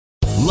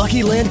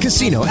Lucky Land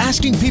Casino,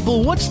 asking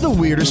people, what's the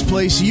weirdest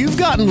place you've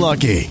gotten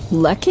lucky?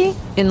 Lucky?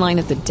 In line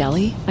at the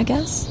deli, I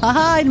guess?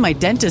 Aha, in my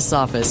dentist's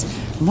office.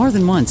 More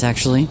than once,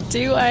 actually.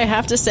 Do I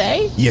have to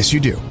say? Yes, you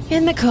do.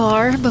 In the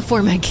car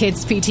before my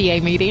kids'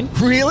 PTA meeting.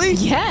 Really?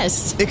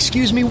 Yes.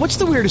 Excuse me, what's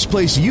the weirdest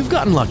place you've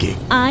gotten lucky?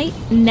 I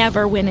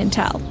never win and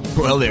tell.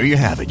 Well, there you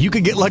have it. You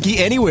can get lucky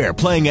anywhere,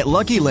 playing at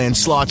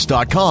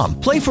LuckyLandSlots.com.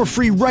 Play for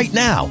free right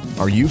now.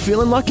 Are you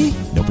feeling lucky?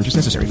 No purchase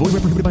necessary. Void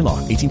where prohibited by law.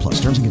 18 plus.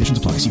 Terms and conditions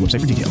apply. See website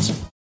for details.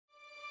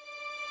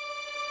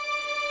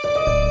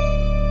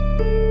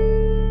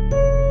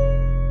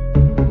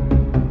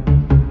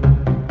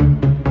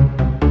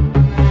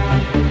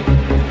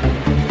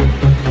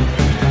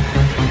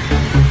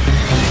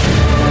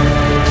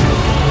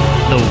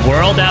 The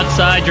world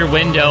outside your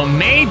window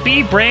may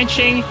be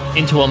branching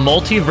into a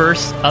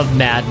multiverse of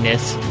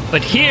madness,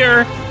 but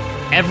here,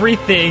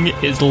 everything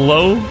is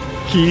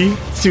low-key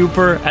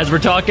super. As we're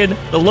talking,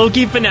 the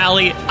Loki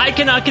finale, I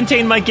cannot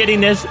contain my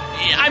giddiness.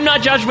 I'm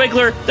not Josh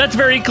Wigler, that's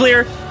very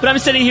clear, but I'm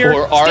sitting here,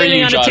 or are standing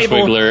you on Josh a table.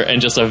 Wigler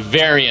and just a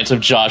variant of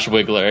Josh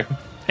Wigler?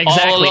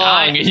 Exactly. All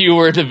along, you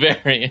were the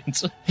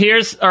variant.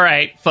 All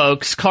right,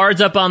 folks, cards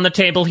up on the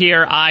table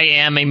here. I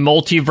am a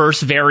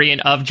multiverse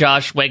variant of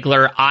Josh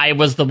Wigler. I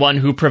was the one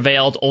who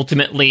prevailed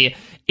ultimately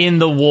in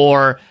the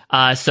war.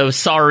 So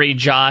sorry,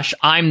 Josh.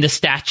 I'm the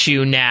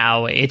statue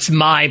now. It's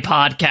my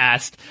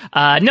podcast.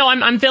 No,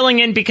 I'm filling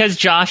in because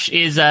Josh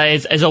is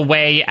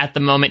away at the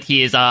moment.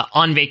 He is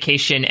on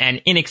vacation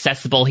and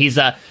inaccessible. He's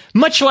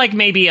much like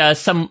maybe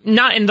some,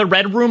 not in the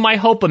Red Room, I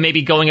hope, but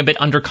maybe going a bit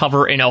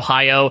undercover in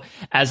Ohio,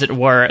 as it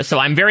were. So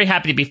I'm very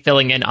happy to be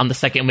filling in on the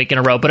second week in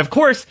a row. But of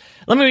course,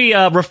 let me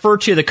refer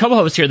to the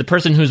co-host here, the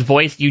person whose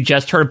voice you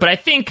just heard. But I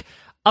think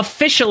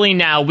officially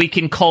now we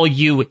can call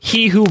you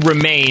He Who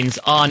Remains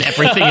on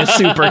Everything is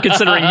Super,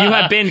 considering you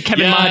have been,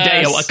 Kevin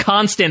Mahadeo, a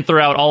constant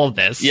throughout all of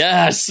this.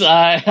 Yes,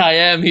 I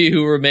am He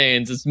Who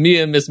Remains. It's me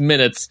and Miss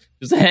Minutes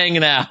just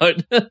hanging out.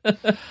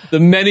 The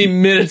many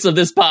minutes of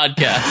this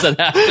podcast that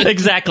happened.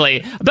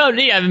 Exactly. About,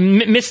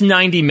 miss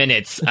 90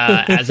 minutes,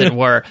 as it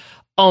were.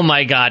 Oh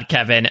my God,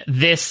 Kevin,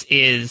 this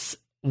is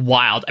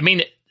wild. I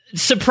mean,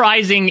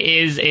 surprising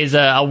is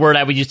a word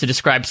I would use to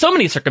describe so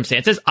many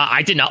circumstances.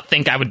 I did not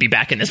think I would be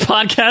back in this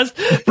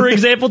podcast, for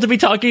example, to be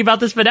talking about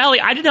this finale.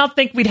 I did not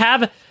think we'd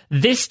have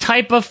this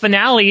type of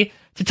finale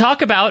to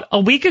talk about. A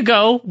week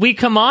ago, we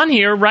come on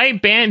here,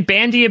 right,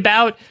 bandy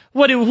about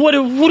what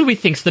do we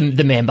think's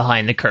the man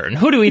behind the curtain?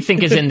 Who do we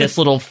think is in this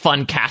little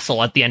fun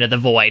castle at the end of the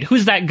void?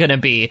 Who's that gonna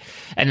be?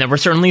 And there were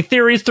certainly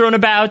theories thrown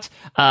about.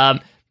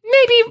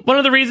 Maybe one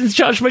of the reasons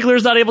Josh Wigler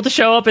is not able to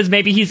show up is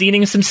maybe he's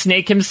eating some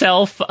snake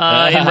himself, in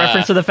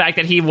reference to the fact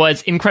that he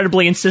was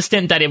incredibly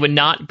insistent that it would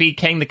not be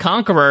Kang the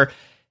Conqueror.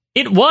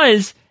 It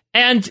was,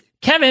 and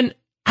Kevin,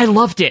 I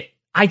loved it.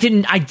 I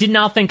did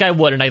not think I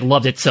would, and I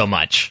loved it so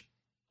much.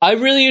 I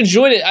really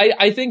enjoyed it.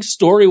 I think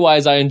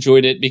story-wise, I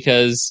enjoyed it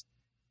because,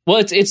 well,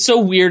 it's so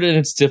weird and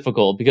it's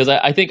difficult because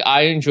I think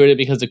I enjoyed it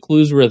because the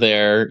clues were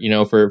there, you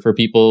know, for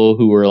people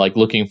who were like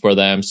looking for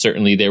them.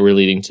 Certainly they were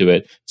leading to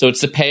it. So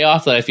it's the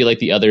payoff that I feel like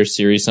the other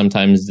series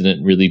sometimes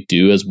didn't really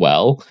do as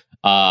well,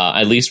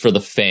 at least for the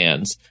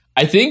fans.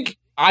 I think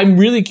I'm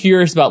really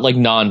curious about like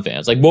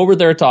non-fans, like what were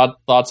their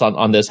thoughts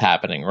on this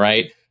happening,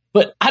 right?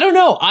 But I don't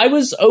know. I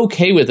was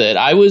okay with it.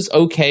 I was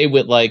okay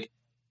with like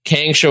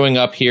Kang showing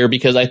up here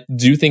because I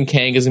do think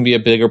Kang is going to be a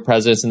bigger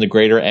presence in the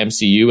greater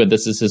MCU, and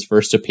this is his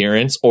first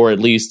appearance, or at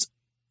least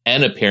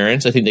an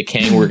appearance. I think the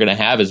Kang we're going to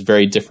have is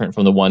very different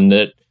from the one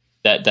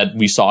that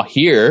we saw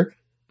here.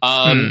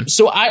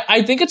 So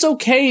I think it's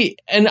okay,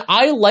 and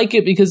I like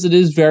it because it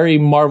is very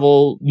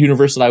Marvel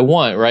universe that I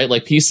want, right?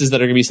 Like pieces that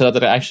are going to be set up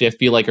that I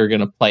feel like are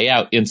going to play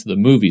out into the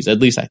movies. At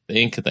least I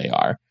think they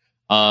are,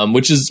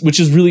 which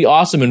is really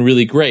awesome and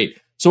really great.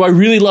 So I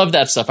really love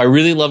that stuff. I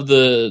really love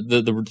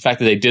the fact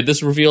that they did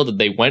this reveal, that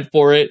they went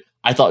for it.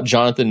 I thought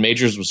Jonathan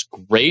Majors was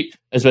great,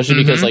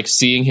 especially because like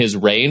seeing his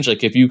range,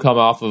 like if you come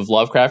off of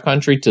Lovecraft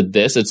Country to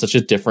this, it's such a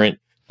different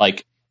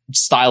like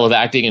style of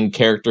acting and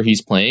character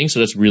he's playing. So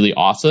that's really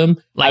awesome.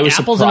 Like I was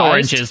apples surprised, and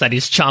oranges that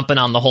he's chomping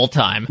on the whole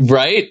time.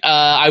 Right.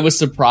 I was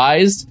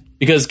surprised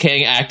because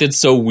Kang acted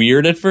so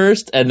weird at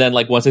first. And then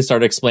like once they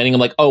started explaining,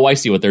 I'm like, oh, I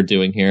see what they're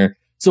doing here.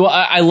 So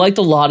I liked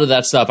a lot of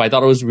that stuff. I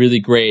thought it was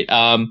really great.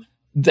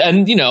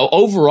 And, you know,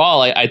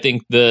 overall, I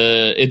think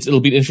it'll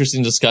be an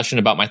interesting discussion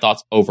about my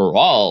thoughts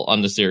overall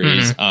on the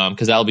series,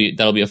 because that'll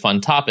be a fun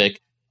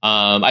topic.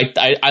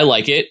 I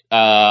like it.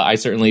 I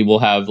certainly will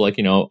have like,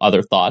 you know,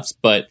 other thoughts,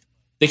 but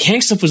the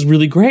Kang stuff was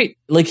really great.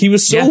 Like he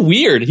was so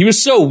weird. He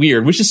was so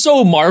weird, which is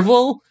so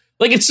Marvel.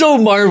 Like it's so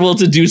Marvel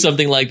to do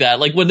something like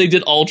that. Like when they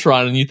did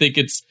Ultron and you think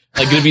it's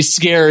like going to be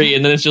scary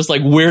and then it's just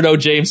like weirdo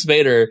James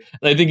Spader.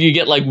 And I think you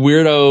get like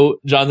weirdo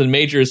Jonathan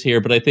Majors here,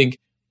 but I think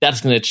that's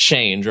going to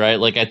change, right?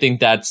 Like, I think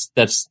that's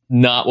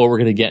not what we're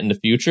going to get in the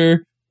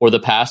future or the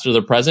past or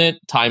the present.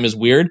 Time is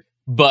weird,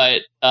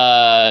 but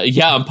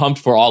yeah, I'm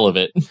pumped for all of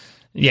it.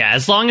 Yeah,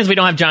 as long as we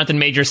don't have Jonathan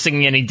Majors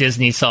singing any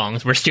Disney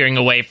songs, we're steering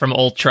away from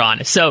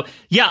Ultron. So,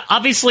 yeah,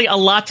 obviously a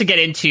lot to get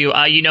into.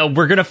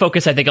 We're going to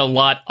focus, I think, a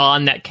lot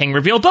on that Kang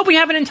reveal, but we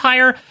have an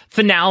entire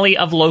finale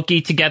of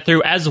Loki to get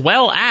through, as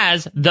well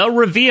as the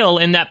reveal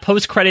in that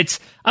post-credits,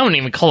 I don't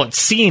even call it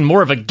scene,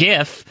 more of a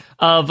gif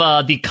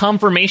of the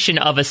confirmation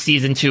of a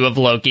season 2 of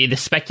Loki. The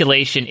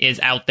speculation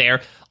is out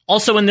there.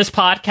 Also in this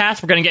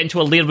podcast, we're going to get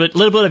into a little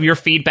bit of your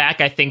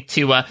feedback, I think,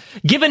 to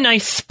give a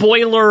nice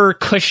spoiler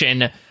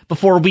cushion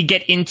before we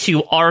get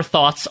into our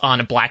thoughts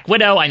on Black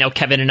Widow. I know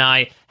Kevin and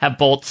I have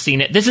both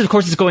seen it. This, of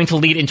course, is going to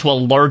lead into a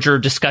larger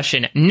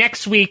discussion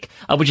next week,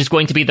 which is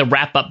going to be the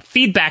wrap-up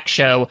feedback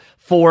show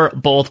for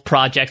both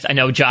projects. I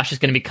know Josh is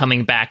going to be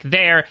coming back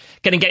there.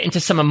 Going to get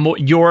into some of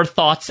your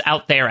thoughts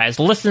out there as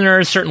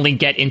listeners. Certainly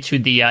get into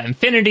the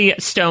Infinity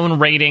Stone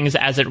ratings,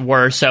 as it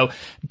were. So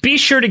be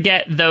sure to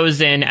get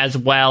those in as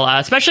well,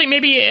 especially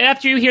maybe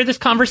after you hear this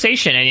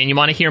conversation and you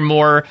want to hear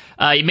more.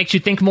 It makes you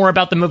think more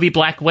about the movie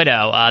Black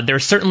Widow.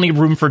 There's certainly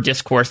room for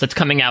discourse that's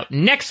coming out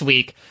next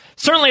week.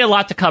 Certainly a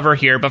lot to cover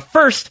here. But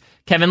first,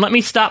 Kevin, let me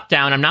stop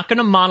down. I'm not going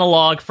to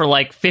monologue for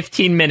like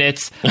 15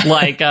 minutes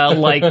like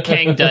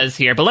Kang does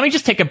here, but let me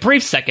just take a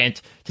brief second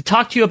to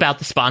talk to you about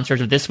the sponsors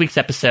of this week's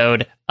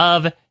episode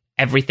of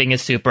Everything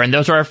is Super, and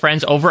those are our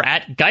friends over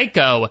at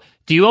Geico.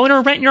 Do you own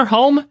or rent your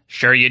home?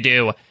 Sure you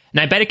do. And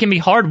I bet it can be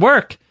hard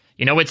work.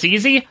 You know what's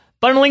easy?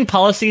 Bundling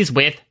policies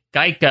with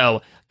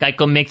Geico.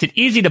 Geico makes it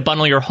easy to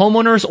bundle your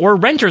homeowners or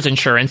renters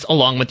insurance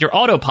along with your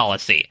auto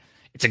policy.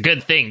 It's a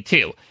good thing,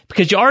 too,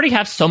 because you already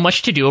have so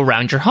much to do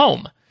around your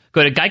home.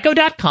 Go to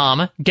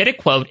geico.com, get a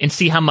quote, and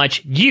see how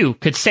much you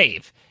could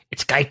save.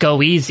 It's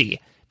Geico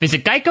easy.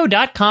 Visit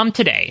geico.com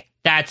today.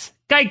 That's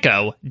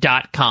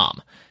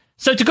geico.com.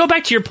 So to go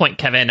back to your point,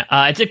 Kevin,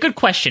 it's a good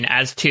question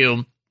as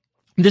to,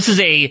 this is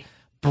a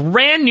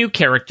brand new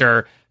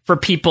character for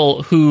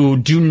people who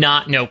do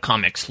not know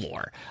comics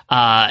lore.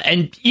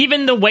 And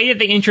even the way that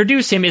they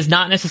introduce him is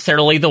not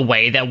necessarily the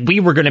way that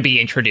we were going to be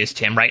introduced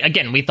to him, right?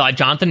 Again, we thought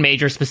Jonathan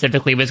Majors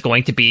specifically was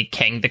going to be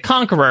Kang the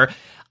Conqueror.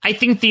 I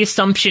think the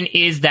assumption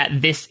is that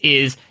this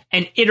is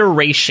an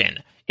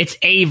iteration. It's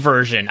a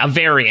version, a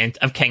variant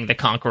of Kang the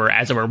Conqueror,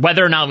 as it were.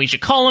 Whether or not we should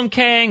call him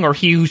Kang or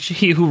he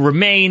who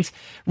remains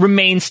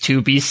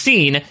to be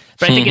seen.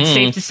 But I think it's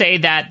safe to say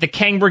that the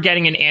Kang we're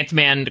getting in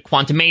Ant-Man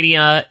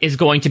Quantumania is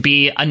going to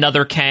be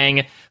another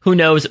Kang. Who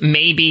knows,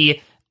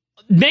 maybe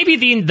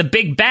the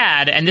big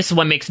bad, and this is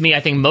what makes me,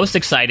 I think, most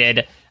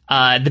excited.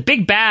 The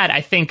big bad,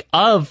 I think,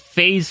 of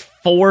Phase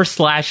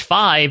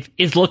 4/5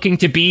 is looking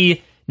to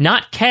be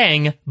not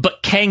Kang,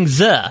 but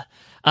Kang-Za,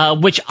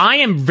 which I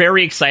am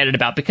very excited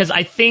about, because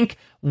I think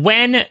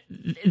when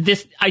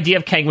this idea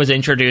of Kang was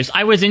introduced,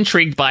 I was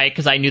intrigued by it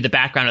because I knew the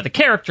background of the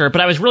character,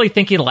 but I was really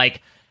thinking,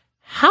 like,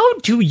 how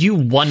do you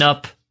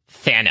one-up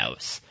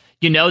Thanos?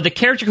 You know, the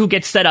character who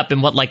gets set up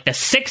in the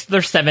 6th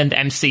or 7th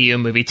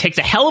MCU movie takes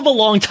a hell of a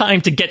long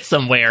time to get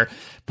somewhere,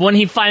 but when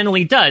he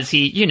finally does,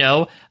 he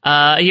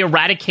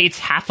eradicates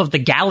half of the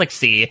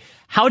galaxy.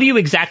 How do you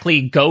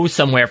exactly go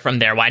somewhere from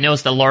there? Well, I know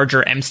it's the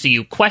larger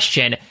MCU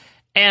question,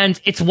 and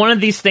it's one of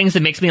these things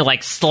that makes me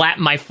slap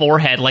my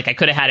forehead like I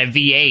could have had a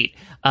V8,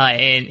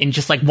 and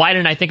just why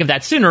didn't I think of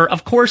that sooner?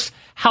 Of course,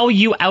 how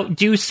you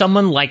outdo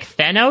someone like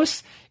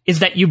Thanos is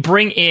that you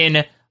bring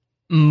in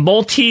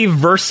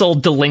multiversal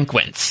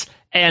delinquents,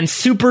 and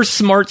super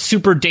smart,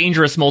 super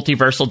dangerous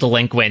multiversal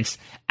delinquents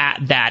at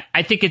that.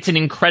 I think it's an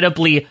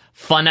incredibly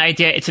fun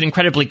idea. It's an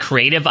incredibly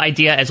creative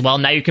idea as well.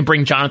 Now you can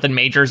bring Jonathan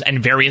Majors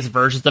and various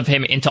versions of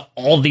him into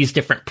all these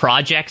different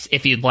projects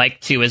if you'd like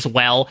to as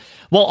well.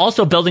 While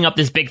also building up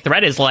this big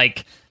threat is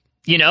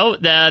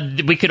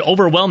we could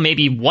overwhelm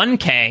maybe one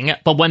Kang,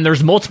 but when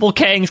there's multiple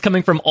Kangs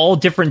coming from all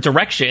different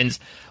directions,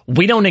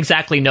 we don't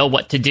exactly know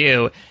what to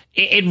do.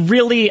 It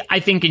really,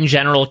 I think in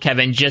general,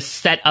 Kevin, just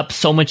set up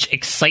so much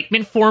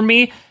excitement for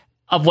me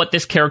of what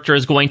this character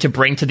is going to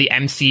bring to the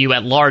MCU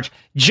at large,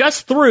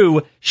 just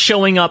through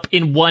showing up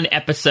in one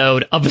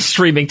episode of a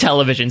streaming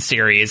television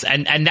series.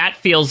 And that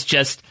feels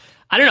just,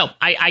 I don't know,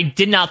 I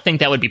did not think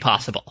that would be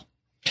possible.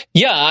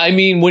 Yeah, I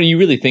mean, when you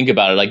really think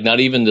about it, not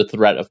even the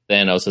threat of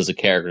Thanos as a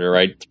character,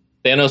 right?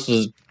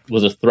 Thanos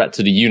was a threat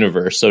to the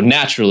universe, so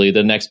naturally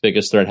the next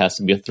biggest threat has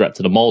to be a threat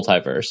to the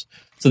multiverse.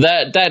 So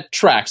that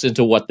tracks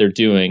into what they're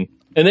doing.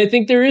 And I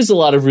think there is a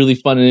lot of really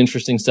fun and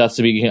interesting stuff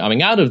to be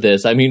coming out of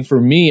this. I mean,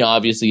 for me,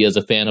 obviously, as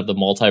a fan of the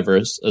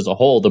multiverse as a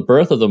whole, the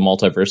birth of the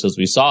multiverse as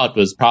we saw it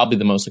was probably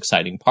the most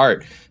exciting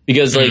part.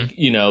 Because,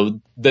 the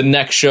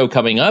next show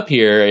coming up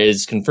here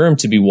is confirmed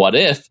to be What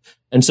If.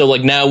 And so,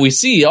 now we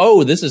see,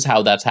 this is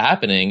how that's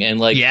happening.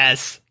 And,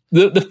 yes.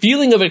 The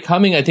feeling of it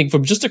coming, I think,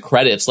 from just the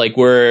credits,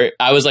 where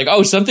I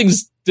was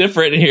something's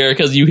different here,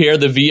 because you hear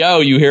the VO,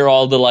 you hear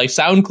all the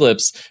sound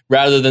clips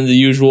rather than the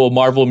usual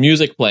Marvel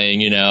music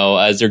playing,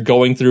 as they're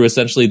going through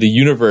essentially the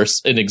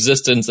universe in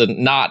existence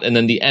and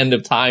then the end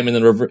of time and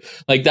then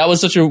that was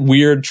such a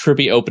weird,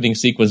 trippy opening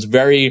sequence,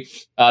 very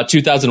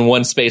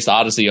 2001 Space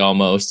Odyssey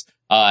almost,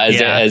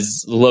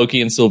 as Loki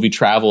and Sylvie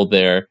traveled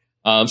there.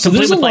 So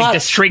there's with the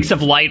streaks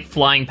of light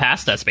flying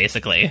past us,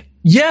 basically.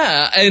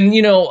 Yeah, and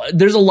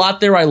there's a lot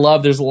there I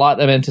love. There's a lot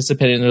I'm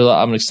anticipating. There's a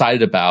lot I'm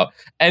excited about.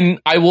 And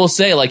I will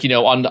say, like,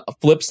 on the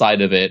flip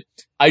side of it,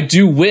 I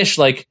do wish,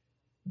 like,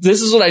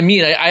 this is what I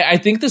mean. I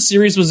think the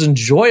series was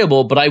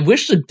enjoyable, but I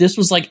wish that this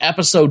was like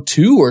episode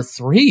 2 or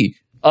 3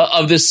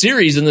 of this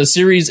series, and the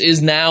series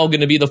is now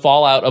going to be the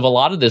fallout of a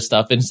lot of this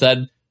stuff.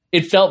 Instead,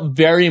 it felt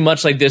very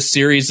much like this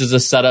series is a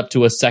setup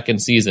to a second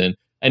season.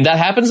 And that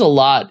happens a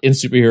lot in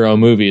superhero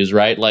movies,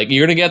 right? Like,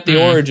 you're going to get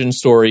the origin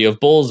story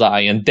of Bullseye,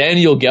 and then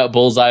you'll get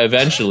Bullseye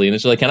eventually. And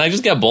it's like, can I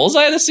just get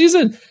Bullseye this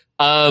season?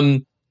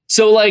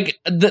 So, like,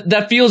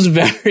 that feels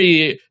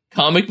very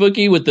comic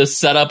booky with the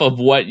setup of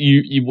what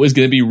was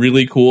going to be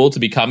really cool to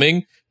be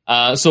coming.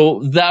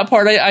 So that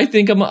part, I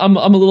think I'm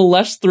a little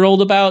less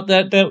thrilled about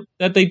that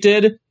they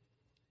did.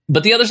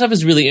 But the other stuff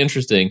is really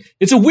interesting.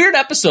 It's a weird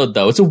episode,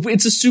 though. It's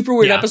a super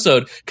weird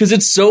episode because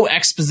it's so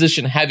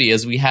exposition heavy.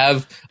 As we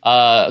have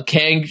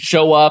Kang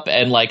show up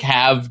and like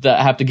have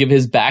to give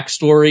his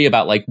backstory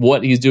about like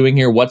what he's doing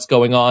here, what's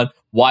going on,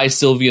 why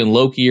Sylvie and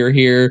Loki are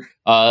here.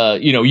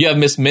 You have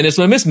Miss Minutes.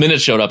 When Miss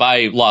Minutes showed up,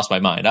 I lost my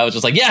mind. I was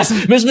just like,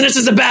 yes, Miss Minutes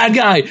is a bad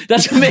guy.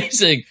 That's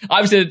amazing.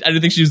 Obviously, I didn't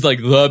think she was like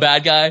the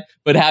bad guy,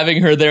 but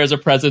having her there as a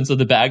presence of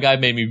the bad guy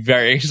made me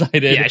very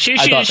excited. Yeah, she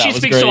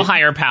speaks to a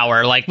higher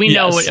power. Like, we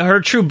know her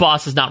true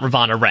boss is not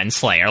Ravonna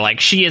Renslayer. Like,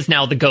 she is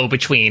now the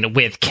go-between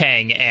with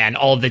Kang and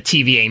all the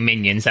TVA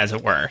minions, as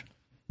it were.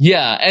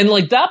 Yeah, and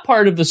like that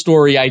part of the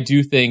story, I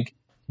do think,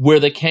 where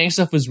the Kang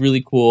stuff was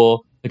really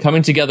cool. The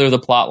coming together of the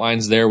plot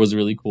lines there was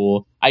really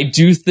cool. I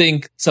do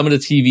think some of the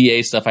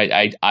TVA stuff,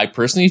 I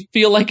personally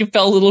feel like it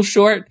fell a little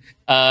short,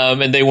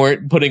 and they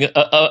weren't putting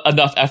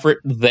enough effort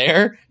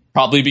there,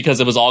 probably because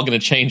it was all going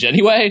to change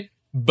anyway.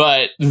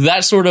 But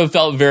that sort of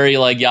felt very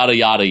like yada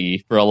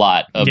yada-y for a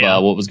lot of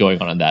what was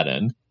going on that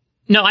end.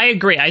 No, I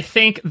agree. I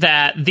think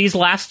that these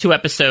last 2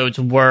 episodes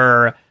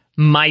were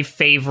my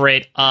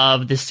favorite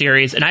of the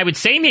series, and I would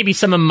say maybe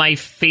some of my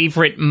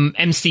favorite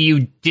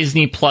MCU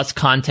Disney Plus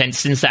content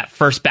since that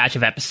first batch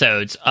of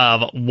episodes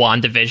of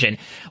WandaVision.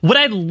 What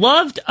I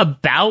loved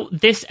about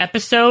this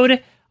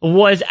episode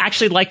was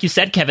actually, like you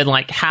said, Kevin,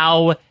 like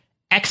how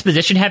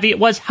exposition heavy it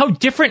was, how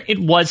different it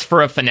was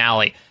for a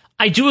finale.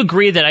 I do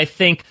agree that I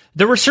think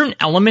there were certain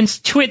elements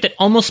to it that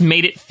almost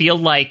made it feel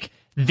like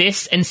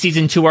this and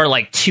season 2 are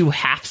like 2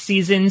 half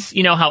seasons.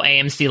 You know how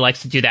AMC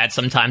likes to do that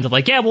sometimes, of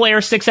like, we'll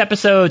air 6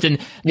 episodes, and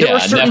there were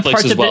certain Netflix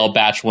parts as well,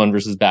 batch 1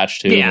 versus batch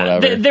 2,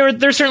 and whatever.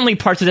 There's certainly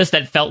parts of this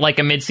that felt like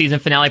a mid-season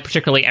finale,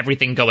 particularly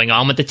everything going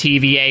on with the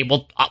TVA.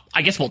 Well,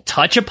 I guess we'll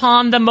touch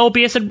upon the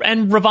Mobius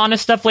and Ravonna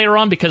stuff later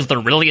on, because there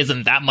really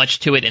isn't that much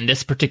to it in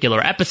this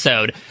particular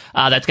episode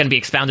that's going to be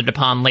expounded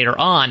upon later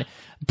on.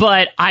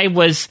 But I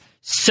was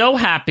so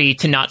happy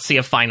to not see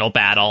a final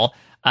battle.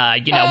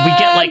 We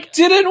get like,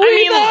 didn't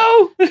we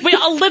though?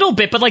 A little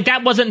bit, but like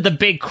that wasn't the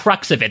big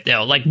crux of it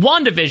though. Like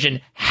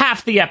WandaVision,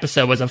 half the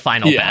episode was a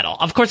final battle.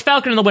 Of course,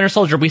 Falcon and the Winter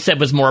Soldier we said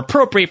was more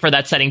appropriate for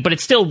that setting, but it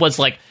still was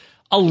like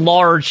a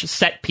large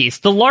set piece.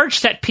 The large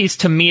set piece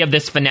to me of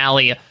this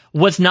finale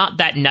was not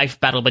that knife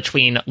battle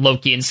between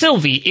Loki and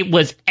Sylvie. It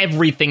was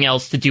everything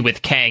else to do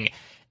with Kang.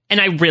 And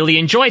I really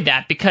enjoyed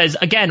that because,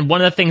 again,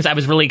 one of the things I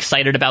was really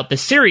excited about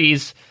this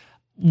series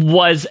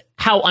was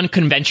how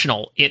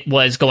unconventional it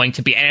was going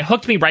to be. And it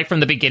hooked me right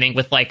from the beginning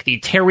with like the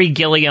Terry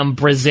Gilliam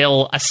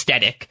Brazil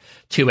aesthetic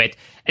to it.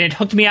 And it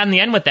hooked me out in the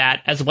end with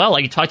that as well.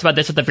 Like you talked about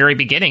this at the very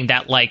beginning,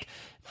 that like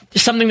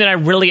something that I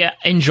really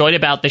enjoyed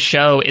about the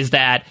show is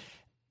that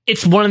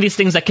it's one of these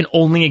things that can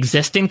only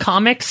exist in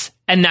comics.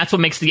 And that's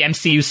what makes the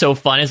MCU so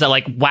fun, is that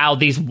like, wow,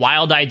 these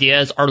wild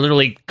ideas are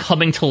literally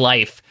coming to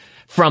life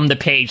from the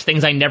page.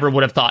 Things I never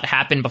would have thought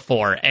happened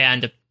before.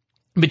 And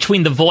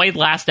between the Void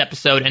last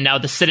episode and now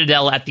the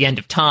Citadel at the end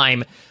of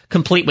time,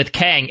 complete with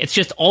Kang, it's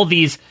just all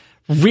these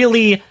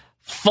really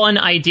fun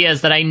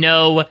ideas that I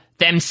know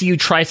the MCU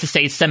tries to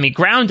stay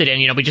semi-grounded in.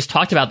 You know, we just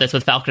talked about this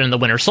with Falcon and the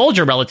Winter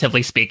Soldier,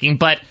 relatively speaking,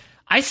 but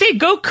I say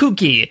go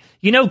kooky,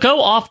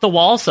 go off the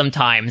wall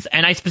sometimes.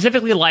 And I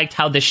specifically liked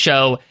how this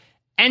show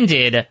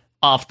ended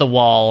off the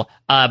wall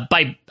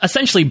by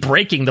essentially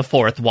breaking the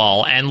fourth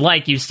wall and,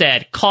 like you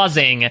said,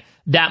 causing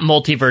that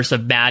multiverse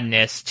of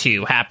madness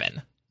to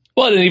happen.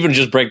 Well, it didn't even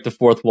just break the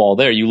fourth wall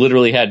there. You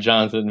literally had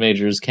Jonathan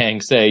Majors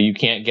Kang say you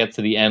can't get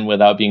to the end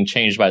without being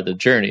changed by the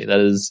journey. That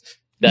is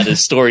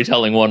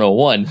storytelling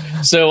 101.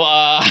 So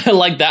I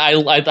like that.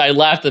 I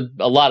laughed at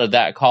a lot of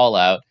that call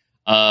out.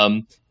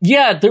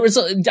 There was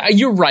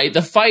you're right.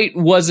 The fight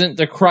wasn't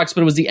the crux,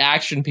 but it was the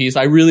action piece.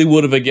 I really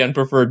would have again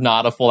preferred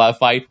not a full out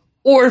fight.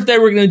 Or if they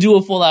were going to do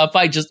a full out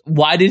fight, just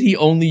why did he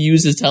only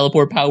use his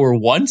teleport power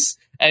once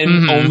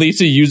and only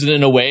to use it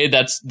in a way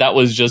that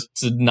was just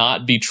to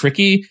not be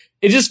tricky?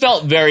 It just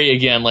felt very,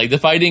 again, like the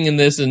fighting in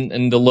this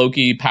and the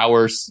Loki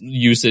power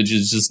usage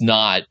is just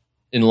not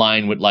in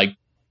line with like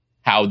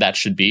how that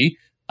should be.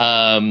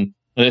 And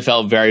it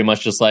felt very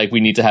much just like we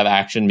need to have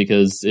action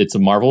because it's a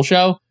Marvel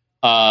show.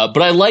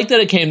 But I like that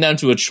it came down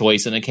to a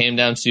choice, and it came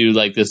down to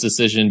like this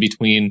decision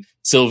between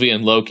Sylvie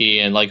and Loki,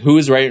 and like who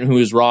is right and who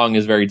is wrong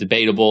is very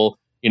debatable.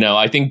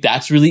 I think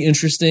that's really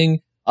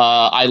interesting.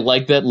 I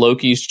like that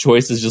Loki's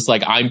choice is just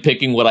like, I'm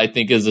picking what I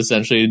think is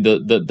essentially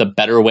the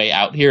better way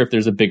out here. If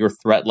there's a bigger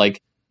threat,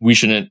 like, we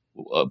shouldn't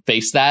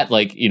face that.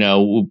 Like,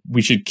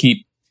 we should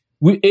keep.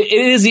 It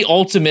is the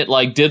ultimate,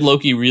 like, did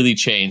Loki really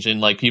change? And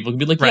like, people can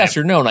be like, yes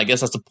or no. And I guess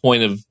that's the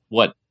point of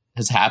what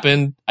has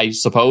happened, I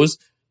suppose.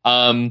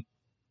 But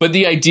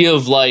the idea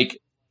of like,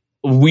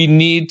 we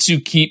need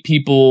to keep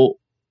people,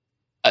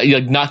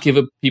 like, not give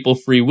people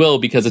free will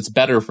because it's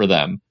better for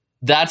them.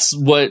 That's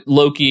what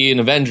Loki in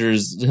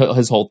Avengers,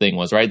 his whole thing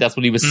was, right? That's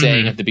what he was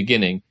saying at the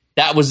beginning.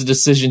 That was the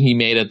decision he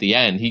made at the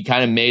end. He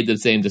kind of made the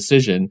same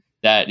decision,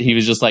 that he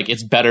was just like,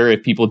 it's better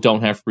if people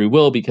don't have free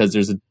will because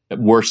there's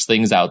worse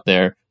things out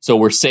there. So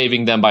we're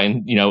saving them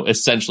by,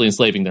 essentially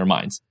enslaving their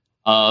minds.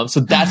 So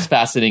that's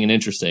fascinating and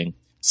interesting.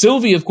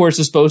 Sylvie, of course,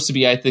 is supposed to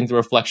be, I think, the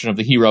reflection of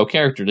the hero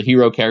character. The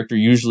hero character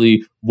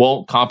usually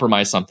won't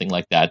compromise something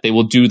like that. They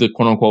will do the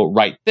quote unquote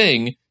right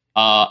thing,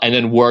 and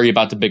then worry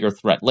about the bigger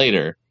threat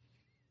later.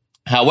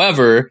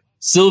 However,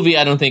 Sylvie,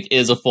 I don't think,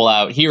 is a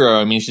full-out hero.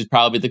 I mean, she's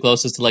probably the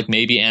closest to, like,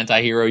 maybe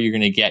anti-hero you're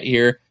going to get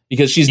here,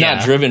 because she's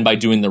not driven by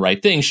doing the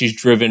right thing. She's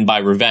driven by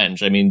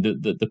revenge. I mean,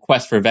 the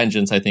quest for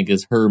vengeance, I think,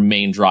 is her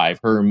main drive,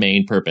 her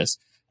main purpose.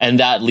 And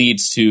that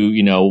leads to,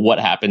 what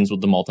happens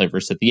with the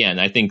multiverse at the end.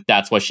 I think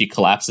that's why she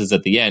collapses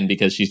at the end,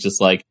 because she's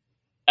just like,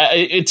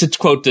 to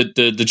quote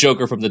the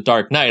Joker from The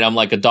Dark Knight, I'm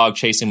like a dog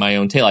chasing my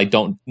own tail. I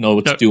don't know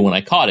what to do when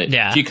I caught it.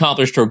 Yeah. She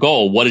accomplished her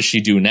goal. What does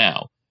she do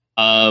now?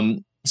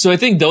 So I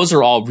think those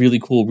are all really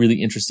cool, really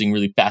interesting,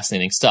 really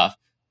fascinating stuff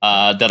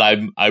that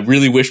I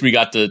really wish we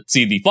got to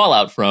see the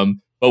fallout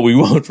from, but we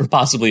won't for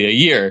possibly a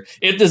year.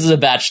 If this is a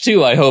batch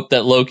 2, I hope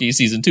that Loki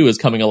season 2 is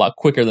coming a lot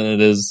quicker than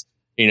it is,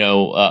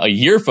 a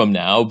year from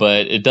now,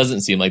 but it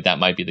doesn't seem like that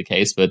might be the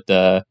case. But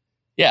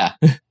yeah.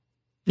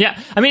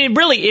 Yeah, I mean, it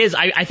really is.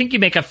 I think you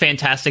make a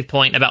fantastic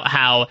point about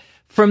how,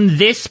 from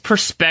this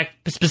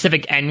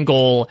specific end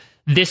goal,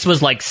 this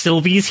was like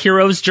Sylvie's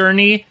hero's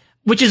journey.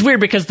 Which is weird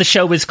because the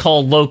show is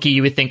called Loki.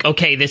 You would think,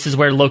 okay, this is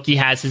where Loki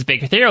has his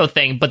big hero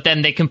thing, but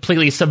then they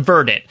completely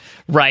subvert it,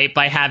 right?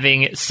 By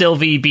having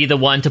Sylvie be the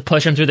one to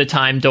push him through the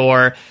time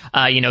door.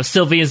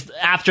 Sylvie is,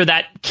 after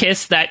that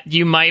kiss that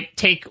you might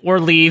take or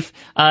leave,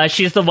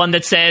 she's the one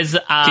that says,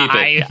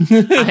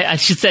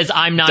 she says,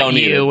 I'm not Don't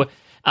you.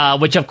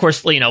 Which of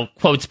course,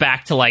 quotes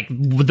back to like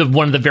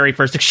one of the very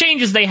first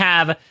exchanges they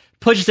have,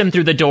 pushes him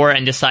through the door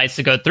and decides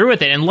to go through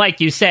with it. And like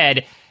you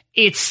said,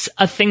 it's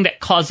a thing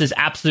that causes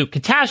absolute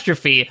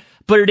catastrophe,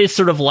 but it is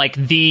sort of like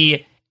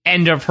the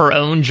end of her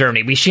own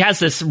journey. She has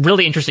this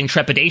really interesting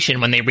trepidation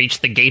when they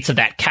reach the gates of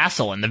that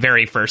castle in the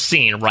very first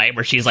scene, right?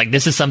 Where she's like,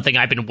 this is something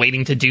I've been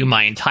waiting to do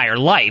my entire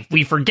life.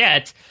 We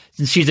forget,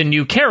 since she's a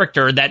new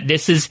character, that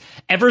this is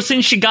ever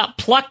since she got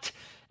plucked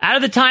out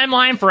of the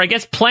timeline for, I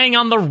guess, playing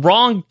on the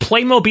wrong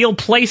Playmobil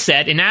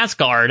playset in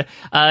Asgard.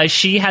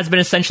 She has been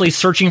essentially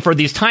searching for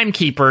these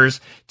timekeepers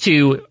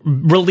to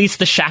release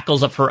the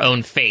shackles of her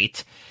own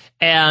fate.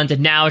 And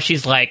now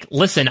she's like,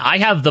 listen, I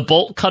have the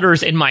bolt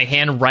cutters in my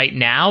hand right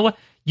now.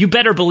 You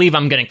better believe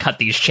I'm going to cut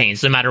these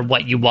chains no matter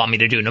what you want me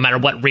to do, no matter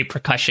what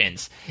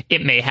repercussions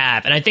it may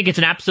have. And I think it's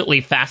an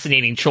absolutely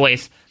fascinating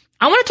choice.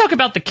 I want to talk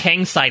about the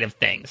Kang side of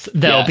things,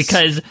 though,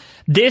 because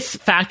this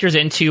factors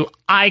into,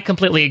 I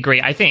completely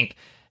agree. I think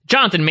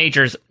Jonathan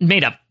Majors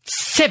made a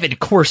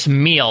 7-course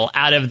meal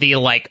out of the,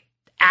 like,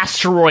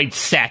 asteroid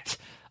set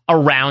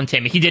around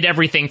him. He did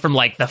everything from,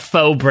 like, the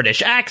faux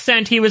British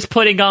accent he was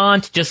putting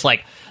on to just,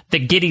 like, the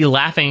giddy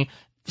laughing,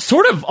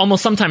 sort of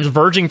almost sometimes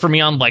verging for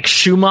me on, like,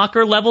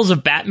 Schumacher levels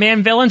of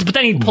Batman villains, but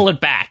then he'd pull it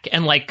back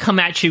and, like, come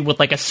at you with,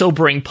 like, a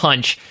sobering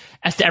punch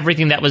as to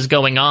everything that was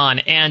going on.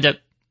 And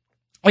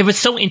it was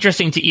so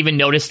interesting to even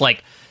notice,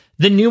 like,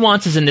 the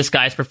nuances in this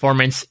guy's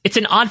performance. It's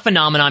an odd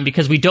phenomenon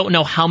because we don't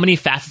know how many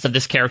facets of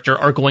this character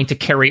are going to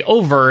carry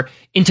over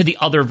into the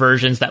other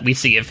versions that we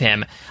see of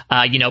him.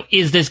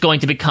 Is this going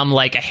to become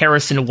like a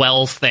Harrison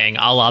Wells thing,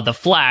 a la The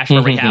Flash,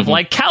 where we have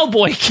like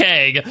Cowboy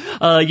Kang,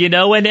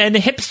 and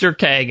Hipster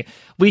Kang?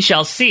 We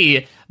shall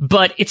see.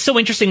 But it's so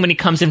interesting when he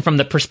comes in from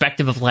the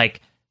perspective of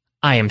like,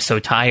 I am so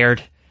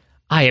tired.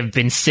 I have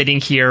been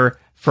sitting here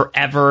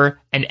forever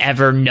and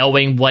ever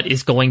knowing what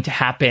is going to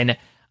happen.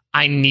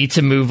 I need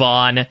to move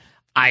on.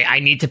 I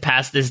need to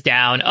pass this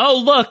down.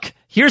 Oh, look,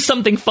 here's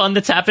something fun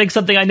that's happening,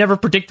 something I never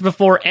predicted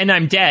before, and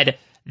I'm dead.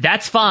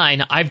 That's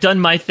fine. I've done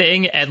my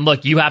thing, and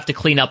look, you have to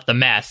clean up the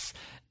mess.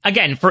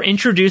 Again, for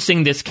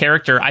introducing this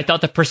character, I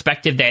thought the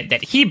perspective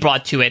that he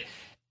brought to it,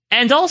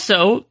 and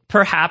also,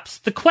 perhaps,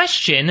 the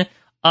question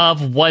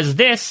of was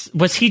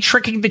he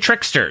tricking the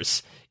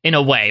tricksters in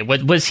a way?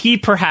 Was he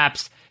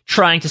perhaps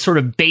trying to sort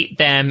of bait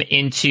them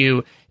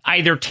into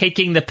either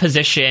taking the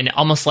position,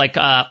 almost like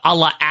a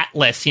la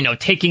Atlas,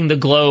 taking the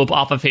globe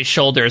off of his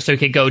shoulders so he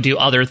could go do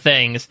other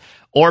things,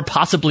 or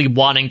possibly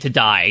wanting to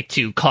die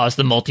to cause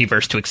the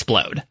multiverse to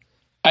explode?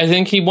 I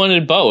think he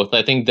wanted both.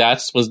 I think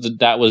that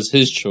was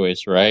his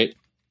choice, right?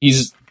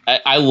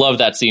 I love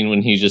that scene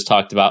when he just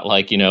talked about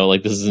like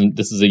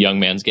this is a young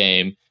man's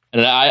game.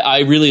 And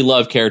I really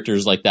love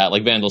characters like that.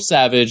 Like Vandal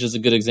Savage is a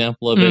good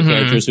example of it.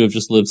 Characters who have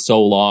just lived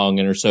so long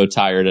and are so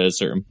tired at a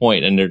certain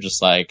point, and they're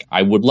just like,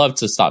 I would love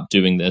to stop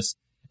doing this.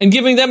 And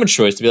giving them a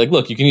choice to be like,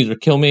 look, you can either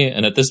kill me,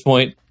 and at this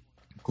point,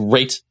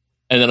 great,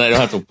 and then I don't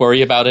have to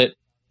worry about it,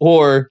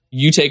 or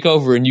you take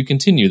over and you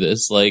continue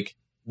this. Like,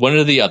 one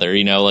or the other,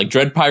 you know, like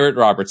Dread Pirate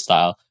Robert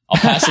style.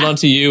 I'll pass it on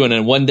to you, and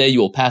then one day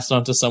you will pass it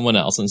on to someone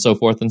else, and so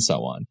forth and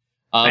so on.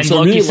 And so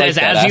Loki really says,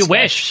 like as you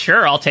wish.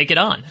 Sure, I'll take it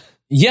on.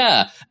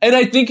 Yeah, and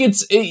I think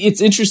it's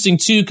interesting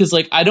too, because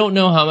like I don't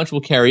know how much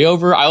will carry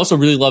over. I also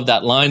really love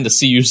that line, to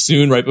see you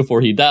soon, right before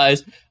he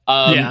dies.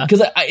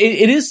 Because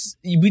it is.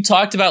 We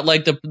talked about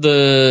like the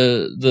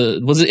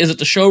is it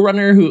the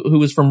showrunner who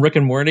was from Rick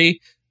and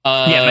Morty?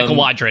 Michael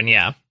Waldron.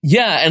 Yeah,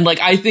 and like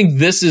I think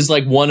this is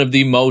like one of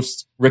the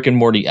most Rick and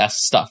Morty-esque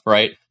stuff,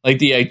 right? Like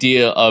the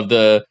idea of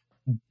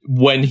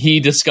when he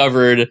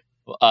discovered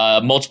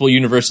multiple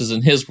universes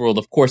in his world,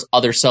 of course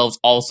other selves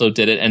also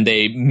did it, and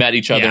they met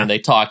each other and they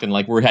talked, and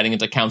like we're heading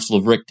into Council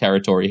of Rick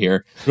territory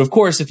here. But of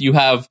course, if you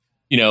have,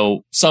 you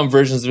know, some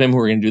versions of him who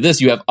are going to do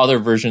this, you have other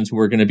versions who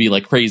are going to be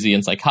like crazy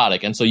and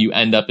psychotic, and so you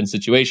end up in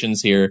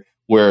situations here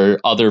where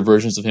other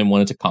versions of him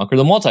wanted to conquer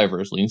the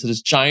multiverse, leading to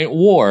this giant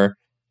war,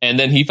 and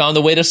then he found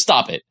a way to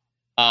stop it.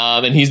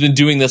 And he's been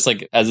doing this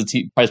like as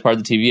part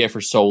of the TVA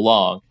for so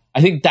long.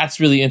 I think that's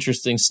really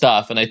interesting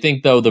stuff, and I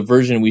think though the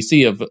version we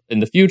see of in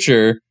the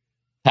future,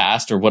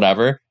 past or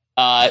whatever,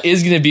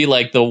 is going to be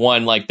like the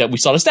one like that we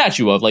saw the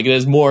statue of. Like it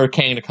is more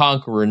Kang the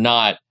Conqueror,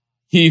 not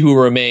He Who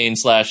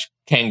Remains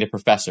 / Kang the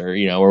Professor,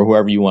 you know, or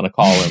whoever you want to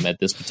call him at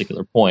this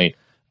particular point.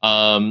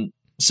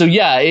 So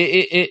yeah,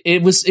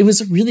 it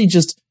was really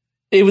just,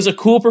 it was a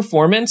cool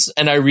performance,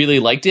 and I really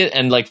liked it.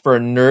 And like for a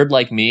nerd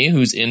like me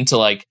who's into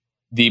like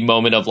the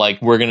moment of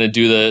like we're going to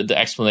do the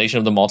explanation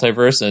of the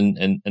multiverse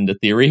and the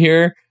theory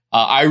here,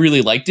 I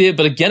really liked it,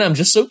 but again, I'm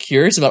just so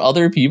curious about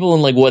other people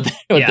and like what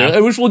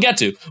they're, which we'll get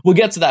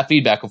to that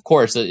feedback, of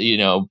course, you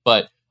know,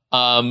 but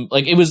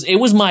like it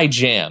was my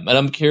jam, and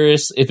I'm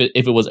curious if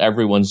it was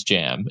everyone's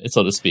jam,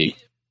 so to speak.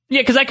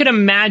 Yeah, because I could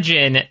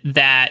imagine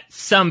that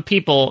some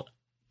people,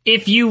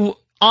 if you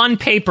on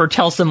paper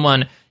tell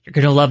someone you're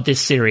going to love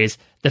this series,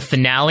 the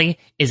finale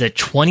is a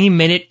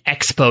 20-minute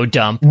expo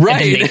dump,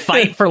 right? And then they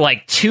fight for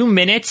like 2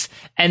 minutes,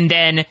 and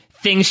then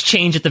things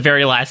change at the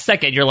very last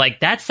second. You're like,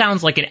 that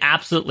sounds like an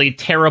absolutely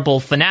terrible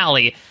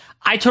finale.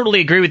 I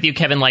totally agree with you,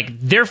 Kevin. Like,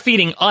 they're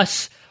feeding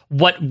us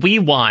what we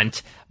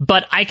want,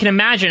 but I can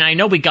imagine, I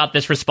know we got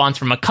this response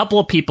from a couple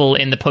of people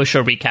in the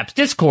post-show recaps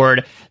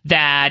Discord,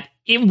 that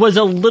it was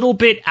a little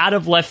bit out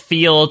of left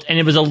field, and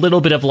it was a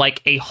little bit of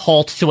like a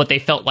halt to what they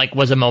felt like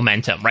was a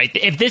momentum, right?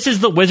 If this is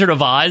the Wizard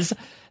of Oz,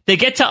 they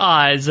get to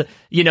Oz,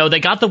 you know, they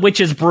got the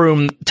witch's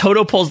broom,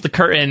 Toto pulls the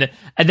curtain,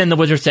 and then the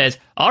wizard says,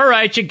 all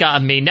right, you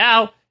got me.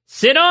 Now,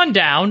 sit on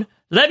down.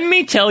 Let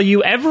me tell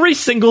you every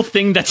single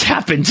thing that's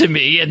happened to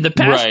me in the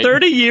past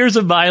 30 years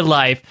of my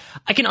life.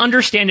 I can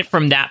understand it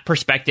from that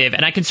perspective,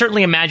 and I can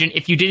certainly imagine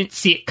if you didn't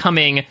see it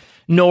coming,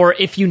 nor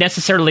if you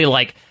necessarily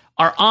like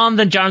are on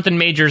the Jonathan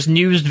Majors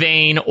news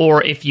vein,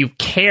 or if you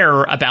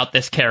care about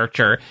this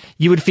character,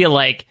 you would feel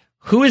like,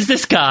 who is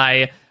this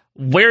guy?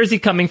 Where is he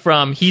coming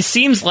from? He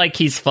seems like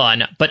he's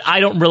fun, but I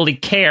don't really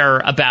care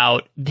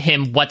about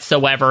him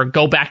whatsoever.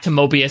 Go back to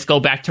Mobius, go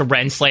back to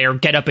Renslayer,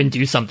 get up and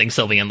do something,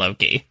 Sylvian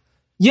Loki.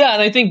 Yeah,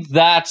 and I think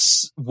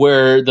that's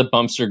where the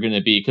bumps are going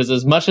to be, because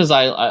as much as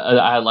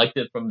I liked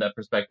it from that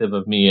perspective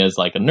of me as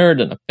like a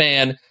nerd and a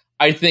fan,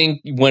 I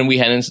think when we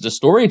head into the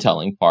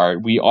storytelling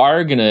part, we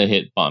are going to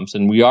hit bumps,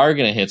 and we are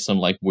going to hit some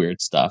like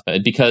weird stuff,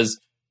 because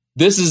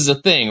this is the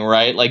thing,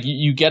 right? Like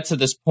you get to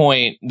this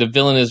point, the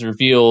villain is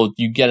revealed,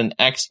 you get an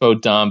expo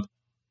dump,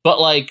 but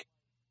like,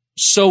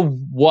 so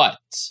what?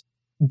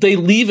 They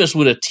leave us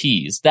with a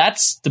tease.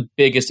 That's the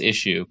biggest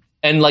issue.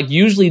 And like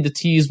usually the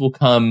tease will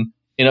come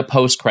in a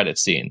post-credit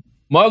scene.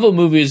 Marvel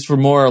movies, for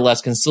more or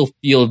less, can still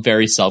feel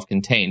very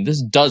self-contained.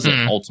 This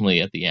doesn't ultimately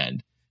at the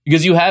end,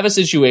 because you have a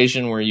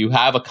situation where you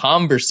have a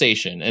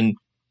conversation, and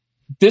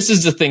this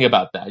is the thing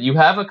about that. You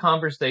have a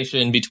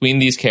conversation between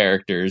these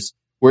characters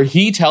where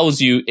he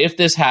tells you, if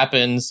this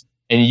happens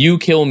and you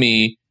kill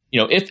me, you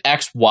know, if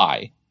X,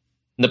 Y.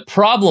 And the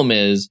problem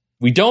is,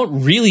 we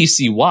don't really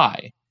see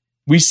Y.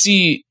 We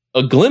see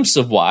a glimpse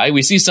of Y.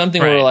 We see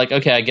something where we're like,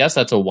 okay, I guess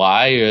that's a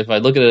Y. Or if I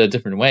look at it a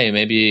different way,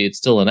 maybe it's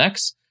still an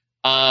X.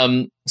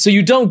 So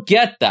you don't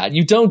get that.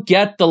 You don't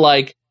get the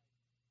like,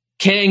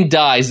 Kang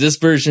dies, this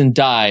version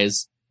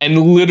dies, and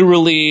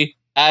literally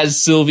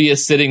as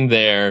Sylvia's sitting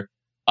there,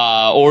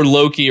 or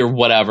Loki or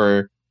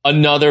whatever,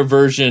 another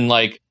version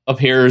like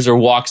appears or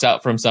walks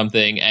out from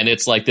something, and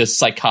it's like this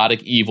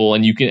psychotic evil,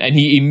 and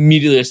he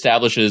immediately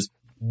establishes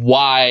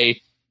why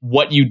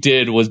what you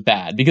did was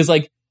bad, because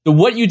like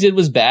what you did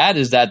was bad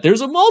is that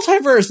there's a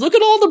multiverse, look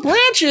at all the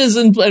branches,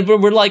 and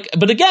we're like,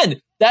 but again,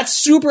 that's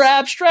super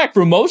abstract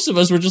for most of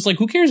us. We're just like,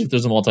 who cares if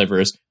there's a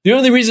multiverse? The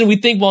only reason we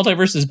think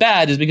multiverse is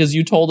bad is because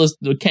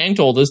Kang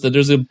told us that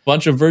there's a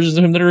bunch of versions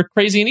of him that are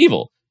crazy and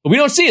evil, but we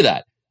don't see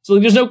that. So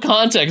there's no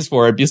context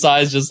for it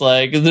besides just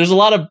like, there's a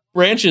lot of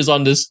branches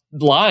on this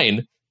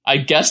line. I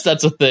guess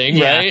that's a thing,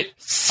 right?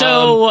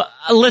 So,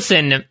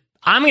 listen,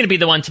 I'm going to be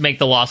the one to make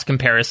the Lost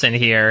comparison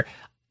here.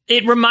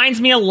 It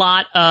reminds me a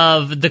lot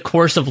of the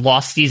course of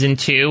Lost Season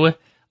 2,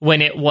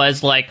 when it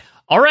was like,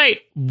 all right,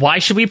 why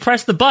should we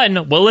press the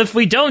button? Well, if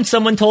we don't,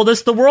 someone told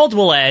us the world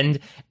will end.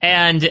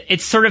 And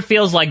it sort of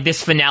feels like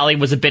this finale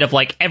was a bit of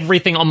like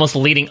everything almost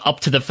leading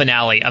up to the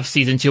finale of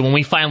Season 2, when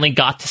we finally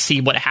got to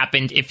see what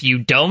happened if you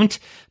don't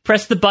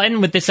press the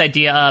button, with this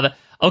idea of,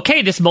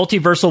 okay, this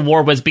multiversal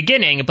war was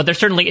beginning, but there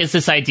certainly is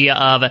this idea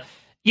of,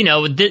 you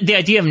know, the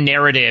idea of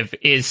narrative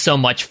is so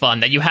much fun,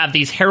 that you have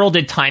these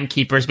heralded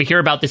timekeepers. We hear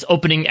about this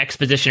opening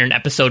exposition in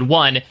episode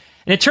 1, and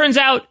it turns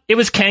out it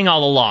was Kang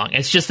all along.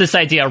 It's just this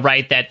idea,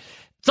 right, that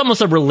it's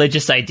almost a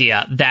religious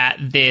idea that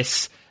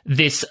this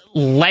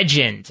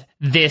legend,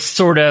 this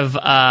sort of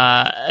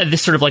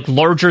like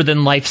larger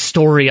than life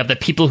story of the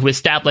people who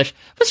established,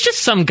 was just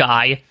some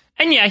guy.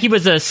 And yeah, he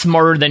was a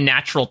smarter than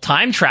natural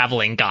time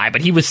traveling guy,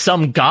 but he was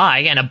some guy,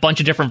 and a bunch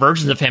of different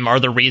versions of him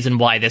are the reason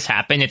why this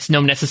happened. It's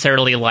no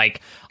necessarily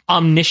like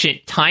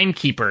omniscient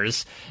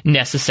timekeepers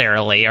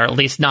necessarily, or at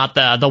least not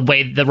the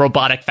way the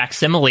robotic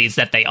facsimiles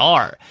that they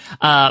are.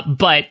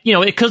 But, you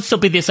know, it could still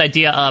be this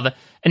idea of,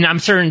 and I'm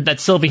certain that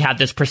Sylvie had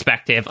this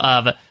perspective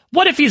of,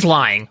 what if he's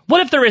lying?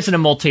 What if there isn't a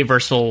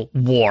multiversal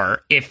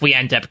war if we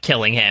end up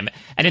killing him?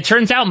 And it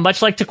turns out,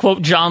 much like to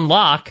quote John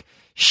Locke,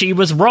 she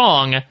was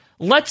wrong.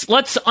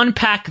 Let's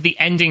unpack the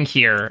ending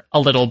here a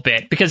little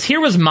bit, because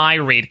here was my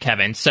read,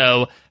 Kevin.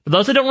 So for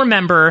those that don't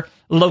remember,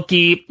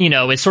 Loki, you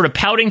know, is sort of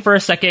pouting for a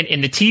second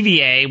in the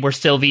TVA, where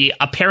Sylvie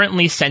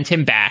apparently sent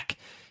him back.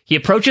 He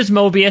approaches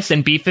Mobius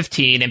and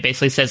B-15 and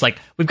basically says, like,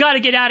 we've got to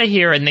get out of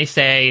here. And they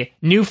say,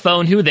 new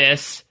phone, who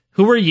this?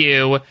 Who are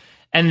you?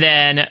 And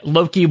then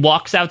Loki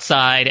walks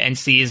outside and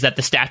sees that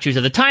the statues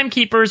of the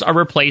timekeepers are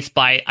replaced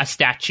by a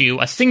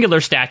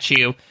singular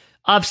statue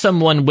of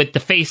someone with the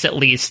face, at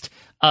least,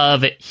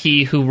 of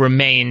He Who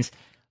Remains.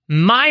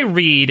 My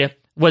read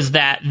was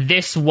that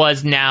this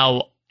was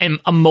now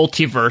a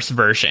multiverse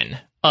version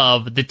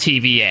of the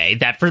TVA,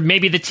 that for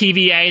maybe the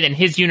TVA, then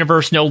his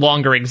universe no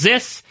longer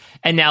exists,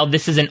 and now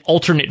this is an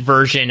alternate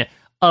version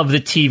of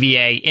the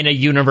TVA in a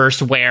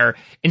universe where,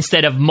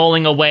 instead of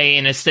mulling away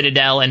in a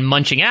citadel and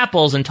munching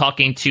apples and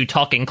talking to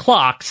talking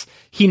clocks,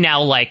 he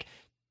now, like,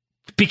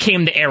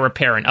 became the heir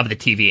apparent of the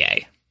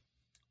TVA.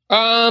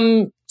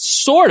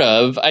 Sort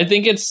of. I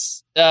think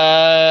it's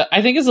a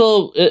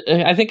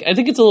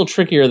little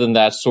trickier than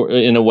that,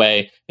 in a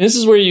way. And this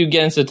is where you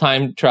get into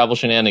time travel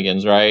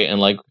shenanigans, right?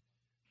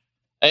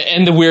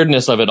 And the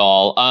weirdness of it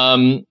all.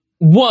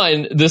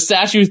 One, the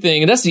statue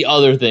thing, and that's the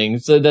other thing.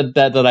 So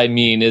that I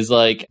mean is,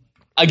 like,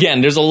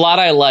 again, there's a lot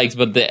I liked,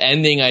 but the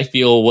ending, I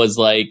feel, was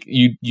like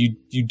you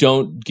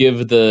don't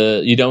give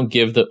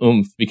the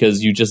oomph,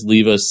 because you just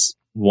leave us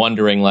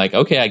wondering, like,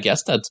 okay, I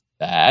guess that's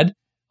bad.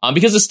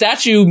 Because the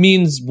statue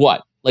means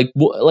what? Like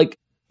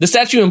the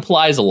statue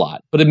implies a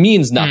lot, but it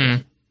means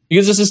nothing.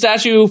 Because it's a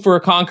statue for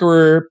a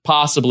conqueror,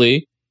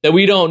 possibly, that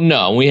we don't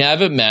know. We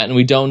haven't met, and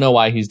we don't know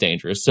why he's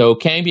dangerous. So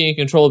Kang being in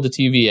control of the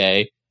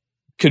TVA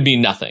could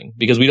mean nothing,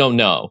 because we don't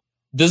know.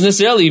 Doesn't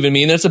necessarily even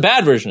mean that it's a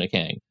bad version of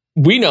Kang.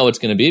 We know it's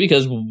going to be,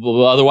 because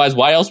otherwise,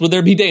 why else would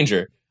there be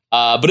danger?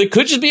 But it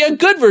could just be a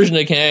good version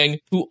of Kang,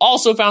 who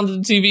also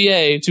founded the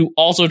TVA to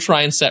also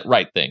try and set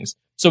right things.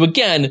 So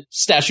again,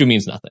 statue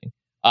means nothing.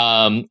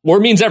 Or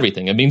it means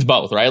everything. It means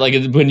both, right?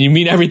 Like, when you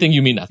mean everything,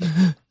 you mean nothing.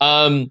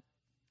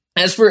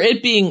 As for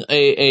it being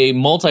a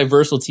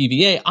multiversal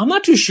TVA, I'm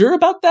not too sure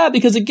about that,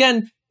 because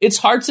again, it's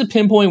hard to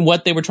pinpoint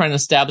what they were trying to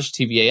establish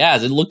TVA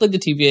as. It looked like the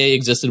TVA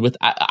existed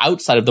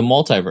outside of the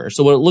multiverse.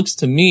 So what it looks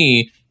to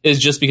me is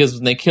just because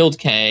when they killed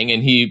Kang,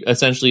 and he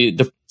essentially,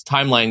 the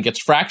timeline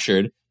gets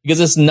fractured, because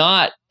it's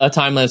not a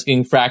timeline that's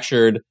getting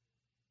fractured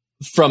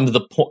from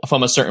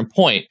a certain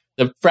point.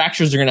 The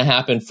fractures are going to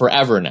happen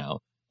forever now.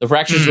 The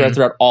fractures are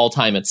throughout all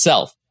time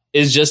itself.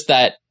 It's just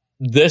that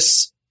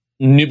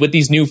with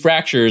these new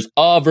fractures,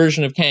 a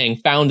version of Kang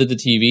founded the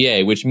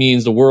TVA, which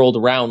means the world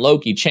around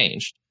Loki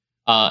changed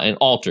and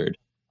altered.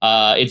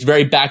 It's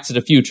very Back to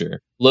the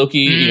Future.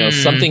 Loki,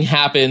 something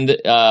happened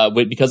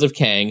because of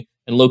Kang,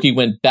 and Loki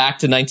went back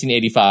to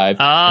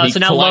 1985. So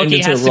now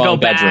Loki has to go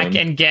back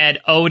and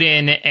get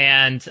Odin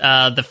and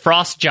the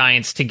Frost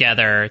Giants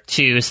together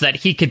so that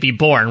he could be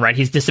born, right?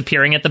 He's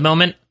disappearing at the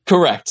moment.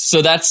 Correct.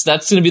 So that's going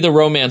to be the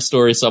romance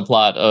story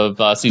subplot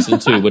of season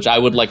 2, which I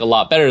would like a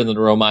lot better than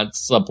the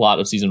romance subplot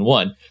of season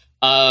 1.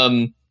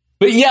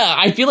 But yeah,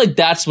 I feel like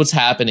that's what's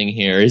happening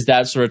here, is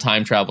that sort of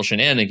time travel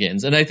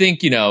shenanigans. And I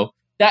think,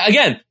 that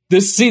again,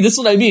 this is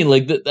what I mean.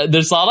 Like,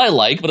 there's a lot I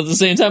like, but at the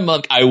same time,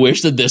 like, I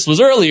wish that this was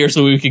earlier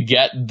so we could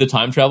get the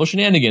time travel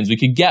shenanigans. We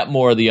could get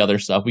more of the other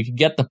stuff. We could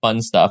get the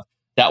fun stuff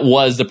that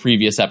was the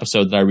previous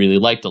episode that I really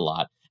liked a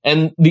lot.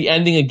 And the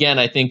ending, again,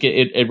 I think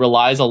it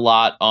relies a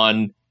lot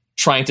on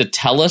trying to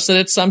tell us that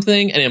it's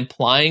something and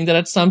implying that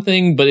it's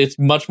something, but it's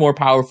much more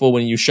powerful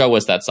when you show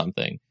us that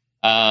something.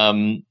 So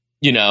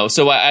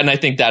I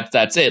think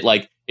that's it.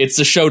 Like, it's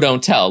the show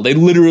don't tell. They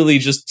literally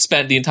just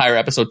spent the entire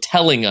episode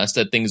telling us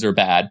that things are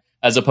bad,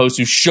 as opposed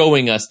to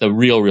showing us the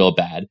real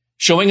bad,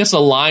 showing us a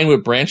line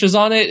with branches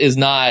on it is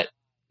not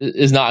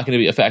going to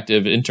be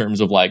effective in terms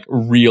of like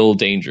real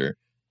danger.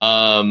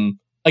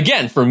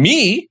 Again, for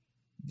me,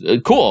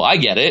 cool, I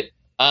get it.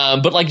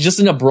 But like just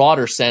in a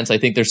broader sense, I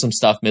think there's some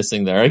stuff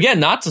missing there.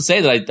 Again, not to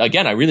say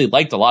that I really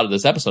liked a lot of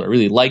this episode. I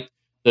really liked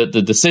the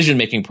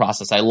decision-making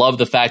process. I love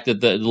the fact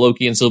that the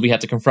Loki and Sylvie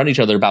had to confront each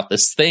other about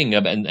this thing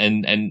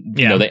and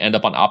you know, they end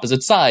up on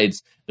opposite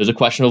sides. There's a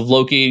question of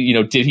Loki, you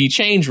know, did he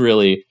change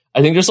really?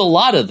 I think there's a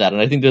lot of that.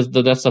 And I think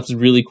that stuff is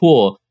really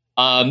cool.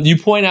 You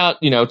point out,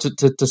 you know,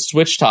 to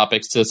switch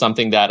topics to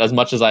something that as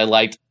much as I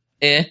liked,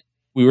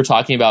 we were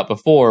talking about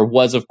before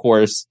was, of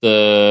course,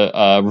 the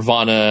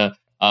Ravonna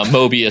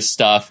Mobius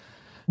stuff.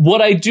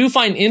 What I do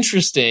find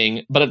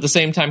interesting, but at the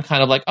same time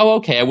kind of like, oh,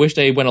 okay, I wish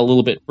they went a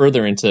little bit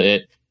further into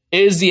it,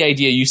 is the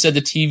idea, you said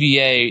the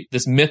TVA,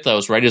 this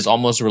mythos, right, is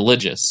almost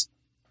religious.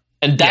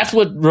 And that's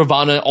what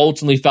Ravonna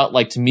ultimately felt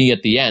like to me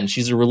at the end.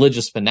 She's a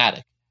religious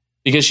fanatic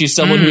because she's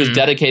someone who has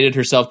dedicated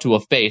herself to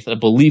a faith, a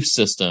belief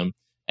system.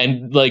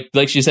 And like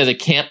she says, it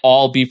can't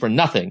all be for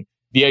nothing.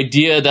 The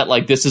idea that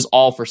like this is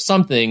all for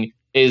something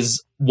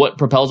is what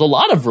propels a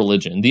lot of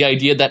religion. The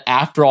idea that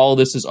after all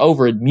this is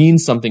over, it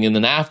means something in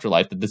an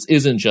afterlife, that this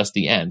isn't just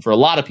the end. For a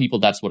lot of people,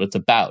 that's what it's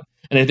about.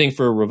 And I think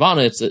for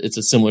Ravonna, it's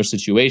a similar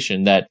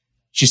situation that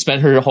she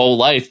spent her whole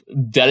life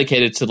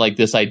dedicated to like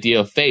this idea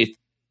of faith,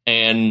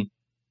 and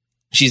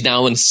she's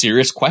now in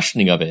serious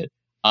questioning of it.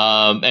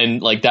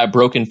 And like that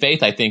broken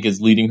faith, I think, is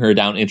leading her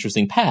down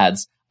interesting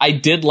paths. I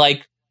did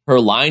like her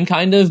line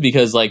kind of,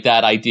 because like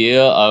that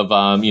idea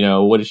of, you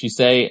know, what did she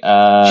say?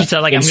 She said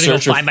like, I'm going to go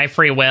find my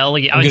free will.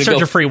 Yeah, I'm in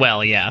search of free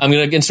will. Yeah. I'm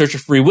going to get in search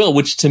of free will,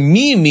 which to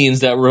me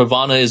means that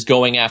Ravonna is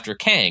going after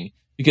Kang,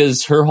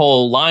 because her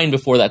whole line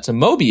before that to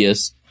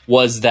Mobius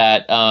was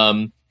that,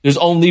 there's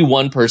only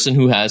one person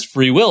who has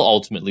free will,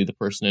 ultimately the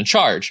person in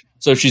charge.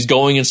 So if she's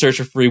going in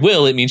search of free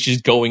will, it means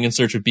she's going in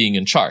search of being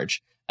in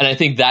charge. And I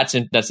think that's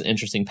an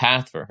interesting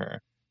path for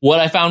her. What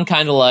I found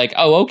kind of like,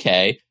 oh,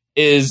 okay,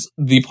 is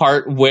the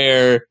part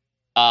where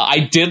I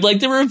did like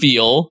the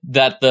reveal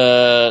that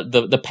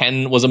the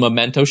pen was a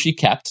memento she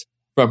kept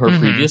from her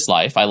previous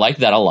life. I liked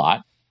that a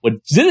lot.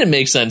 What didn't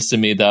make sense to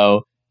me,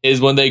 though, is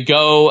when they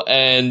go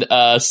and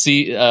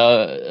see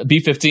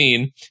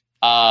B-15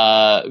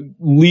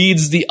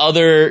 leads the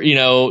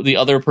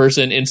other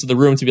person into the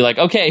room to be like,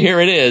 okay, here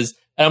it is.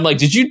 And I'm like,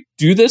 did you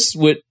do this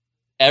with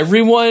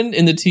everyone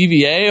in the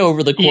TVA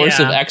over the course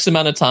of X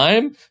amount of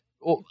time?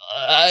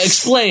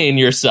 Explain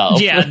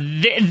yourself. Yeah,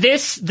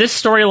 this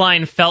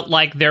storyline felt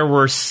like there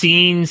were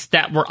scenes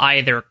that were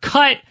either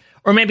cut,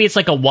 or maybe it's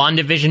like a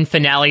WandaVision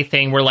finale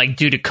thing where, like,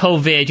 due to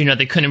COVID, you know,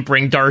 they couldn't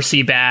bring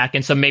Darcy back,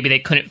 and so maybe they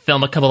couldn't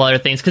film a couple other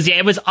things. Because, yeah,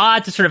 it was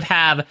odd to sort of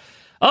have,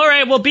 all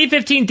right, well,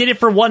 B-15 did it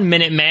for 1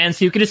 minute, man,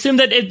 so you could assume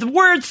that the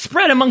word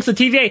spread amongst the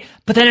TVA,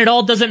 but then it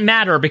all doesn't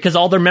matter because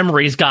all their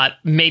memories got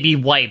maybe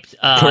wiped.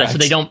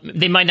 So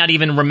they might not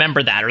even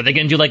remember that, or they're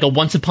going to do like a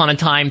Once Upon a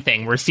Time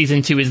thing where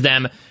season 2 is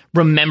them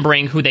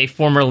remembering who they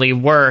formerly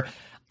were.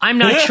 I'm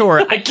not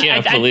sure. I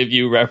can't believe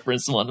you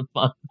referenced Once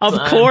Upon a Time.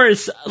 Of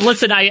course.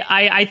 Listen,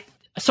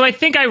 so I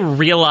think I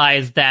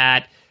realized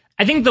that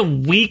I think the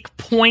weak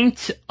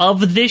point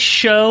of this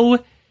show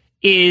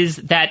is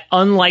that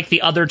unlike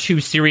the other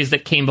two series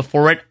that came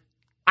before it,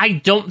 I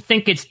don't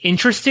think it's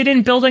interested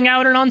in building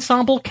out an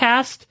ensemble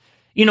cast.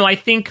 You know, I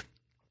think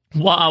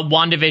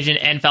WandaVision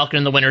and Falcon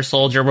and the Winter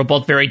Soldier were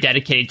both very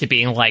dedicated to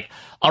being like,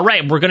 all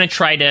right, we're going to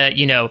try to,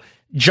 you know,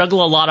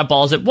 juggle a lot of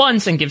balls at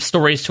once and give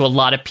stories to a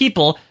lot of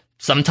people,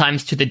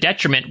 sometimes to the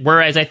detriment.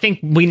 Whereas I think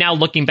we now,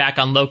 looking back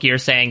on Loki, are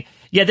saying,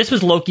 yeah, this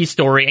was Loki's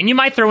story, and you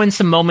might throw in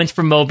some moments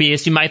for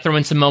Mobius, you might throw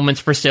in some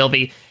moments for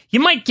Sylvie, you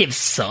might give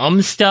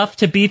some stuff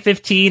to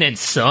B-15 and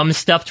some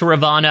stuff to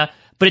Ravonna,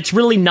 but it's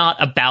really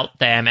not about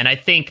them. And I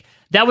think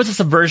that was a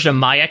subversion of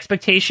my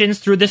expectations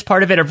through this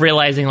part of it, of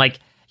realizing, like,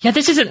 yeah,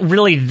 this isn't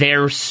really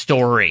their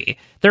story.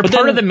 They're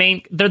part of the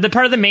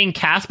main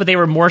cast, but they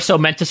were more so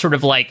meant to sort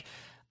of like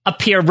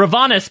appear,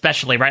 Ravonna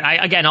especially,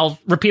 right? I'll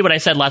repeat what I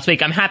said last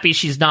week. I'm happy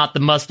she's not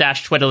the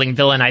mustache twiddling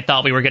villain I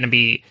thought we were going to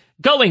be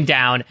going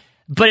down.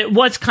 But it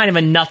was kind of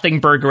a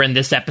nothing burger in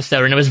this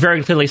episode, and it was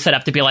very clearly set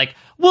up to be like,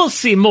 we'll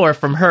see more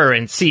from her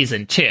in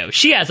season 2.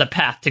 She has a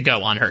path to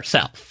go on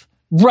herself.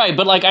 Right,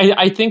 but like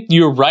I think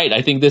you're right.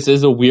 I think this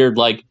is a weird,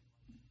 like,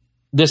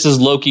 this is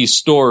Loki's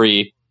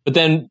story, but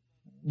then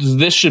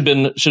this should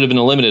have been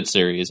a limited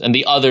series, and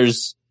the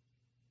others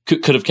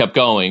could have kept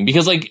going,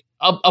 because like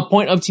a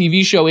point of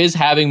TV show is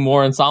having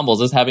more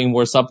ensembles, is having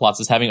more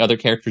subplots, is having other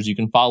characters you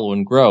can follow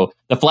and grow.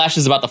 The Flash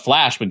is about the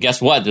Flash, but guess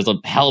what? There's a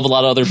hell of a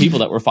lot of other people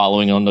that we're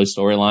following on those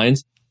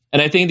storylines.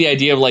 And I think the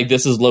idea of like,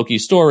 this is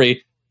Loki's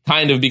story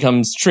kind of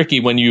becomes tricky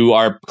when you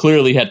are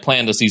clearly had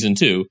planned a season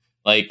 2.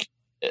 Like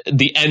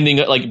the ending,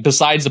 like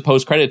besides the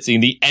post-credit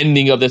scene, the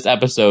ending of this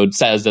episode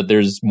says that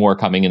there's more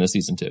coming in a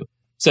season 2.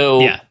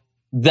 So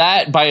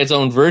that by its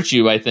own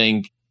virtue, I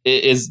think,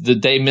 is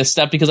that they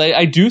misstepped, because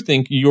I do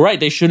think you're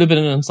right. They should have been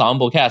an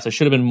ensemble cast. There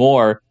should have been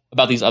more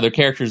about these other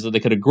characters that they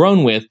could have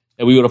grown with,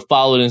 that we would have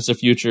followed into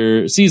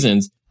future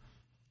seasons.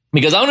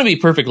 Because I'm going to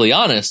be perfectly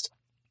honest,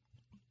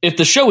 if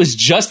the show is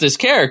just this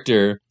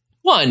character,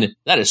 one,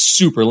 that is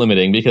super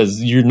limiting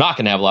because you're not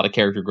going to have a lot of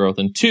character growth.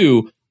 And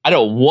two, I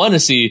don't want to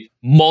see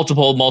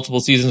multiple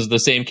seasons of the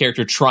same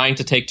character trying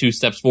to take 2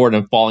 steps forward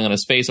and falling on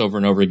his face over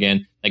and over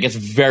again. That gets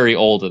very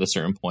old at a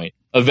certain point.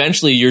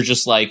 Eventually, you're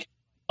just like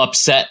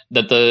upset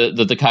that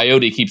the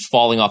coyote keeps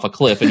falling off a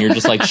cliff, and you're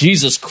just like,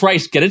 Jesus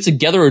Christ, get it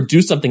together or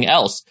do something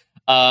else.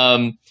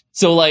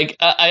 So like,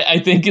 I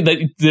think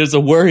that there's a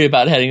worry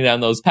about heading down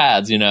those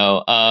paths, you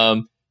know.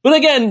 But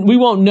again, we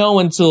won't know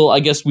until I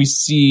guess we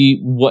see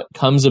what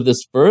comes of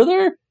this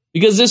further.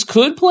 Because this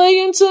could play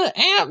into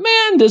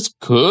Ant-Man. This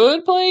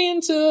could play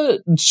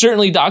into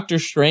certainly Doctor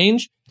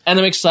Strange. And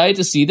I'm excited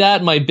to see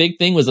that. My big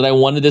thing was that I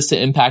wanted this to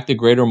impact the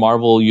greater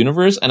Marvel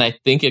universe. And I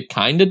think it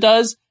kind of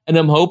does. And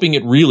I'm hoping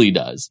it really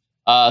does.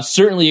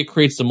 Certainly it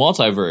creates the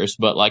multiverse.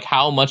 But like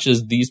how much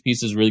is these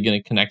pieces really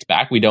going to connect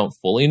back? We don't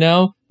fully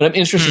know. But I'm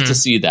interested to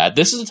see that.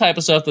 This is the type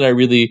of stuff that I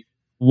really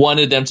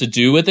wanted them to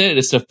do with it.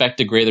 Is to affect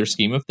the greater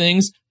scheme of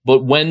things.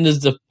 But when does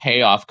the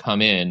payoff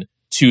come in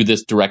to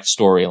this direct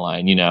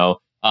storyline, you know?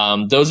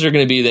 Those are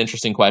going to be the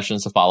interesting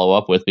questions to follow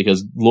up with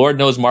because Lord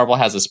knows Marvel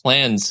has its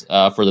plans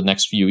for the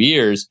next few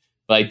years,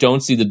 but I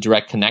don't see the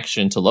direct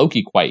connection to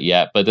Loki quite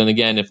yet. But then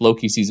again, if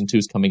Loki season 2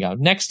 is coming out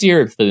next year,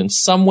 it fit in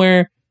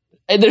somewhere.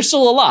 And there's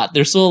still a lot.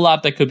 There's still a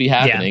lot that could be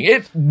happening.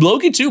 Yeah.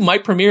 Loki 2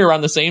 might premiere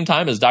around the same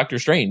time as Doctor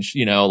Strange.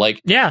 You know,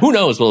 like who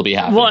knows what'll be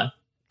happening. Well,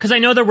 because I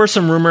know there were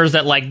some rumors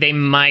that like they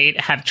might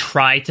have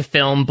tried to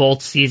film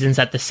both seasons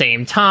at the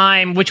same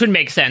time, which would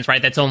make sense, right?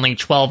 That's only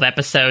 12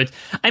 episodes.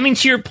 I mean,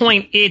 to your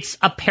point, it's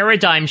a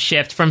paradigm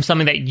shift from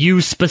something that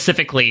you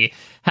specifically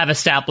have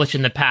established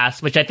in the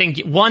past, which I think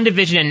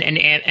WandaVision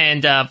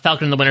and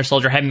Falcon and the Winter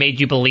Soldier have made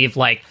you believe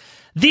like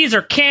these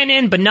are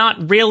canon, but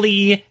not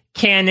really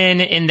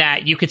canon in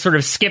that you could sort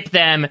of skip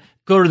them,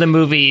 go to the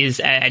movies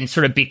and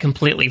sort of be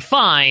completely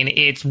fine.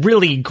 It's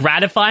really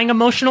gratifying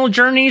emotional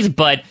journeys,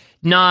 but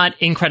not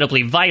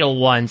incredibly vital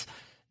ones.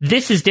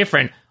 This is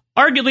different.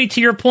 Arguably,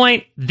 to your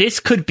point, this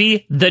could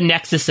be the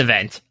Nexus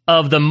event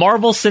of the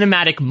Marvel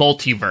Cinematic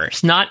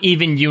Multiverse, not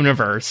even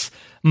universe,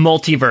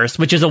 multiverse,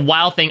 which is a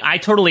wild thing. I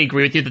totally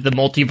agree with you that the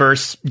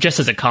multiverse, just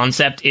as a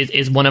concept,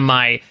 is one of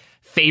my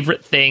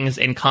favorite things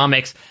in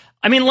comics.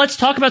 I mean, let's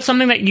talk about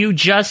something that you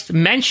just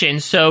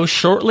mentioned. So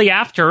shortly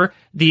after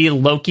the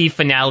Loki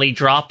finale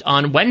dropped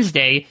on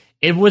Wednesday,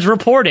 it was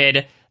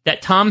reported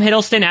that Tom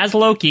Hiddleston as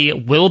Loki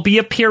will be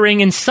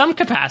appearing in some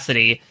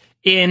capacity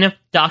in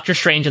Doctor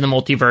Strange in the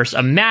Multiverse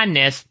of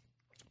Madness.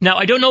 Now,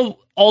 I don't know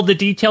all the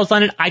details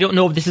on it. I don't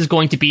know if this is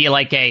going to be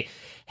like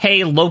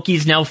hey,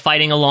 Loki's now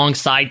fighting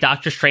alongside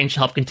Doctor Strange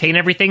to help contain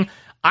everything.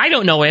 I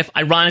don't know if,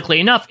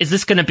 ironically enough, is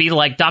this going to be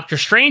like Doctor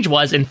Strange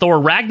was in Thor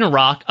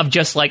Ragnarok of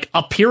just like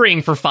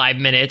appearing for 5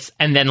 minutes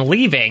and then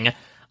leaving.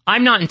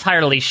 I'm not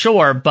entirely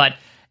sure, but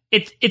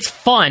it's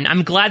fun.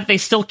 I'm glad that they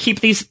still keep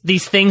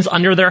these things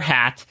under their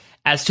hat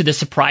as to the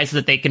surprises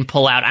that they can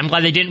pull out. I'm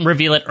glad they didn't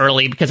reveal it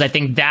early because I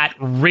think that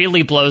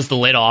really blows the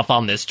lid off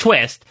on this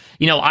twist.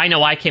 You know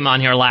I came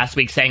on here last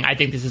week saying I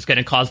think this is going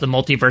to cause the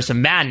Multiverse of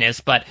Madness,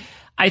 but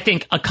I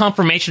think a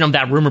confirmation of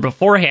that rumor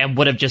beforehand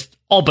would have just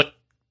all but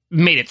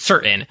made it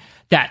certain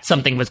that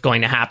something was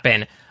going to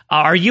happen.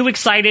 Are you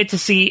excited to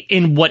see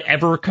in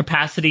whatever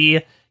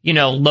capacity, you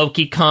know,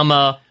 Loki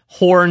come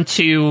horn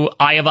to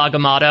Eye of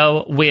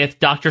Agamotto with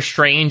Doctor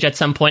Strange at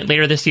some point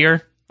later this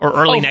year? Or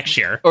early next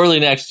year. Early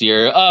next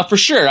year, for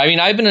sure. I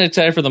mean, I've been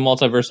excited for the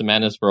Multiverse of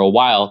Madness for a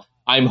while.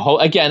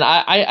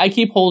 I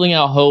keep holding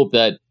out hope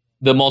that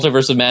the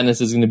Multiverse of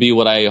Madness is going to be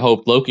what I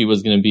hoped Loki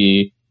was going to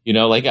be. You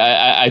know, like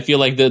I feel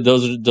like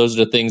those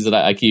are the things that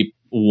I keep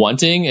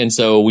wanting, and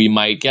so we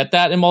might get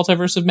that in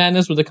Multiverse of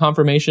Madness with the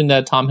confirmation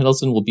that Tom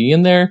Hiddleston will be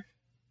in there.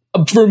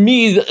 For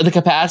me, the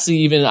capacity,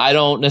 even I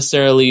don't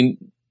necessarily.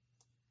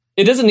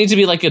 It doesn't need to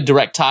be like a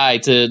direct tie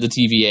to the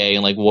TVA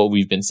and like what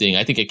we've been seeing.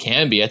 I think it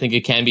can be. I think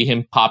it can be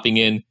him popping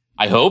in.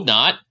 I hope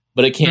not,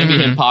 but it can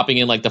be him popping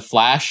in like the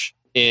Flash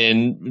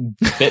in,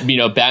 you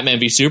know, Batman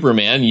v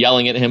Superman,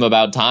 yelling at him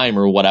about time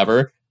or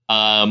whatever,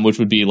 which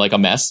would be like a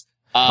mess.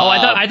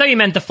 I thought you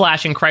meant the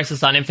Flash in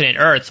Crisis on Infinite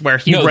Earths, where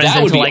he runs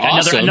into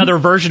like another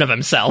version of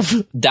himself.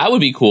 That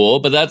would be cool,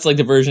 but that's like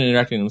the version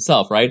interacting with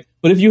himself, right?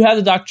 But if you have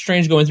the Doctor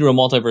Strange going through a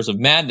Multiverse of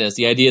Madness,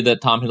 the idea that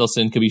Tom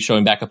Hiddleston could be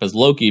showing back up as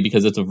Loki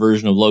because it's a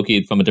version of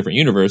Loki from a different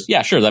universe,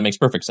 yeah, sure, that makes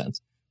perfect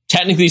sense.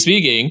 Technically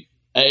speaking,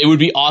 it would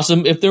be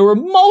awesome if there were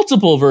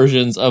multiple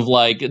versions of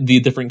like the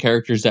different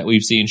characters that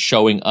we've seen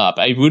showing up.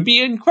 It would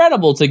be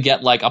incredible to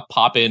get like a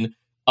pop-in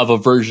of a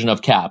version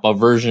of Cap, a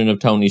version of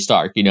Tony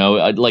Stark, you know,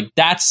 like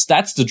that's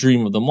the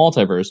dream of the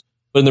multiverse.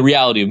 But in the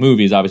reality of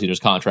movies, obviously there's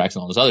contracts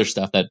and all this other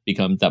stuff that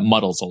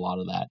muddles a lot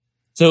of that.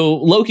 So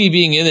Loki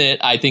being in it,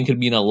 I think could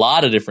mean a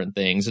lot of different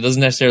things. It doesn't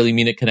necessarily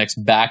mean it connects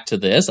back to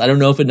this. I don't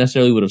know if it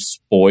necessarily would have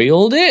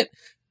spoiled it,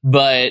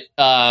 but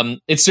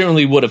it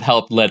certainly would have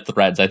helped lead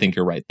threads. I think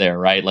you're right there,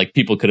 right? Like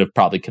people could have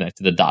probably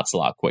connected the dots a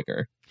lot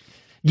quicker.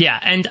 Yeah,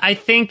 and I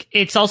think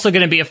it's also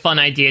going to be a fun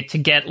idea to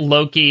get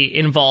Loki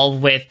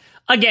involved with,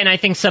 again, I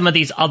think some of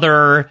these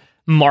other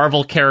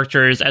Marvel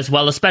characters as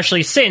well,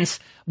 especially since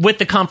with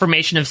the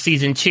confirmation of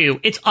season 2,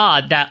 it's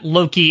odd that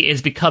Loki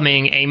is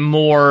becoming a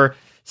more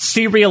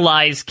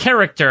serialized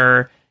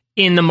character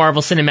in the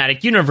Marvel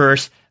Cinematic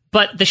Universe,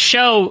 but the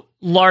show,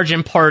 large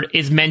in part,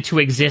 is meant to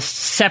exist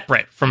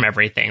separate from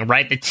everything,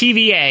 right? The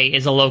TVA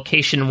is a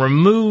location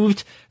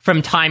removed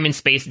from time and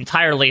space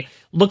entirely.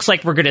 Looks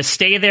like we're going to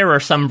stay there or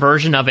some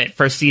version of it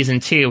for season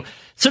 2.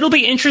 So it'll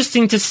be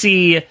interesting to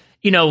see,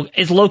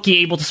 is Loki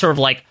able to sort of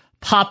like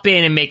pop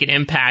in and make an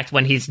impact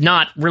when he's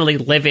not really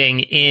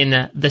living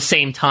in the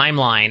same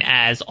timeline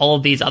as all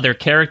of these other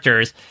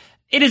characters.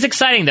 It is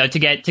exciting, though, to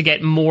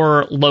get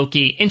more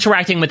Loki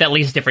interacting with at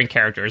least different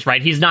characters,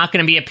 right? He's not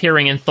going to be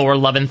appearing in Thor: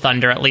 Love and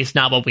Thunder, at least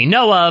not what we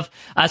know of.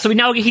 So we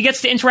know he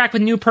gets to interact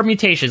with new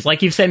permutations.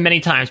 Like you've said many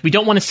times, we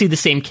don't want to see the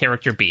same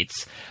character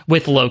beats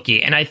with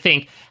Loki. And I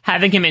think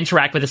having him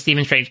interact with a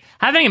Stephen Strange,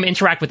 having him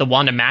interact with a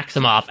Wanda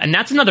Maximoff, and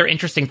that's another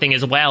interesting thing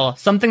as well.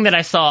 Something that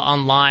I saw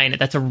online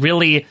that's a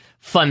really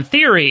fun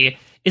theory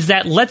is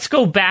that let's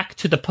go back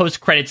to the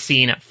post-credit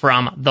scene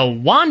from the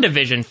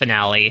WandaVision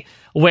finale,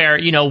 where,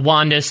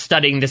 Wanda's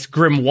studying this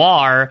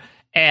grimoire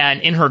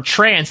and in her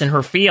trance and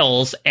her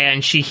feels,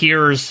 and she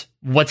hears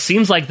what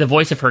seems like the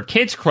voice of her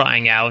kids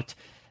crying out.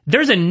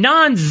 There's a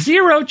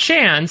non-zero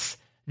chance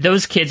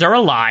those kids are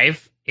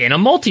alive in a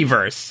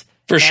multiverse.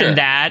 For sure. And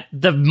that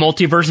the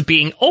multiverse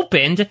being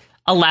opened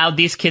allowed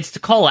these kids to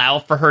call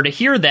out for her to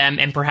hear them,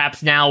 and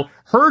perhaps now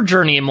her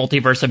journey in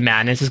Multiverse of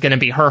Madness is going to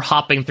be her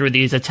hopping through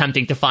these,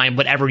 attempting to find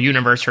whatever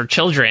universe her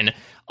children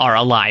are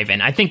alive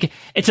in. I think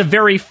it's a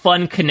very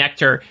fun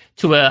connector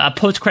to a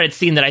post-credit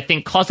scene that I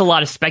think caused a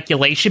lot of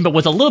speculation, but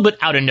was a little bit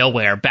out of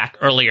nowhere back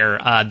earlier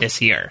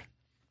this year.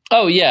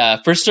 Oh,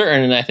 yeah, for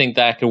certain. And I think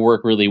that could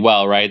work really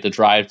well, right? The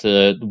drive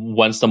to,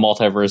 once the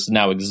multiverse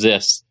now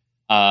exists,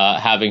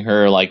 having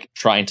her like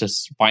trying to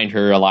find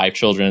her alive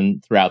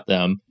children throughout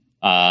them.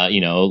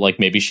 Like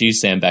maybe she's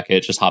Sam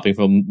Beckett just hopping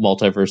from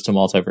multiverse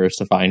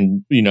to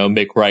find,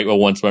 make right what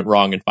once went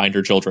wrong and find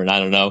her children. I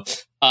don't know.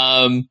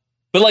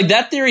 But like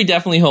that theory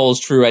definitely holds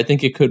true. I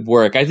think it could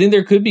work. I think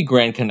there could be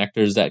grand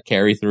connectors that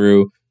carry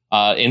through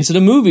into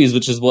the movies,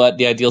 which is what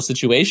the ideal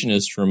situation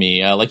is for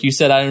me. Like you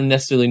said, I don't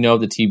necessarily know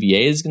if the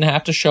TVA is going to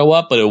have to show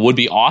up, but it would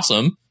be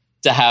awesome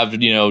to have,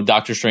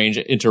 Doctor Strange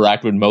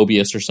interact with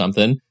Mobius or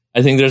something.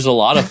 I think there's a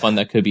lot of fun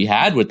that could be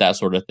had with that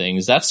sort of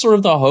things. That's sort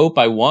of the hope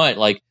I want.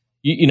 Like,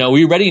 we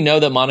already know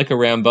that Monica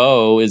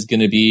Rambeau is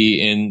going to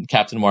be in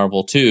Captain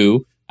Marvel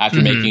 2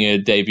 after making a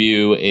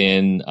debut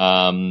in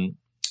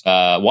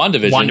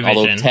WandaVision,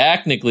 although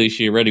technically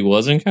she already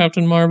was in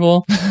Captain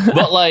Marvel.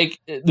 But like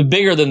the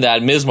bigger than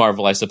that, Ms.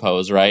 Marvel, I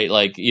suppose, right?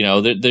 Like,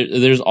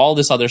 there's all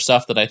this other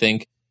stuff that I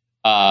think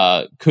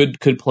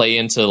could play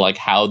into like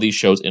how these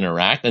shows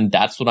interact, and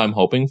that's what I'm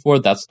hoping for.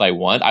 That's what I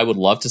want. I would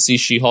love to see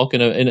She-Hulk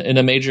in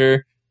a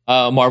major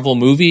Marvel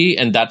movie,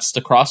 and that's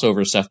the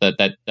crossover stuff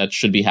that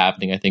should be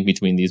happening, I think,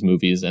 between these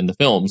movies and the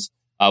films.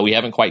 We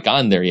haven't quite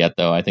gotten there yet,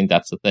 though. I think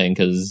that's the thing,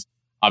 because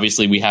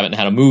obviously we haven't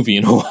had a movie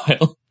in a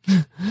while.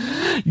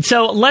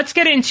 So let's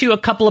get into a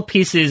couple of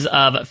pieces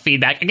of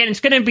feedback. Again, it's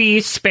going to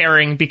be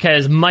sparing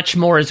because much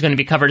more is going to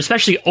be covered,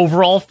 especially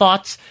overall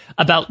thoughts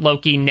about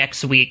Loki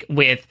next week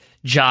with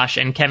Josh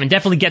and Kevin.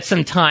 Definitely get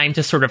some time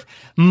to sort of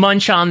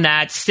munch on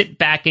that, sit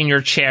back in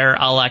your chair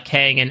a la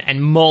Kang,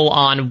 and mull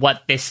on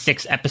what this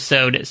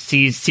 6-episode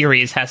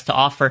series has to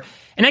offer.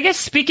 And I guess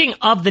speaking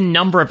of the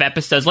number of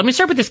episodes, let me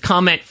start with this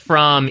comment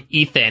from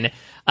Ethan,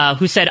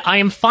 who said, I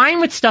am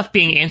fine with stuff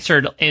being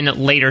answered in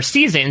later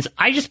seasons.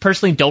 I just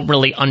personally don't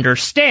really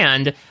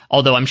understand,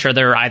 although I'm sure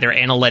there are either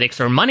analytics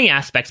or money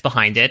aspects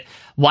behind it,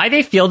 why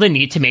they feel the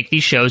need to make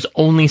these shows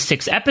only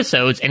 6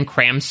 episodes and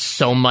cram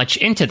so much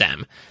into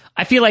them.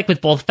 I feel like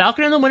with both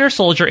Falcon and the Winter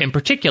Soldier in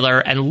particular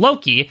and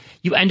Loki,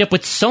 you end up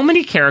with so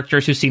many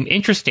characters who seem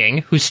interesting,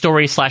 whose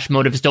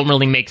stories/motives don't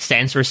really make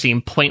sense or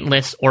seem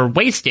pointless or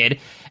wasted,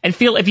 and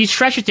feel if you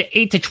stretch it to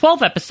 8 to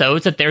 12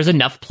 episodes that there's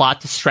enough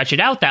plot to stretch it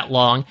out that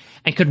long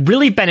and could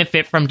really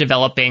benefit from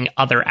developing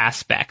other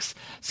aspects.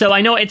 So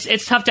I know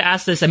it's tough to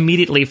ask this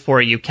immediately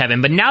for you,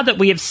 Kevin, but now that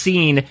we have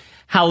seen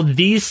how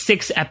these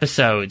 6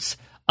 episodes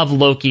of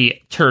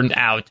Loki turned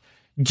out,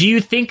 do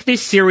you think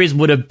this series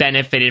would have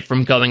benefited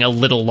from going a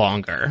little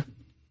longer?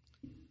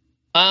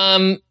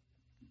 If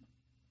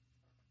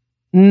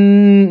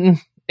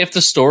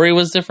the story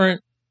was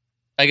different,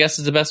 I guess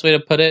is the best way to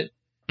put it.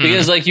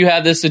 Because like you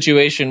had this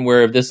situation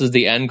where if this is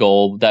the end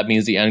goal, that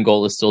means the end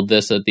goal is still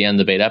this at the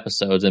end of 8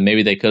 episodes, and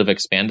maybe they could have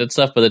expanded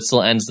stuff, but it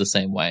still ends the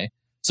same way.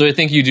 So I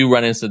think you do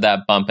run into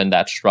that bump and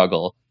that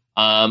struggle.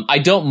 I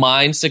don't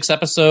mind 6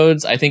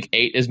 episodes. I think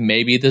 8 is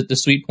maybe the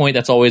sweet point.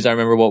 That's always, I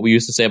remember what we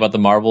used to say about the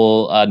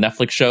Marvel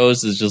Netflix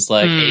shows is just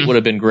like 8 would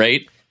have been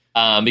great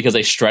because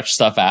they stretch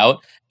stuff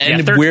out.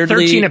 And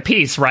weirdly, 13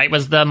 apiece, right?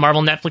 Was the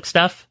Marvel Netflix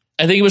stuff?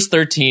 I think it was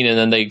 13,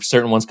 and then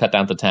certain ones cut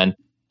down to 10.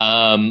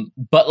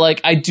 But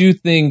like, I do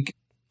think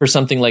for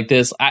something like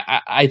this,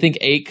 I think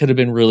 8 could have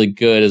been really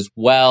good as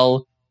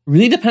well.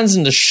 Really depends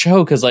on the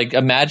show, because like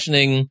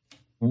imagining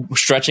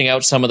stretching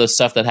out some of the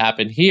stuff that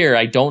happened here,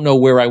 I don't know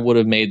where I would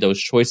have made those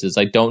choices.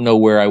 I don't know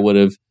where I would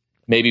have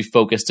maybe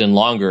focused in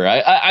longer.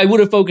 I would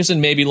have focused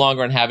in maybe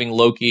longer on having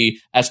Loki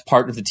as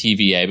part of the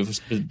TVA.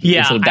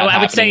 Yeah,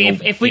 I would say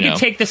if we could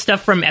take the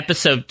stuff from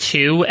episode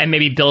 2 and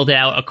maybe build it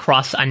out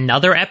across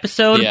another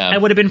episode, I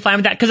would have been fine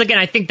with that. Because again,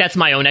 I think that's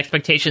my own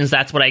expectations.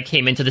 That's what I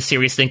came into the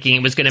series thinking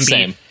it was going to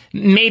be.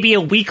 Maybe a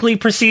weekly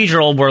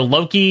procedural where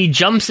Loki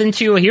jumps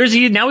into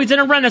now he's in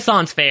a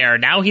Renaissance fair.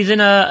 Now he's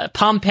in a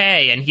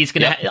Pompeii, and he's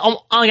going to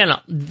again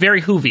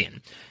very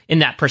Whovian in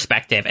that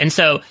perspective. And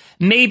so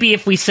maybe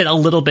if we sit a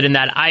little bit in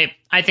that,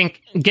 I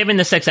think given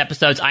the 6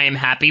 episodes, I am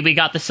happy we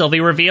got the Sylvie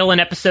reveal in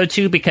episode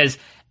 2, because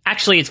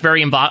actually it's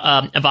very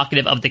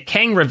evocative of the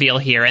Kang reveal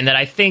here. And that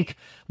I think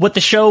what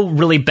the show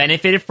really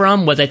benefited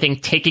from was, I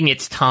think, taking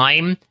its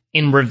time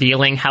in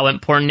revealing how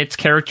important its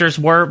characters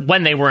were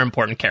when they were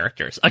important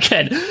characters.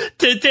 Again,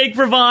 to take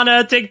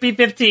Ravonna, take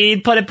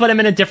P-15, put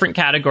him in a different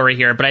category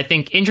here. But I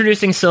think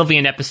introducing Sylvie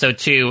in episode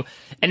 2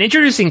 and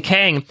introducing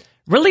Kang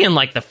really in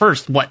like the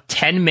first,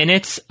 10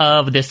 minutes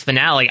of this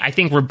finale, I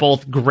think were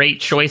both great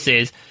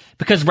choices,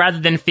 because rather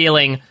than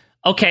feeling,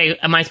 okay,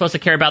 am I supposed to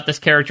care about this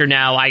character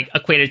now? I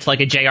equated to like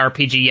a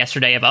JRPG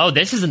yesterday of, oh,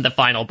 this isn't the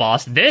final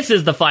boss. This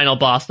is the final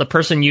boss, the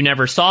person you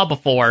never saw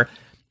before.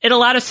 It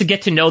allowed us to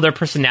get to know their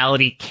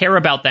personality, care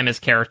about them as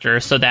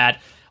characters, so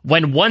that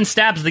when one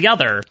stabs the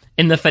other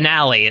in the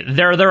finale,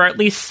 there are at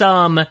least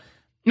some,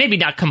 maybe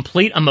not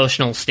complete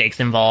emotional stakes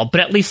involved,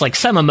 but at least like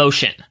some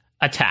emotion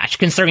attached,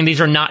 considering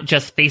these are not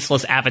just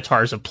faceless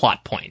avatars of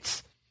plot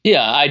points.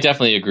 Yeah, I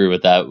definitely agree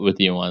with that with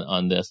you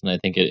on this, and I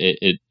think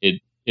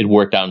it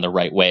worked out in the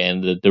right way,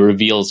 and the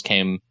reveals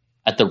came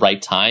at the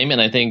right time, and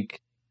I think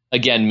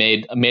again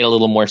made a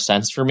little more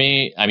sense for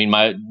me. I mean,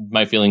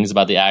 my feelings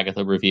about the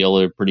Agatha reveal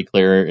are pretty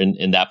clear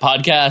in that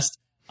podcast.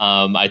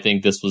 I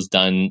think this was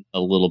done a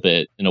little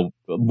bit in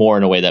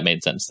a way that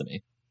made sense to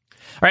me.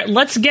 All right,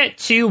 let's get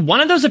to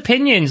one of those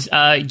opinions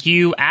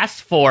you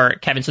asked for,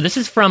 Kevin. So this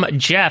is from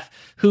Jeff,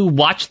 who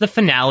watched the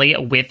finale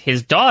with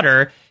his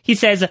daughter. He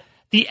says,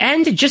 the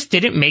end just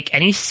didn't make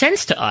any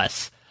sense to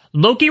us.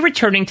 Loki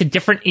returning to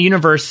different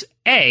universe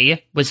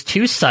A was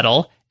too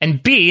subtle,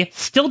 and B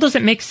still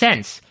doesn't make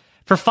sense.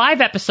 For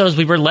 5 episodes,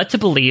 we were led to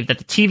believe that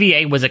the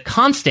TVA was a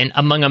constant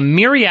among a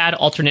myriad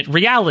alternate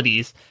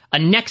realities, a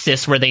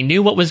nexus where they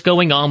knew what was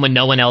going on when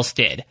no one else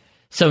did.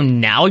 So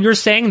now you're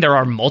saying there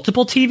are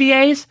multiple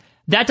TVAs?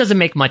 That doesn't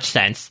make much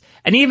sense.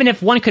 And even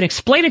if one could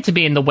explain it to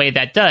me in the way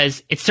that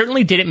does, it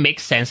certainly didn't make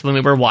sense when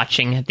we were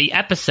watching the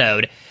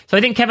episode. So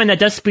I think, Kevin, that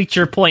does speak to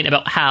your point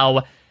about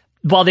how,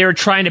 while they were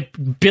trying to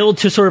build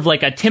to sort of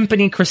like a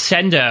timpani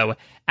crescendo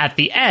at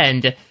the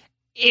end,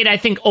 it, I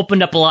think,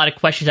 opened up a lot of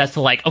questions as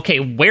to like, okay,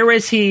 where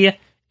is he?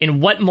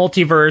 In what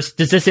multiverse?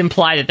 Does this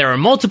imply that there are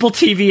multiple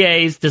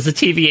TVAs? Does the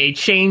TVA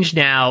change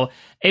now?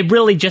 It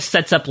really just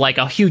sets up like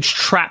a huge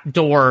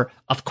trapdoor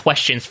of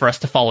questions for us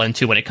to fall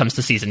into when it comes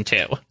to season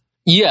 2.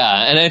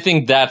 Yeah, and I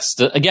think that's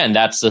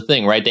the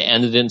thing, right? They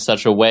ended in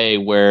such a way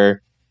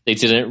where they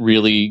didn't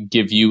really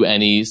give you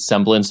any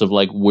semblance of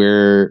like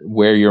where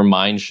your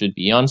mind should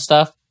be on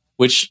stuff.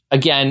 Which,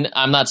 again,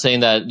 I'm not saying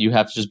that you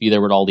have to just be there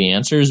with all the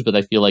answers, but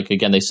I feel like,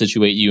 again, they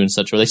situate you in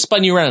such a way. They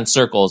spun you around in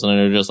circles, and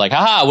they're just like,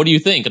 haha, what do you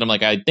think? And I'm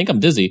like, I think I'm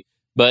dizzy.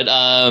 But,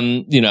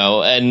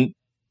 and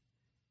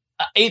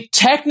it,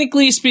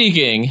 technically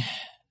speaking,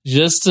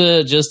 just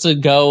to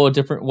go a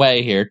different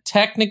way here,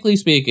 technically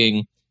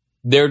speaking,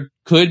 there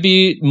could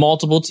be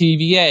multiple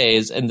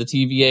TVAs, and the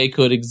TVA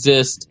could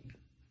exist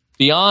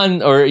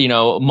beyond, or,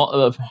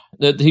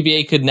 the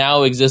TVA could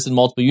now exist in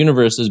multiple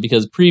universes,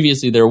 because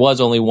previously there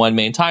was only one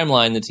main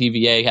timeline. The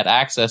TVA had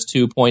access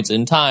to points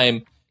in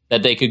time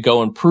that they could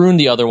go and prune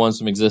the other ones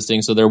from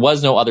existing. So there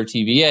was no other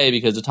TVA,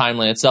 because the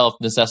timeline itself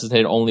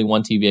necessitated only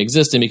one TVA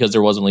existing, because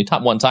there was only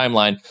one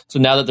timeline. So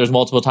now that there's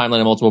multiple timeline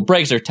and multiple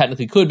breaks, there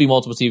technically could be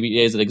multiple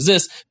TVAs that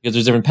exist, because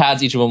there's different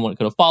paths each of them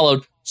could have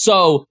followed.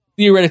 So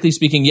theoretically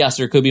speaking, yes,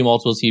 there could be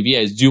multiple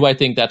TVAs. Do I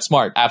think that's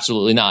smart?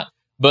 Absolutely not.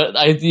 But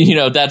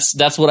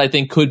that's what I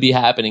think could be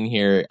happening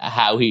here,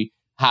 how he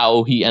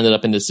ended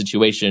up in this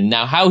situation.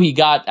 Now, how he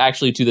got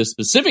actually to this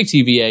specific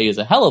TVA is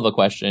a hell of a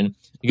question,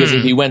 because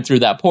if he went through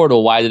that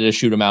portal, why did it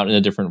shoot him out in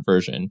a different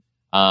version?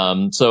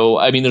 So,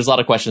 I mean, there's a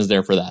lot of questions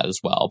there for that as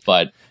well.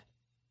 But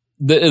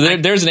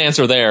there's an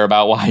answer there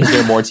about why is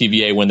there more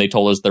TVA when they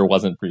told us there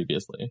wasn't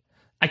previously.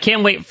 I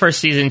can't wait for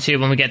season 2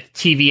 when we get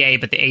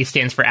TVA, but the A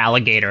stands for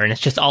alligator, and it's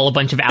just all a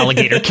bunch of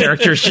alligator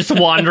characters just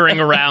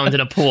wandering around in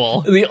a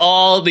pool. The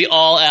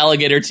all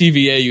alligator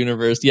TVA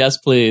universe. Yes,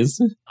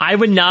 please. I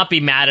would not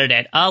be mad at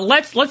it.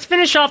 Let's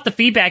finish off the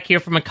feedback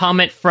here from a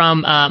comment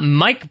from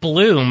Mike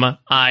Bloom,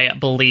 I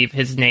believe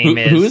his name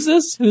is. Who is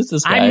this? Who's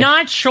this guy? I'm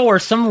not sure.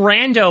 Some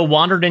rando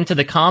wandered into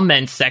the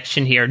comments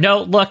section here.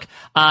 No, look,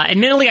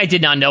 admittedly, I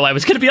did not know I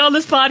was going to be on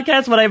this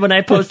podcast when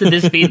I posted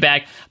this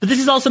feedback, but this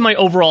is also my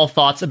overall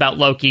thoughts about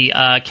Loki.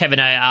 Kevin,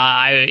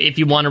 if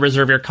you want to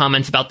reserve your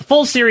comments about the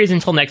full series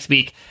until next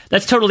week,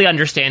 that's totally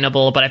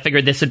understandable, but I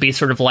figured this would be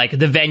sort of like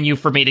the venue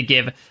for me to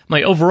give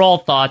my overall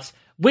thoughts,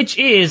 which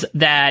is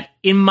that,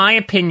 in my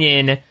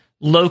opinion,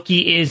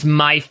 Loki is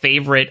my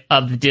favorite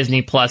of the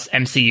Disney Plus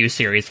MCU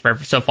series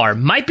so far.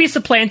 Might be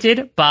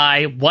supplanted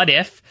by What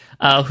If.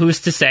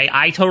 Who's to say?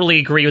 I totally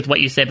agree with what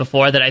you said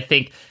before, that I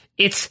think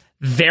it's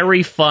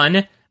very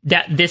fun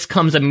that this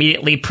comes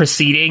immediately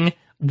preceding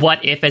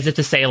What If, as if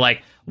to say,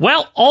 like,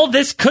 well, all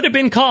this could have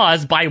been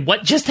caused by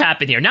what just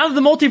happened here. Now that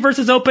the multiverse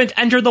is opened,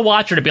 enter the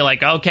Watcher to be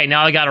like, okay,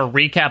 now I gotta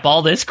recap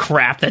all this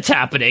crap that's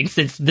happening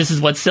since this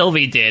is what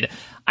Sylvie did.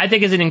 I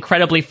think is an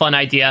incredibly fun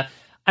idea.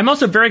 I'm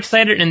also very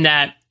excited in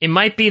that it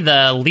might be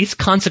the least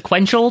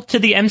consequential to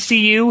the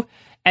MCU,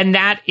 and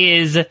that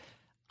is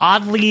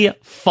oddly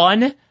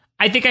fun.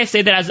 I think I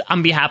say that as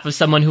on behalf of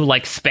someone who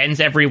like spends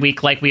every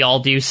week, like we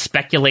all do,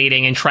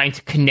 speculating and trying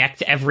to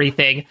connect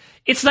everything.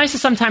 It's nice to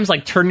sometimes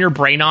like turn your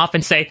brain off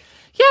and say,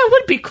 yeah, it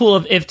would be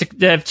cool if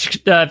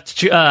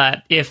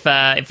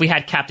we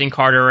had Captain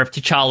Carter, or if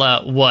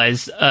T'Challa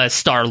was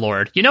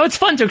Star-Lord. You know, it's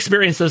fun to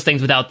experience those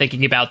things without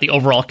thinking about the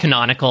overall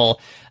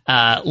canonical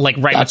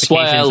ramifications. That's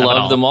why I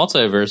love the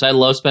multiverse. I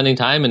love spending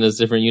time in this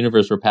different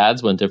universe where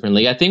paths went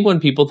differently. I think when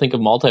people think of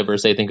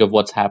multiverse, they think of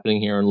what's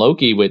happening here in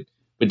Loki with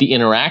the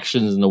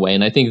interactions in the way,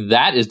 and I think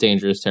that is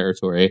dangerous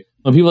territory.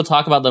 When people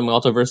talk about the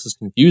multiverse as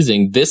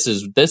confusing, this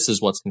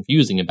is what's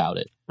confusing about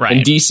it. Right.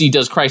 And DC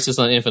does Crisis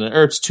on Infinite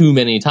Earths too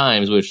many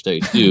times, which they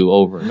do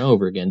over and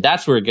over again.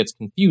 That's where it gets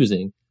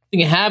confusing. I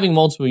think having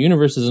multiple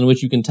universes in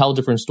which you can tell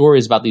different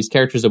stories about these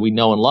characters that we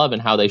know and love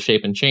and how they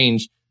shape and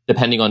change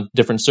depending on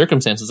different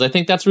circumstances, I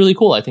think that's really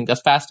cool. I think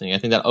that's fascinating. I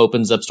think that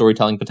opens up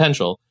storytelling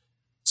potential.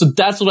 So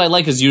that's what I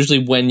like, is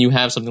usually when you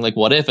have something like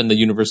What If and the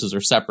universes are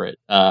separate.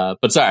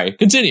 But sorry,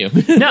 continue.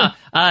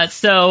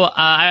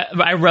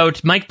 I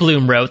wrote, Mike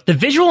Bloom wrote, the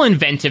visual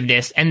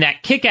inventiveness and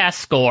that kick-ass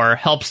score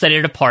help set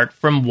it apart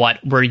from what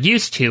we're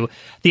used to.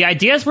 The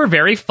ideas were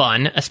very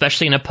fun,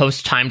 especially in a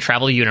post-time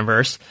travel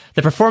universe.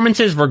 The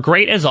performances were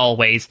great as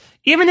always,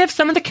 even if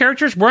some of the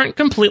characters weren't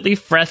completely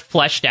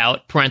fleshed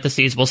out.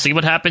 Parentheses, we'll see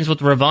what happens with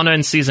Ravonna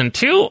in season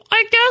 2,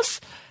 I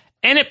guess.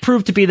 And it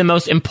proved to be the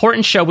most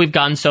important show we've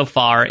gotten so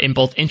far in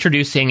both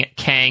introducing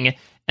Kang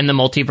and the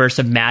Multiverse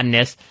of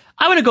Madness.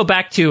 I want to go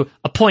back to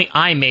a point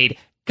I made.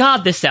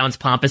 God, this sounds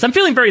pompous. I'm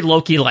feeling very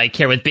Loki-like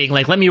here with being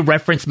like, let me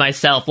reference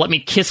myself, let me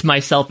kiss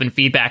myself in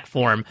feedback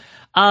form.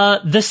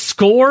 The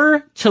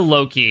score to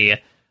Loki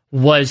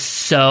was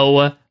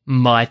so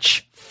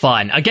much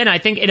fun. Again, I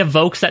think it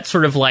evokes that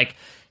sort of like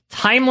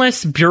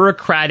timeless,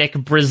 bureaucratic,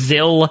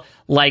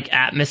 Brazil-like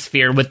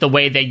atmosphere with the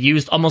way they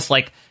used almost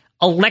like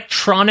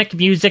electronic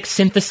music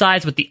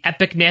synthesized with the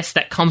epicness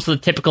that comes with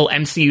a typical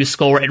MCU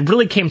score. It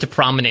really came to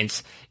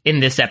prominence in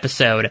this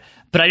episode.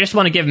 But I just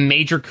want to give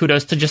major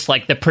kudos to just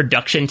like the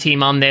production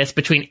team on this,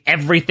 between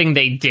everything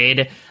they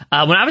did.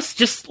 When I was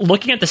just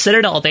looking at the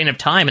Citadel at the end of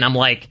time, and I'm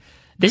like,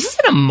 this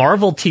isn't a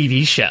Marvel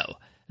TV show.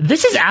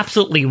 This is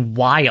absolutely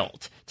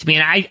wild to me.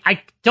 And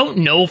I don't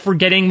know if we're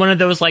getting one of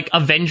those like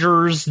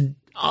Avengers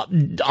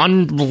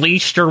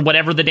Unleashed or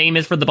whatever the name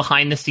is for the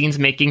behind the scenes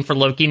making for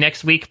Loki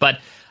next week, but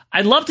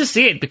I'd love to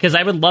see it, because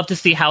I would love to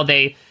see how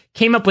they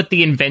came up with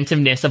the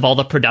inventiveness of all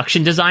the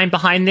production design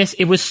behind this.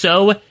 It was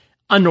so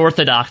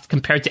unorthodox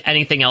compared to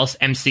anything else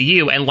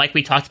MCU. And like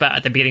we talked about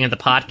at the beginning of the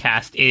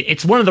podcast,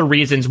 it's one of the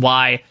reasons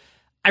why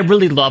I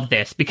really love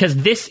this, because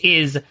this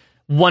is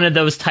one of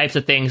those types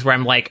of things where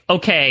I'm like,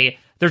 okay,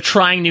 they're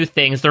trying new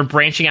things, they're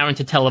branching out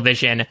into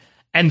television,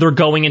 and they're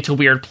going into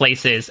weird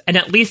places. And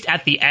at least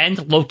at the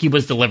end, Loki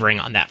was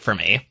delivering on that for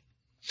me.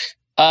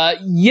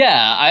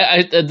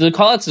 The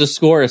call out to the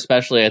score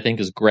especially, I think,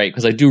 is great,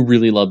 because I do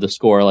really love the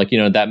score. Like, you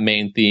know, that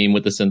main theme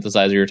with the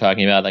synthesizer you're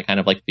talking about, that kind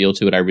of like feel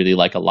to it, I really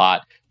like a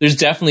lot. There's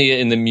definitely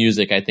in the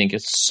music, I think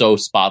it's so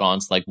spot on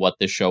to like what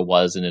this show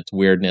was and its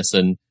weirdness,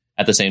 and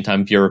at the same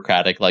time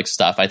bureaucratic like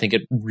stuff. I think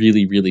it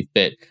really, really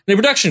fit. And the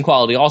production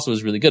quality also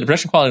is really good. The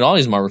production quality in all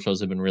these Marvel shows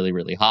have been really,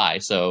 really high.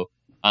 So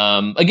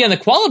again, the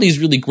quality is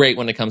really great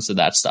when it comes to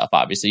that stuff.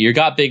 Obviously, you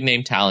got big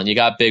name talent, you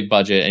got big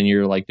budget, and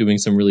you're like doing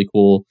some really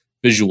cool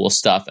visual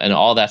stuff, and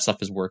all that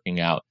stuff is working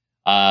out.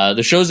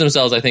 The shows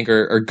themselves, I think,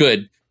 are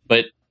good,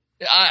 but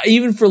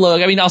even for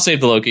Loki, I mean, I'll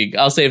save the Loki.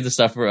 I'll save the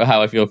stuff for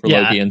how I feel for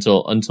Loki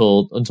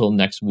until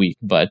next week.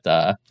 But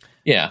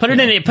yeah, put it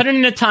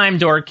in a time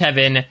door,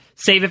 Kevin.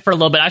 Save it for a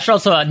little bit. I should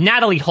also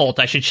Natalie Holt,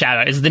 I should shout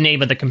out, is the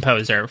name of the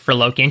composer for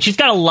Loki, and she's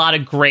got a lot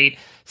of great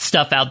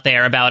stuff out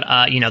there about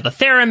the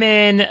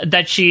theremin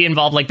that she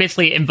involved, like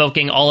basically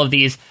invoking all of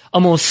these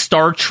almost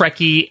Star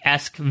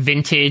Trek-y-esque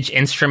vintage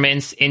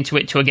instruments into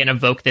it to again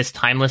evoke this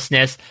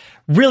timelessness.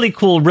 Really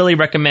cool. Really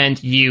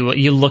recommend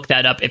you look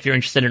that up if you're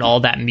interested in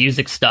all that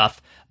music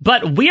stuff.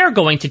 But we are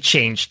going to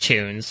change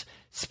tunes.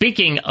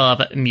 Speaking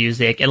of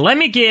music, and let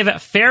me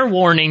give fair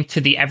warning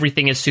to the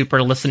Everything is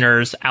Super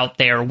listeners out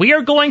there, we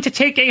are going to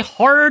take a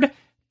hard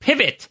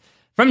pivot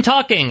from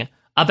talking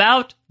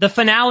about the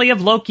finale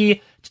of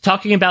Loki to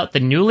talking about the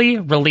newly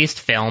released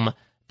film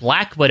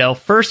Black Widow,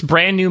 first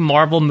brand new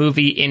Marvel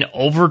movie in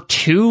over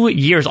 2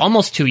 years,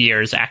 almost 2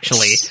 years,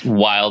 actually.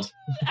 Wild.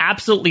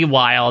 Absolutely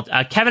wild.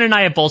 Kevin and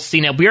I have both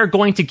seen it. We are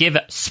going to give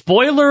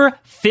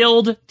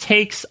spoiler-filled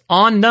takes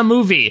on the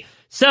movie.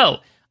 So,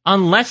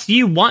 unless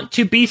you want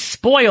to be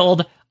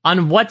spoiled,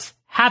 on what's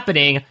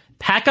happening,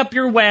 pack up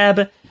your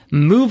web,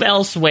 move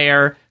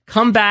elsewhere,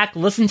 come back,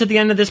 listen to the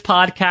end of this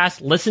podcast,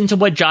 listen to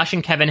what Josh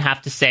and Kevin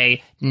have to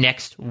say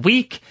next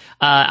week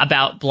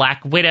about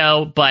Black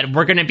Widow. But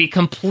we're going to be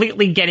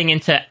completely getting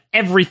into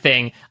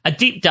everything, a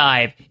deep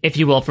dive, if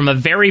you will, from a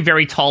very,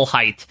 very tall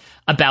height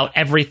about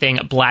everything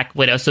Black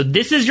Widow. So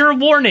this is your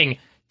warning.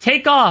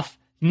 Take off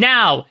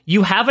now.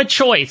 You have a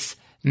choice.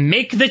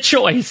 Make the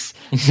choice.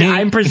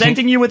 I'm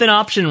presenting you with an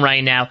option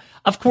right now.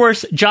 Of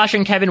course, Josh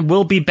and Kevin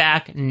will be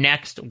back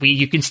next week.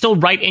 You can still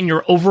write in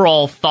your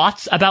overall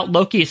thoughts about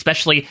Loki,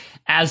 especially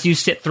as you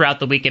sit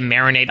throughout the week and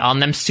marinate on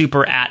them.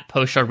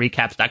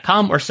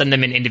 super@postshowrecaps.com or send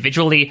them in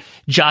individually.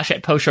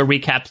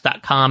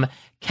 Josh@postshowrecaps.com.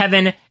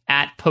 Kevin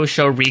at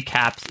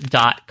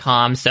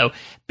postshowrecaps.com. So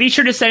be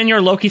sure to send in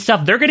your Loki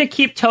stuff. They're going to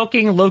keep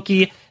talking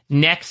Loki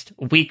next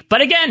week.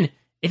 But again,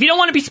 if you don't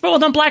want to be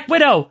spoiled on Black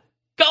Widow,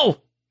 go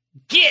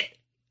get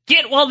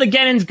while the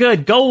getting's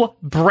good. Go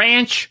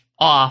branch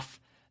off,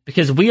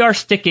 because we are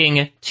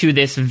sticking to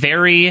this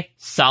very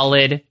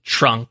solid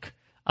trunk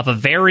of a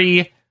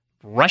very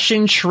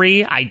Russian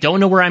tree. I don't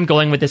know where I'm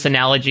going with this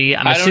analogy.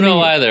 I don't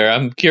know either.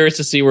 I'm curious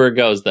to see where it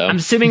goes, though. I'm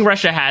assuming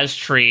Russia has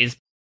trees.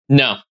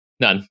 No,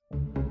 none.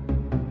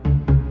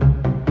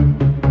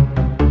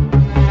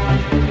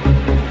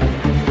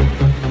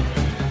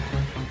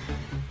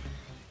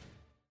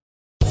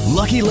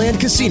 Lucky Land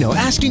Casino,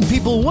 asking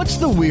people, what's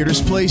the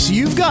weirdest place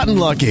you've gotten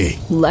lucky?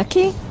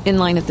 Lucky? In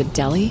line at the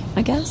deli,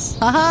 I guess?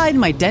 Aha, in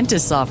my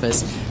dentist's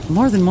office.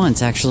 More than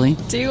once, actually.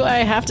 Do I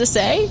have to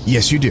say?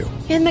 Yes, you do.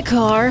 In the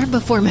car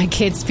before my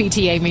kids'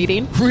 PTA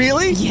meeting.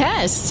 Really?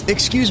 Yes.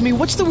 Excuse me,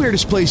 what's the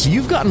weirdest place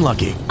you've gotten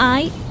lucky?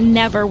 I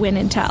never win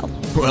and tell.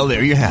 Well,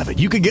 there you have it.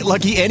 You can get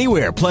lucky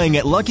anywhere, playing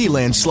at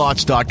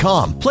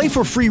LuckyLandSlots.com. Play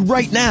for free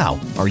right now.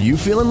 Are you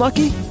feeling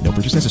lucky? No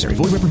purchase necessary.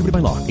 Void where prohibited by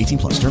law. 18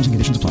 plus. Terms and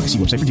conditions apply. See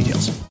website for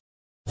details.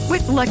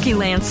 With Lucky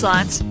Land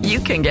Slots, you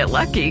can get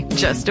lucky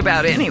just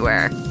about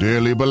anywhere.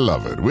 Dearly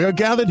beloved, we are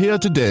gathered here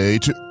today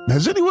to...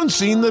 Has anyone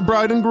seen the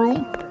bride and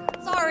groom?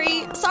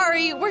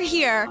 Sorry, we're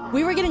here.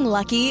 We were getting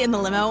lucky in the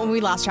limo and we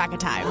lost track of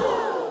time.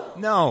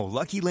 No,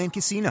 Lucky Land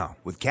Casino,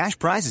 with cash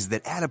prizes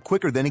that add up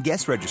quicker than a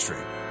guest registry.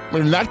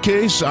 In that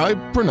case, I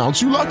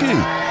pronounce you lucky.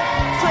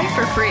 Play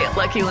for free at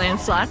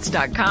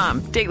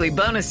LuckyLandSlots.com. Daily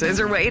bonuses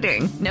are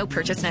waiting. No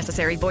purchase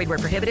necessary. Void where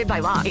prohibited by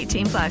law.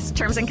 18 plus.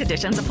 Terms and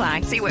conditions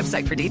apply. See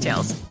website for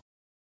details.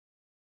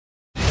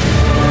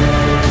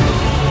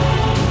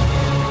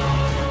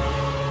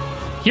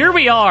 Here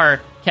we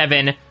are,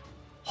 Kevin.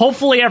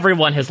 Hopefully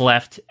everyone has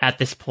left at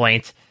this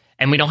point,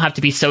 and we don't have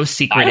to be so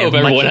secretive. I hope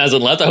everyone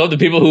hasn't left. I hope the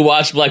people who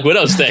watched Black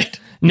Widow stayed.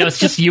 No, it's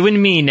just you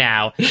and me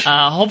now.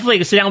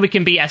 Hopefully, so now we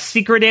can be as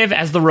secretive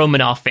as the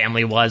Romanoff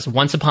family was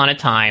once upon a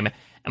time,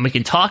 and we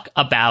can talk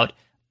about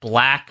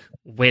Black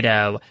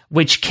Widow,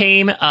 which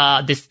came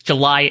this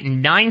July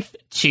 9th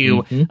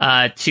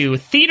to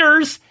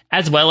theaters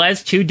as well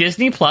as to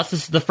Disney+. This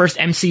is the first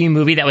MCU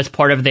movie that was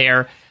part of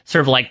their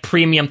sort of like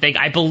premium thing.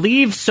 I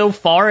believe so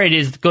far it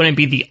is going to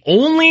be the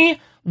only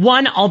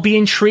one. I'll be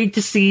intrigued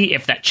to see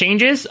if that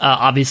changes,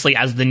 obviously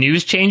as the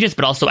news changes,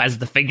 but also as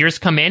the figures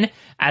come in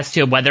as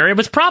to whether it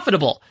was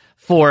profitable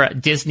for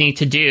Disney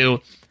to do.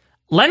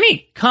 Let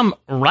me come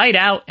right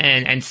out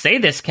and say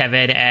this,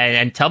 Kevin,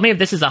 and tell me if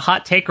this is a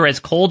hot take or as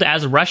cold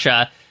as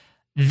Russia.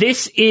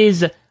 This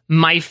is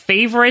my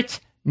favorite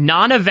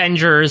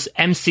non-Avengers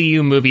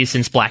MCU movie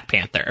since Black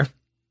Panther.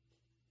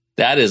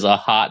 That is a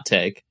hot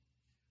take.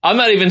 I'm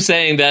not even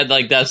saying that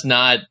like that's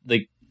not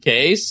the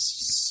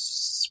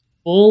case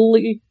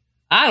fully.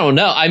 I don't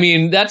know. I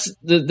mean, that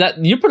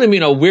you're putting me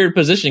in a weird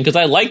position because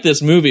I like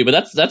this movie,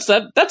 but that's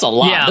a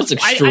lot. Yeah, that's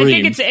extreme. I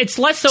think it's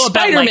less so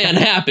about Spider-Man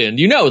happened.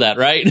 You know that,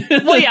 right?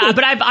 Well, yeah,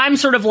 but I'm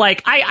sort of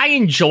like I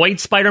enjoyed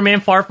Spider-Man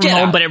Far From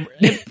Home, but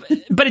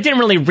it didn't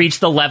really reach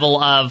the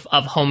level of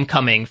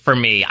Homecoming for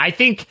me. I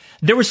think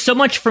there was so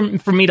much for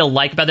me to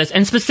like about this,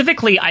 and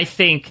specifically, I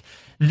think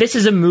this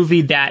is a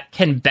movie that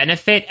can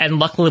benefit, and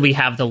luckily we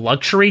have the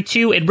luxury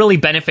to. It really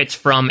benefits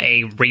from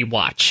a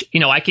rewatch.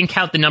 You know, I can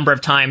count the number of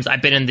times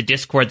I've been in the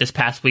Discord this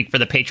past week for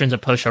the patrons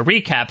of Post Show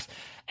Recaps,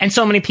 and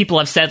so many people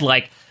have said,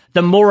 like,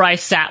 the more I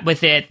sat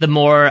with it, the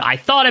more I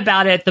thought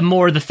about it, the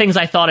more the things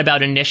I thought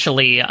about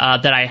initially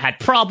that I had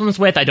problems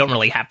with, I don't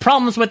really have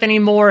problems with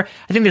anymore.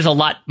 I think there's a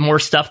lot more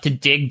stuff to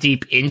dig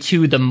deep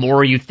into the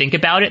more you think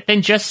about it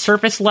than just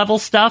surface level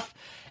stuff.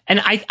 And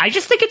I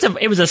just think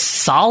it was a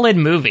solid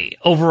movie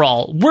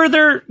overall. Were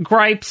there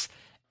gripes?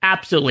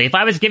 Absolutely. If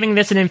I was giving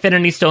this an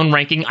Infinity Stone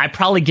ranking, I'd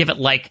probably give it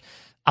like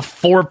a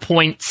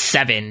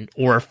 4.7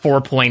 or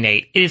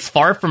 4.8. It is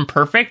far from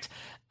perfect.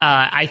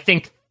 I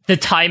think the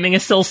timing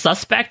is still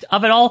suspect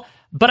of it all.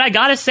 But I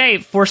gotta say,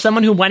 for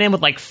someone who went in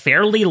with like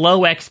fairly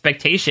low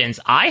expectations,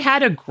 I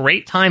had a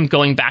great time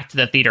going back to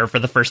the theater for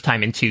the first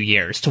time in 2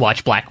 years to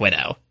watch Black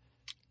Widow.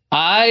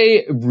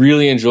 I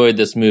really enjoyed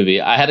this movie.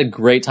 I had a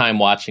great time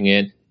watching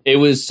it. It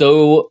was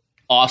so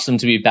awesome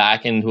to be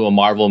back into a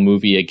Marvel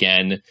movie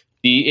again.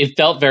 it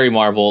felt very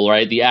Marvel,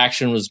 right? The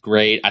action was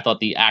great. I thought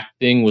the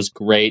acting was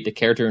great. The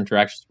character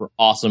interactions were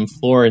awesome.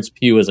 Florence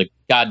Pugh is a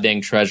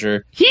goddamn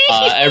treasure.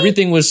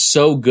 Everything was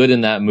so good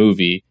in that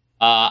movie.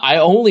 I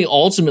only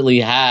ultimately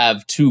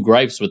have 2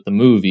 gripes with the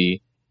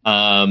movie.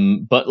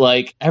 But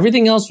like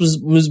everything else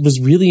was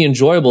really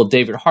enjoyable.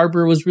 David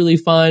Harbour was really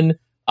fun.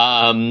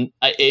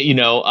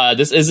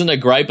 This isn't a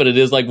gripe, but it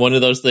is like one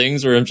of those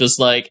things where I'm just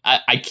like,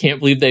 I can't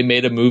believe they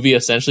made a movie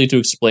essentially to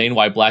explain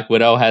why Black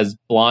Widow has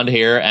blonde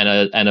hair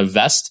and a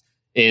vest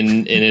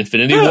in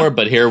Infinity War.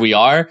 But here we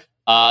are.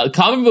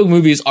 Comic book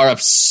movies are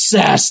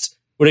obsessed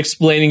with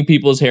explaining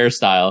people's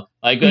hairstyle.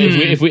 Like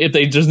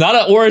if there's not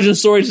an origin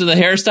story to the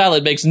hairstyle,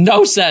 it makes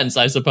no sense,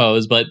 I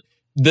suppose. But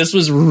this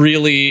was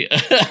really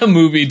a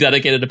movie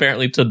dedicated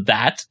apparently to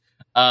that.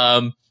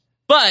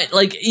 But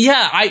like,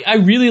 yeah, I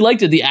really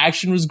liked it. The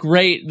action was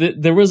great.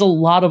 There was a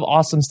lot of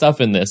awesome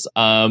stuff in this.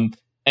 And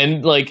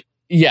like,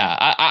 yeah,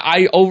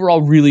 I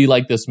overall really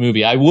like this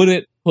movie. I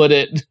wouldn't put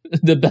it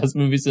the best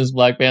movie since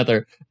Black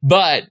Panther,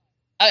 but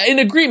in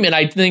agreement,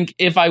 I think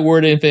if I were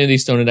to Infinity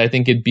Stone it, I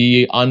think it'd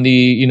be on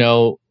the,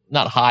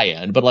 not high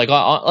end, but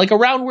like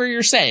around where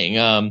you're saying.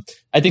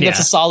 I think that's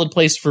a solid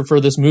place for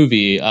this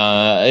movie.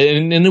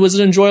 And it was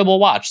an enjoyable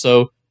watch.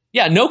 So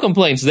yeah, no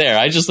complaints there.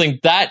 I just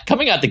think that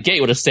coming out the gate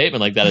with a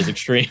statement like that is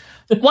extreme.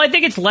 Well, I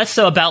think it's less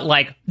so about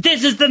like,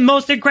 this is the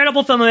most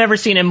incredible film I've ever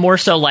seen, and more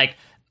so like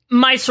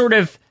my sort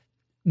of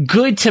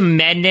good to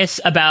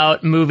madness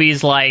about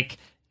movies like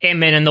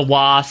Ant-Man and the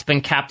Wasp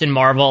and Captain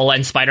Marvel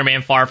and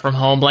Spider-Man Far From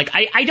Home. Like,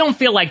 I don't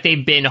feel like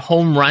they've been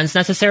home runs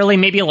necessarily,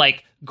 maybe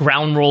like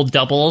ground roll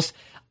doubles.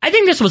 I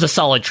think this was a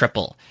solid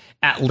triple,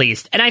 at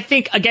least. And I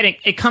think, again,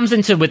 it comes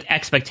into with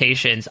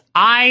expectations.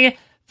 I,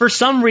 for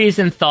some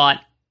reason,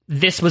 thought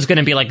this was going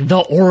to be like the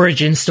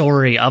origin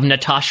story of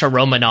Natasha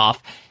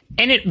Romanoff.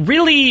 And it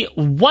really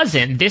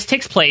wasn't. This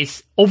takes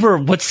place over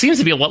what seems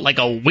to be like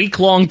a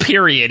week-long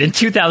period in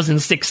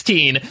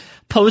 2016,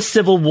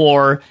 post-Civil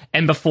War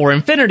and before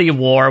Infinity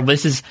War.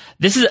 This is,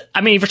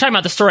 I mean, if we're talking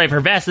about the story of her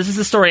vest, this is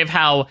the story of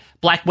how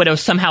Black Widow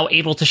somehow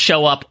able to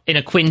show up in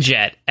a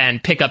Quinjet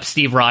and pick up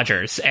Steve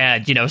Rogers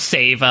and,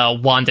 save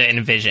Wanda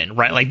and Vision,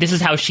 right? Like, this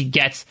is how she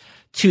gets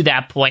to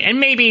that point. And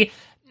maybe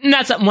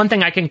that's one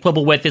thing I can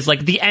quibble with is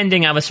like the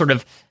ending I was sort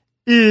of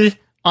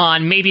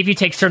on. Maybe if you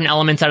take certain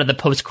elements out of the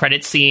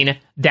post-credit scene,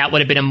 that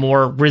would have been a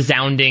more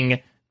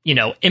resounding,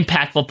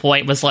 impactful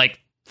point, was like,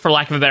 for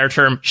lack of a better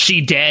term,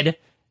 she dead.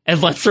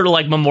 And let's sort of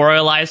like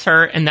memorialize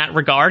her in that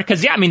regard.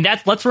 Because, yeah, I mean,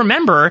 let's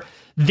remember,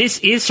 this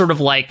is sort of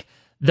like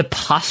the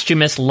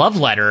posthumous love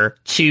letter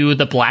to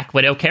the Black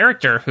Widow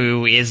character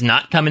who is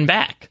not coming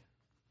back.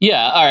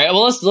 Yeah, all right.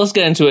 Well, let's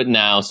get into it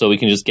now so we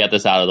can just get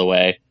this out of the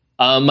way.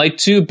 My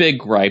 2 big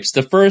gripes.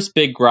 The first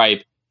big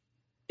gripe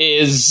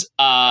is,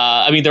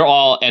 they're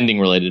all ending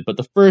related, but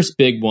the first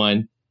big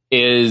one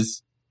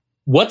is,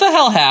 what the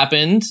hell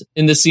happened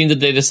in the scene that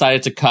they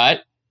decided to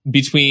cut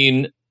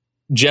between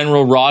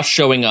General Ross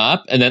showing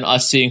up and then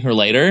us seeing her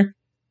later?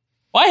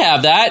 Why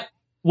have that?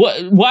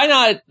 Why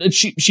not?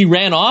 She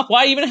ran off.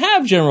 Why even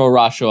have General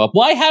Ross show up?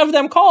 Why have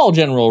them call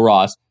General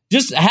Ross?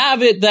 Just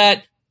have it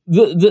that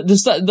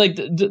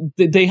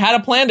they had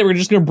a plan. They were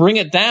just going to bring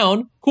it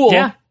down. Cool.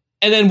 Yeah.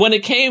 And then when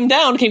it came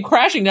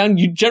crashing down,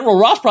 General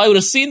Ross probably would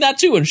have seen that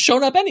too and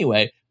shown up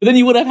anyway. But then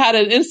you would have had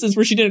an instance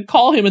where she didn't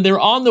call him and they were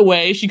on the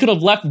way. She could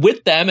have left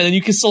with them, and then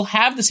you could still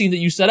have the scene that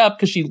you set up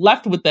because she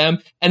left with them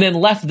and then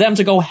left them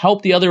to go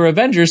help the other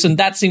Avengers. And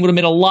that scene would have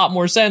made a lot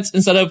more sense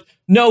instead of,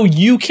 no,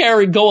 you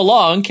go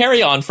along,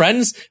 carry on,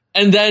 friends,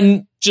 and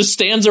then just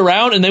stands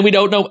around and then we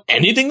don't know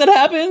anything that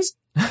happens.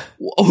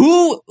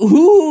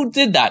 Who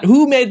did that?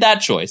 Who made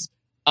that choice?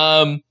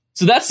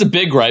 So that's the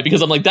big gripe,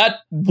 because I'm like,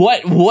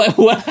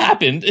 what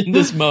happened in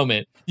this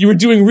moment? You were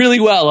doing really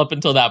well up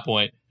until that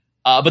point.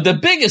 But the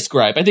biggest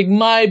gripe, I think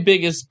my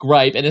biggest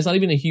gripe, and it's not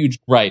even a huge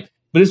gripe,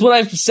 but it's what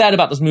I've said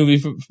about this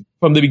movie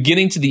from the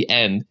beginning to the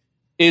end,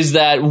 is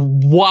that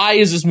why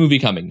is this movie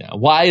coming now?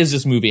 Why is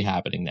this movie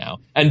happening now?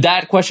 And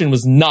that question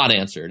was not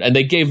answered. And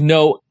they gave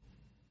no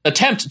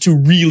attempt to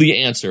really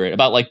answer it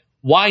about like,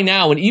 why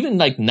now? And even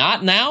like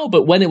not now,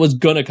 but when it was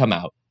going to come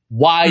out.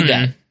 Why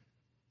then?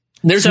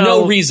 There's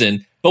no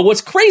reason. But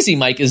what's crazy,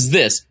 Mike, is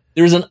this.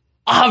 There's an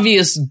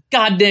obvious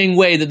goddamn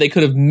way that they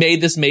could have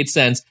made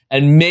sense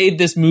and made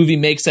this movie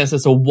make sense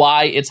as to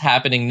why it's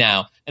happening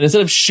now. And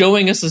instead of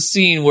showing us a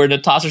scene where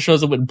Natasha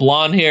shows up with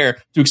blonde hair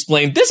to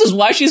explain, this is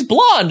why she's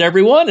blonde,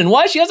 everyone, and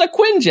why she has a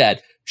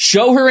Quinjet,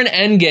 show her an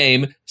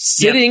Endgame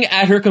sitting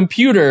at her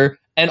computer,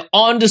 and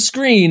on the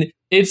screen,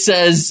 it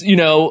says,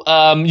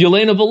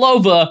 Yelena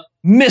Belova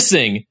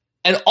missing.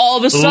 And all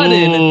of a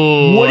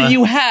sudden, what do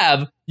you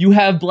have? You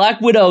have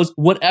Black Widow's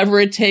whatever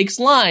it takes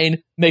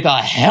line make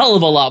a hell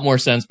of a lot more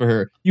sense for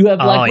her. You have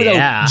Black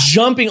Widow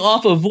jumping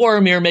off of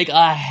Vormir make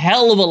a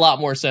hell of a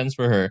lot more sense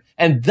for her.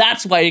 And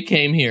that's why it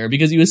came here,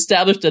 because you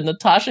established that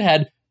Natasha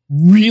had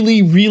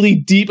really, really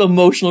deep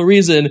emotional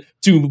reason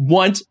to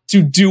want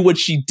to do what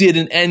she did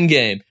in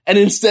Endgame. And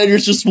instead, you're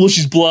just, well,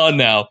 she's blonde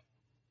now.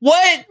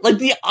 what? Like,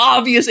 the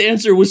obvious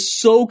answer was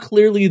so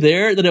clearly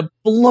there that it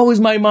blows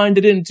my mind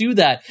they didn't do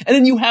that. And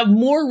then you have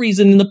more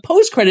reason in the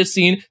post-credit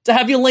scene to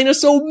have Yelena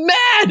so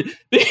mad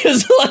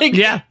because, like,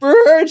 for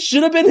her, it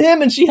should have been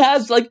him. And she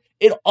has, like,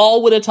 it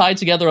all would have tied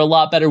together a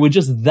lot better with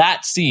just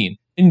that scene.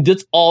 And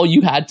that's all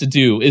you had to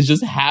do is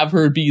just have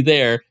her be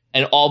there.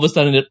 And all of a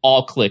sudden it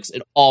all clicks.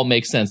 It all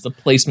makes sense. The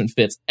placement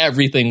fits.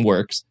 Everything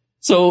works.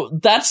 So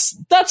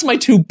that's my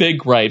two big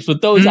gripes.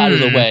 With those out of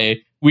the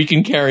way, we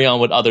can carry on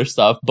with other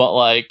stuff, but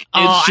like,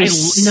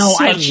 it's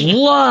I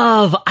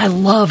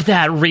love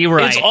that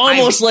rewrite. It's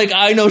almost like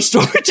I know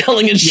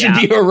storytelling and should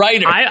be a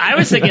writer. I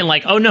was thinking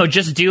like, oh no,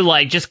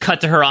 just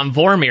cut to her on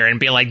Vormir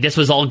and be like, this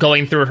was all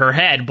going through her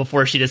head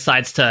before she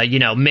decides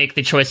to, make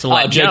the choice to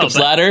let go. Jacob's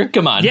Ladder?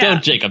 Come on,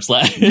 don't Jacob's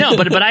Ladder. No,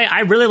 but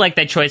I really like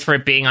that choice for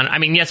it being on. I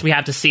mean, yes, we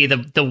have to see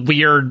the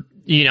weird,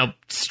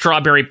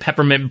 strawberry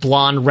peppermint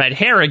blonde red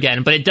hair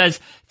again, but it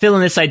does fill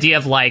in this idea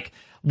of like,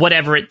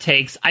 whatever it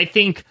takes. I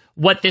think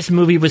what this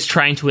movie was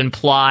trying to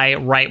imply,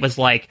 right, was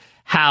like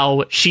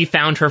how she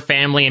found her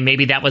family, and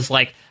maybe that was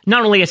like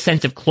not only a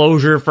sense of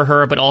closure for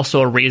her, but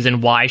also a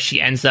reason why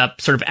she ends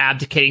up sort of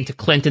abdicating to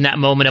Clint in that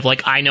moment of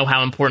like, I know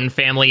how important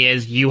family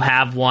is, you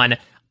have one,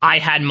 I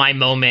had my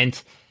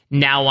moment,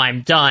 now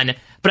I'm done.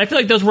 But I feel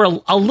like those were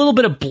a little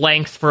bit of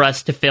blanks for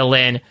us to fill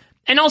in.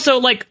 And also,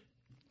 like,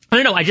 I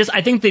don't know,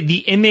 I think that the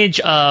image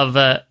of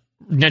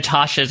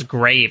Natasha's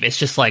grave is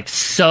just like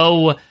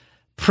so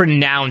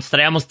pronounced that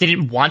I almost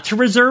didn't want to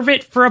reserve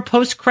it for a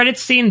post-credit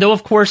scene, though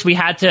of course we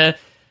had to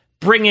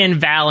bring in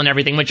Val and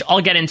everything, which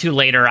I'll get into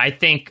later. I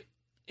think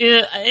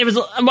it was,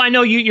 I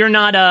know you're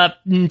not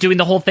doing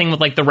the whole thing with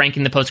like the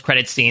ranking the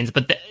post-credit scenes,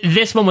 but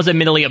this one was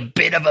admittedly a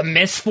bit of a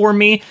miss for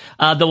me,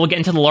 though we'll get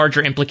into the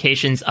larger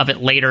implications of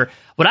it later.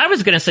 What I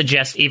was going to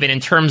suggest, even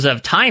in terms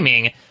of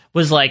timing,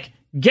 was like,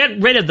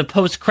 get rid of the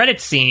post-credit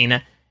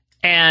scene,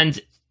 and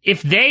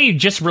if they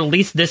just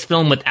released this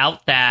film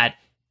without that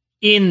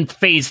in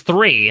Phase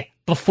 3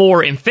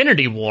 before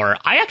Infinity War,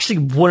 I actually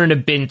wouldn't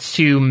have been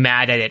too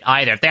mad at it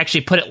either. If they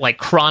actually put it like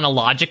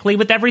chronologically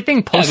with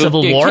everything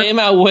post-Civil War. If it came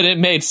out when it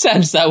made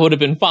sense, that would have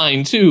been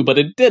fine too, but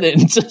it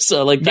didn't.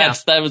 So like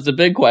that was the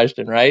big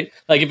question, right?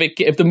 Like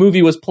if the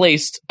movie was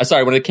placed,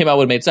 when it came out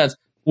when it made sense,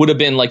 would have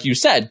been, like you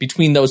said,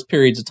 between those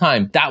periods of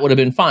time, that would have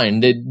been fine.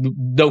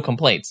 No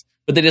complaints.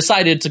 But they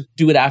decided to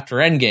do it after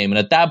Endgame, and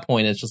at that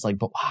point, it's just like,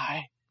 but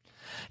why?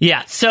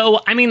 Yeah,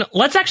 so, I mean,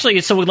 let's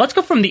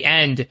go from the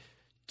end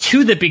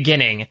to the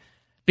beginning,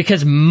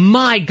 because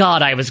my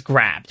God, I was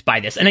grabbed by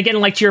this. And again,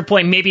 like to your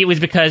point, maybe it was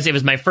because it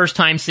was my first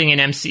time seeing a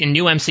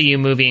new MCU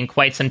movie in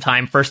quite some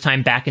time, first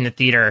time back in the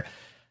theater,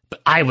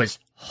 but I was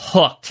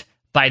hooked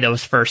by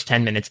those first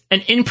 10 minutes.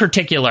 And in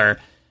particular,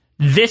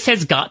 this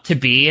has got to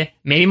be,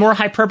 maybe more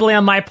hyperbole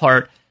on my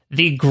part,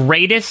 the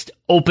greatest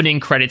opening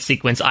credit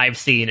sequence I've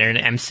seen in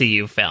an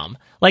MCU film.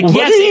 Like, what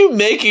are you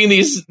making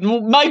these,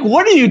 Mike?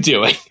 What are you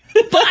doing?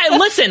 But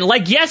listen,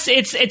 like, yes,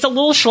 it's a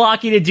little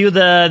schlocky to do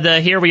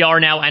the here we are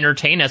now,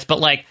 entertain us, but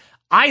like,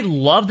 I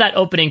love that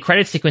opening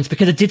credit sequence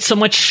because it did so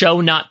much show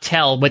not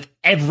tell with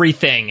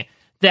everything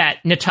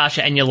that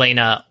Natasha and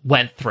Yelena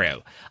went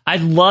through. I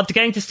loved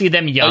getting to see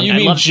them young. Oh, you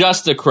mean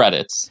just the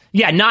credits?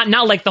 Yeah, not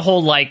like the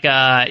whole like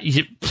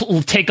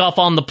take off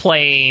on the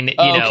plane,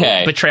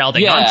 betrayal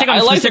thing. Yeah,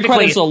 I like the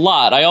credits a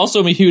lot. I also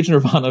am a huge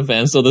Nirvana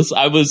fan, so the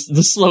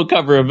slow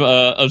cover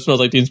of Smells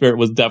Like Teen Spirit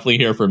was definitely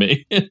here for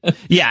me.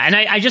 Yeah, and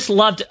I just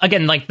loved,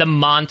 again, like the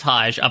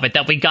montage of it,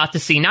 that we got to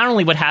see not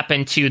only what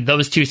happened to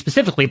those two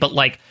specifically, but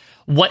like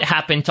what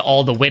happened to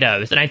all the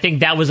widows. And I think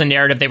that was a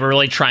narrative they were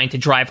really trying to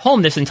drive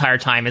home this entire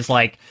time, is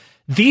like,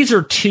 these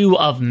are two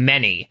of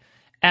many.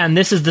 And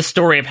this is the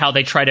story of how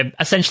they try to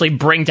essentially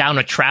bring down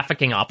a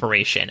trafficking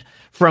operation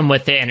from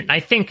within. And I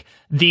think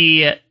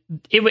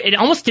it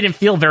almost didn't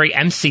feel very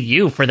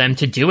MCU for them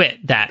to do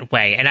it that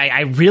way. And I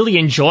really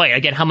enjoy,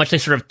 again, how much they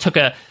sort of took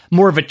a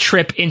more of a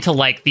trip into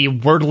like the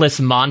wordless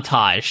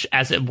montage,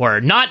 as it were.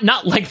 Not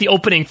like the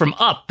opening from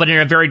Up, but in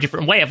a very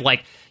different way of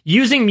like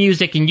using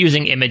music and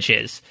using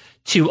images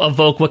to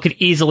evoke what could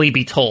easily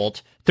be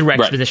told through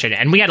exposition. Right.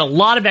 And we had a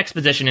lot of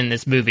exposition in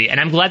this movie. And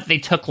I'm glad that they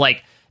took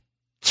like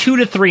 2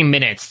 to 3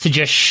 minutes to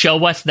just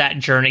show us that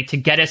journey, to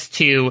get us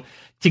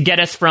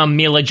from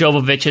Mila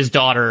Jovovich's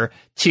daughter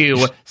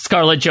to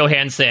Scarlett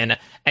Johansson,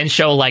 and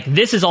show like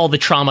this is all the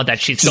trauma that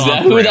she's gone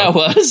through. Is that who that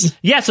was?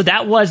 Yeah, so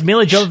that was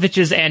Mila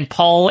Jovovich's and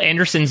Paul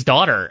Anderson's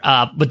daughter,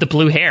 with the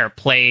blue hair,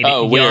 played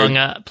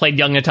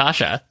young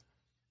Natasha.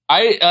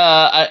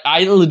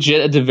 I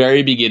legit at the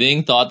very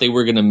beginning thought they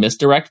were going to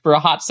misdirect for a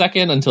hot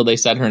second until they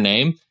said her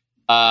name.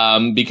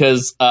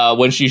 Because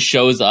when she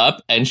shows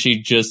up and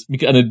she just,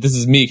 and this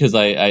is me because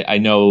I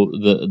know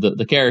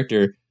the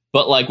character,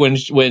 but like when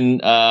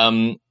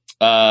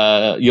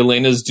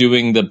Yelena's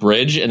doing the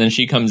bridge and then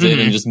she comes in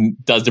and just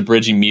does the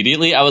bridge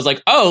immediately, I was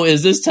like, oh,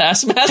 is this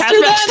Taskmaster?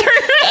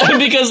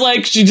 Because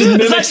like she just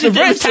mimics the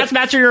bridge. Is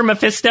Taskmaster or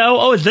Mephisto?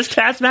 Oh, is this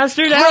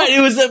Taskmaster now? Right,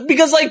 it was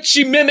because like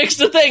she mimics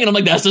the thing, and I'm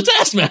like, that's the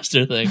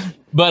Taskmaster thing.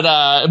 But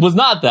it was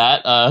not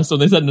that. So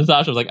they said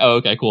Natasha. I was like, oh,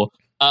 okay, cool.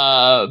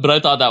 But I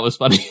thought that was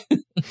funny.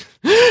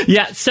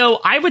 Yeah, so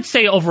I would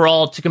say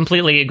overall, to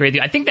completely agree with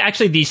you, I think that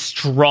actually the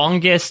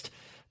strongest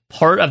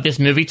part of this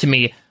movie to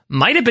me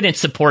might have been its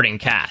supporting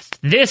cast.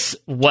 This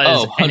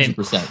was an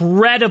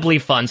incredibly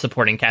fun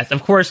supporting cast.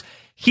 Of course,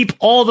 heap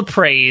all the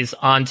praise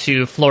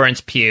onto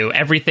Florence Pugh,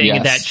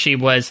 everything that she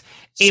was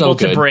able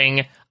to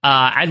bring.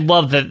 I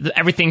love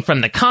everything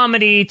from the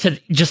comedy to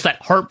just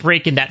that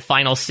heartbreak in that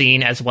final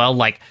scene as well,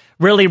 like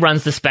really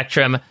runs the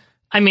spectrum.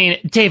 I mean,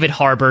 David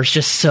Harbour's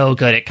just so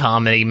good at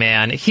comedy,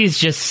 man. He's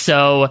just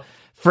so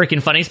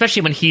freaking funny,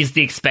 especially when he's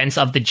the expense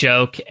of the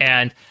joke.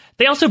 And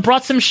they also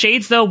brought some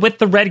shades, though, with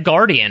the Red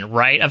Guardian,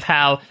 right? Of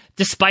how,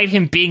 despite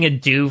him being a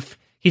doof,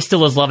 he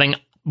still is loving.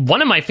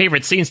 One of my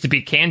favorite scenes, to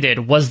be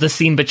candid, was the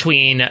scene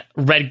between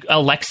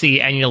Alexei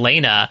and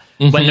Yelena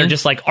when they're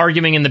just like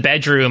arguing in the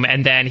bedroom,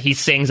 and then he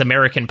sings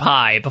American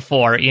Pie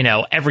before,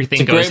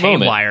 everything goes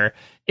haywire.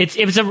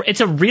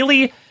 It's a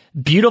really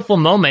beautiful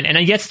moment, and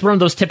yes, it's one of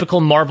those typical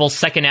Marvel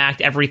second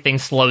act, everything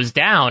slows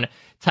down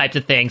types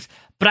of things.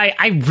 But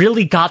I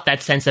really got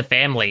that sense of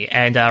family,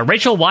 and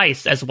Rachel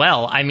Weisz as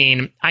well. I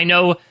mean, I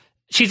know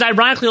she's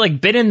ironically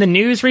been in the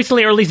news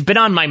recently, or at least been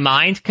on my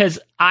mind, because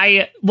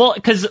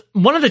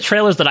one of the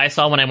trailers that I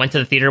saw when I went to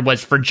the theater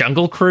was for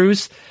Jungle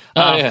Cruise,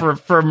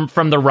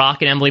 from The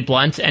Rock and Emily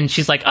Blunt, and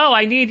she's like, "Oh,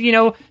 I need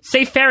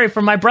safe ferry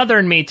for my brother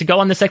and me to go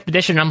on this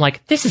expedition." And I'm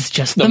like, "This is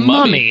just the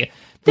Mummy."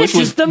 Which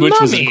was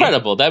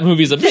incredible. That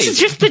movie's amazing. This is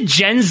just the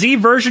Gen Z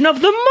version of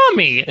the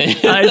Mummy.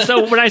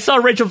 So when I saw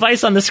Rachel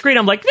Weisz on the screen,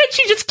 I'm like,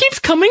 she just keeps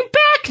coming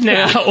back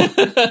now.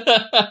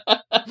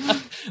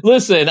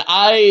 Listen,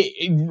 I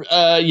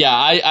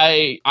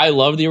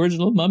love the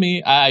original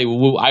Mummy.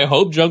 I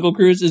hope Jungle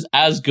Cruise is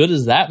as good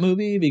as that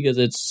movie because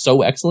it's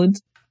so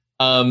excellent.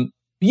 The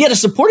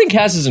supporting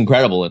cast is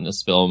incredible in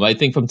this film. I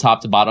think from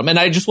top to bottom, and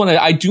I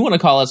do want to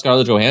call out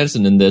Scarlett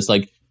Johansson in this.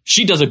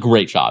 She does a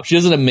great job. She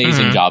does an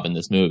amazing job in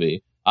this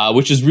movie.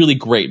 Which is really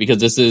great because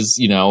this is,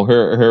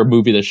 her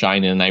movie to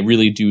shine in. And I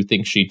really do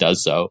think she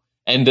does so.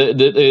 And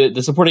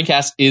the supporting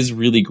cast is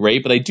really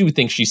great, but I do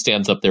think she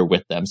stands up there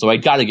with them. So I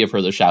got to give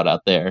her the shout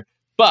out there.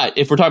 But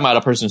if we're talking about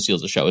a person who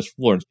steals the show, it's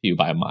Florence Pugh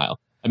by a mile.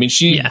 I mean,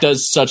 she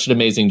does such an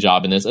amazing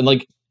job in this. And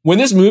when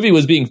this movie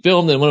was being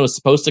filmed and when it was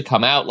supposed to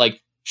come out,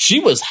 she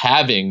was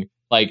having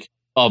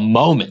a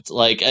moment,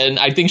 and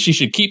I think she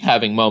should keep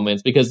having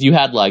moments because you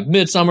had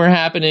Midsommar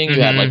happening,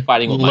 you had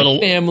Fighting with My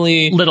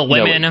Family, Little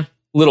Women.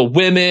 Little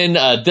Women,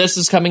 this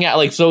is coming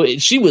out, so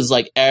she was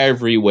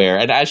everywhere,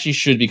 and as she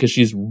should because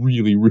she's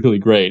really, really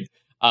great.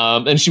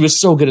 And she was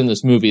so good in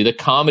this movie. The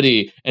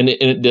comedy and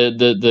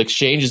the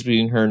exchanges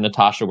between her and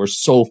Natasha were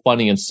so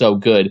funny and so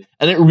good,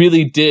 and it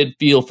really did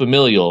feel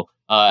familial,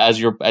 as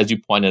you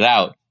pointed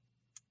out.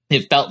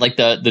 It felt like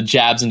the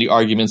jabs and the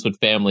arguments with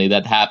family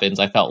that happens,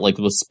 I felt like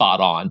it was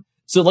spot on.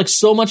 So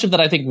so much of that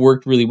I think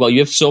worked really well. You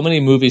have so many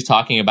movies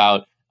talking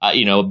about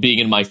being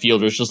in my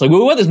field, it's just we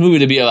want this movie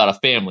to be about a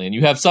family. And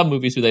you have some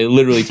movies where they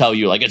literally tell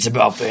you, it's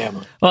about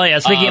family. Well, yeah,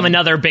 speaking of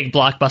another big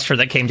blockbuster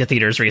that came to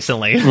theaters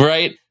recently.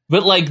 Right?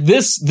 But,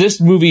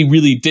 this movie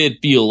really did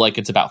feel like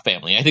it's about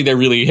family. I think they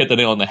really hit the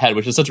nail on the head,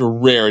 which is such a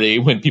rarity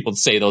when people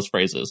say those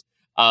phrases.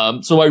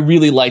 So I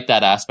really like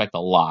that aspect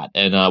a lot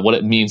and what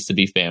it means to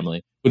be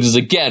family, which is,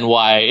 again,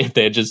 why if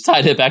they had just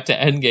tied it back to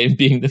Endgame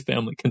being the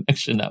family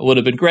connection, that would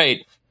have been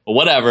great. But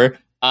whatever.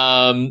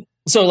 I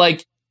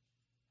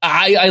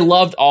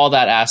loved all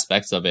that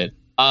aspects of it.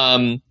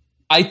 I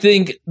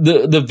think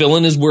the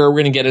villain is where we're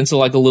going to get into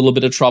a little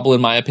bit of trouble, in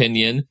my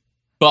opinion.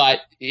 But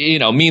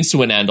means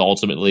to an end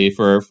ultimately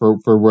for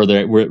where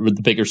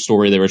the bigger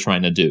story they were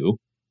trying to do.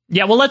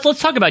 Yeah, well let's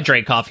talk about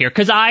Dreykov here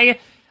because I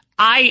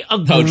agree.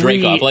 Oh,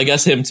 Dreykov. Well, I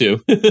guess him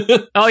too.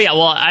 Oh yeah.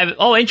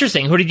 Well,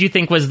 interesting. Who did you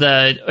think was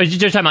the?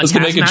 You're talking about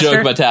Taskmaster? Let's make a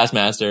joke about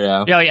Taskmaster.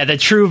 Yeah. Oh yeah, the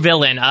true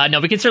villain. No,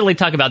 we can certainly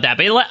talk about that.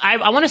 But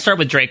I want to start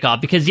with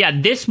Dreykov because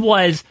this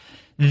was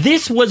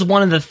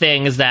one of the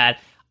things that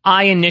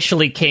I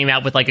initially came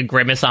out with a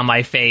grimace on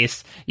my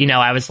face.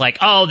 I was like,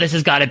 oh, this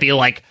has got to be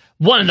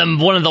one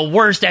of the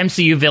worst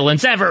MCU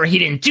villains ever. He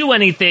didn't do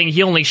anything.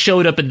 He only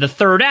showed up in the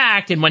third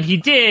act, and when he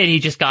did, he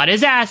just got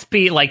his ass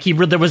beat.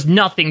 There was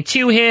nothing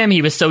to him.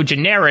 He was so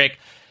generic.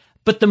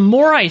 But the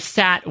more I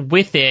sat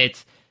with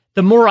it,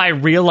 the more I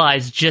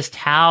realized just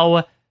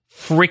how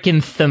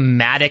freaking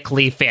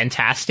thematically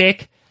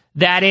fantastic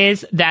that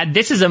is. That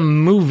this is a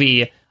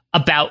movie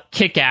about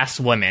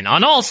kick-ass women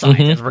on all sides,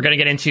 as we're going to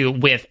get into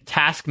with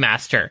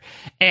Taskmaster.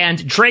 And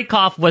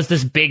Dreykov was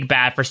this big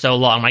bad for so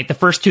long. The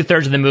first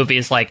 2/3 of the movie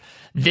is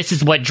this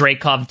is what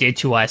Dreykov did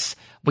to us.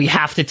 We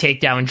have to take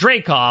down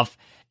Dreykov.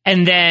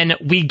 And then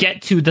we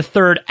get to the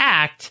third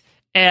act,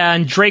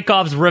 and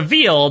Dreykov's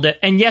revealed,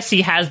 and yes,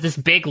 he has this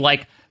big,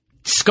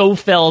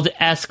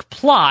 Schofield-esque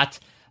plot,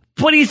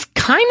 but he's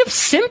kind of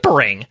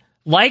simpering.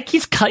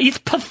 He's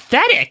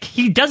pathetic.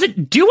 He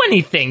doesn't do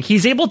anything. He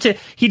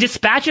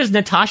dispatches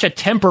Natasha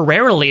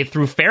temporarily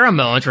through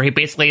pheromones, where he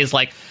basically is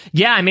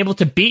yeah, I'm able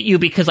to beat you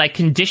because I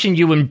conditioned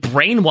you and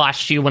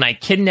brainwashed you when I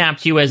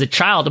kidnapped you as a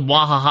child.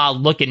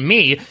 Wahaha, look at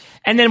me.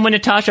 And then when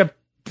Natasha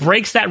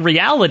breaks that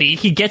reality,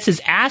 he gets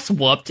his ass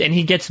whooped and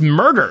he gets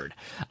murdered,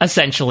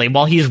 essentially,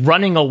 while he's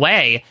running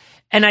away.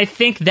 And I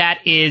think that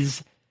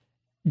is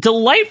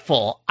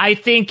delightful. I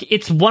think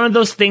it's one of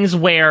those things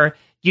where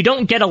you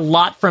don't get a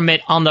lot from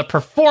it on the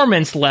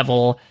performance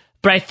level,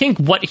 but I think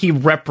what he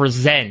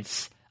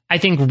represents, I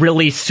think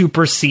really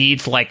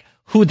supersedes like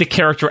who the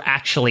character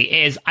actually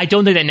is. I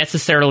don't think that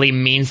necessarily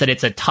means that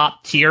it's a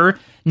top tier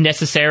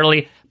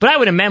necessarily, but I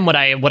would amend what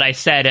I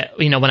said,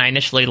 when I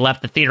initially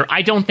left the theater.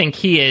 I don't think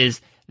he is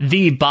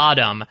the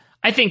bottom.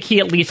 I think he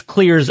at least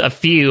clears a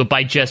few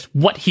by just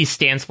what he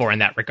stands for in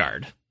that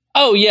regard.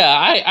 Oh yeah,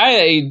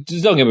 I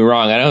don't get me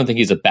wrong. I don't think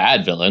he's a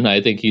bad villain.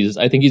 I think he's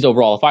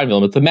overall a fine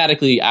villain, but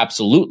thematically,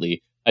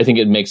 absolutely, I think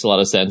it makes a lot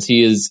of sense.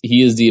 He is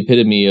the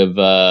epitome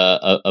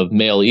of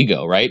male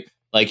ego, right?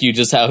 Like, you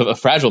just have a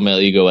fragile male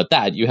ego at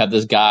that. You have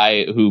this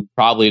guy who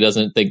probably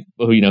doesn't think,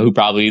 who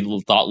probably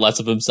thought less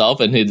of himself,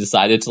 and he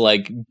decided to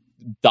like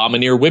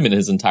domineer women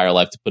his entire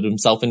life to put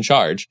himself in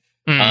charge.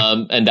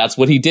 And that's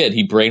what he did.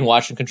 He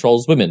brainwashed and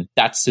controls women.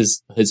 That's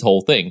his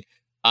whole thing.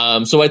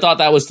 So I thought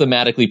that was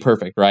thematically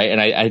perfect, right?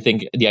 And I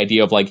think the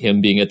idea of like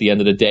him being at the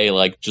end of the day,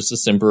 like just a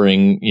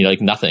simpering,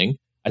 like nothing,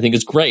 I think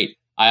is great.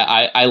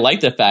 I like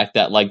the fact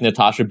that like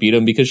Natasha beat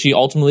him because she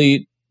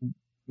ultimately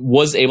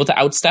was able to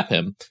outstep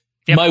him.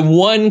 Yep. My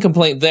one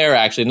complaint there,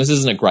 actually, and this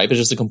isn't a gripe, it's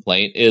just a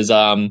complaint, is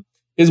one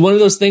of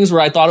those things where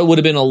I thought it would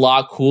have been a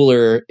lot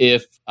cooler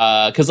if,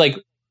 because like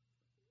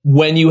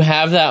when you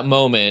have that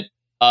moment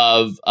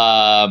of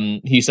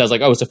he says like,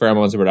 oh, it's the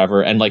pheromones or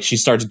whatever, and like she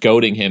starts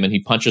goading him and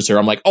he punches her,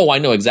 I'm like, oh, I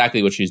know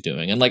exactly what she's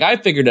doing, and like I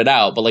figured it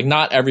out, but like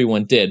not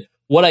everyone did.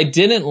 What I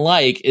didn't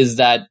like is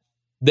that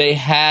they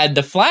had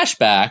the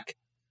flashback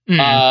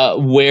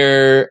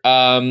where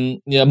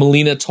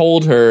Melina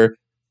told her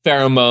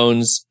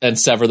pheromones and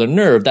sever the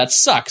nerve. That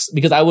sucks,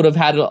 because I would have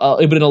had it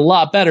would have been a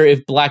lot better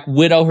if Black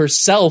Widow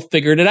herself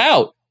figured it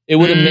out. It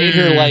would have made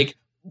her like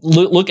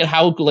look at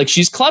how like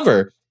she's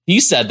clever.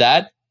 He said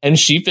that, and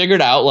she figured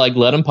out like,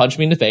 let him punch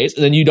me in the face,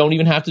 and then you don't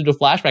even have to do a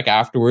flashback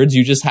afterwards.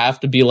 You just have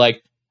to be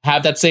like,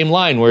 have that same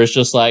line where it's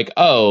just like,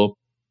 oh,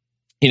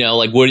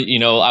 like what,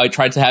 I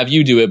tried to have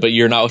you do it, but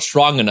you're not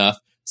strong enough,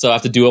 so I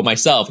have to do it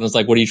myself. And it's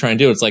like, what are you trying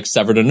to do? It's like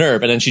sever the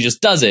nerve, and then she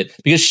just does it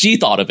because she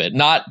thought of it,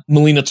 not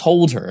Melina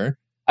told her.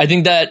 I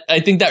think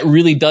that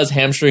really does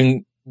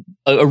hamstring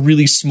a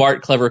really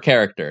smart, clever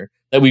character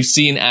that we've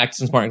seen act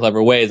in smart and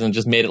clever ways, and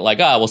just made it like,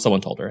 someone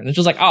told her. And it's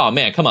just like, oh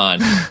man, come on.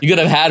 You could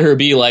have had her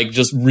be like,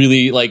 just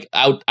really like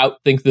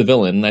outthink the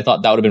villain. And I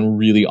thought that would have been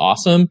really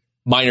awesome.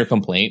 Minor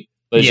complaint,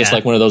 but it's just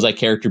like one of those like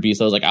character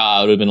beats. I was like,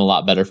 it would have been a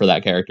lot better for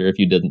that character if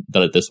you done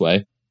it this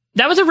way.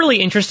 That was a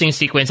really interesting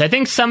sequence. I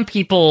think some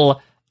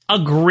people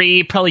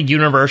agree probably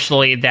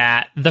universally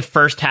that the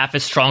first half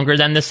is stronger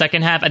than the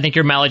second half. I think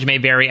your mileage may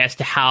vary as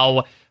to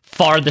how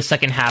far the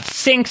second half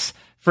sinks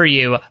for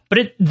you,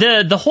 but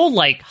the whole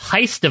like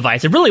heist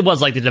device, it really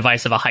was like the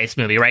device of a heist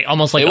movie, right?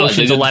 Almost like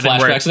Ocean's 11,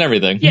 flashbacks and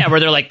everything. Yeah, where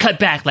they're like cut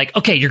back, like,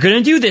 okay, you're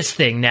gonna do this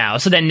thing now.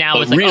 So then now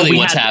but it's like, really,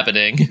 what's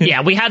happening?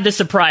 Yeah, we had this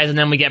surprise, and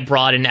then we get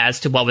brought in as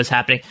to what was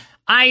happening.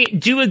 I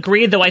do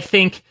agree, though. I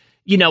think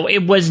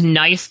it was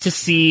nice to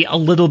see a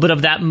little bit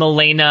of that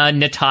Melina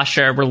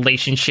Natasha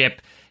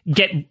relationship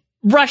get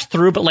rushed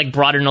through, but like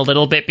brought in a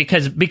little bit,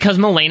 because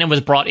Melina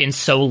was brought in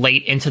so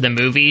late into the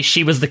movie.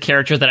 She was the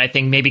character that I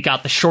think maybe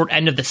got the short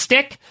end of the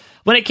stick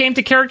when it came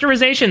to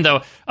characterization,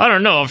 though. I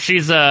don't know if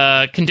she's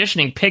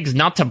conditioning pigs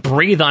not to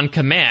breathe on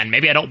command.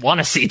 Maybe I don't want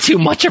to see too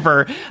much of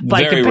her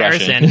by Very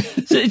comparison.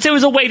 so it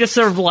was a way to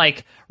sort of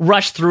like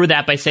rush through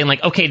that by saying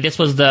like, okay, this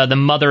was the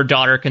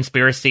mother-daughter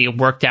conspiracy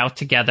worked out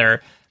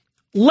together.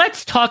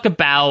 Let's talk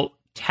about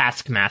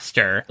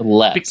Taskmaster.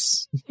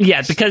 Let's.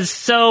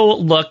 Because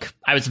look,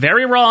 I was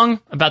very wrong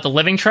about the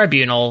Living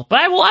Tribunal, but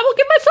I will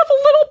give myself a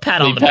little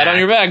pat on the back. Pat on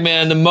your back,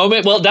 man. The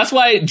moment, that's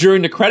why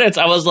during the credits,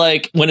 I was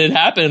like, when it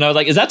happened, I was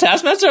like, is that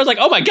Taskmaster? I was like,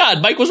 oh my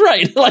God, Mike was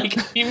right. Like,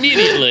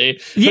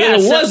 immediately. Yeah,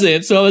 it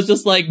wasn't. So I was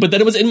just like, but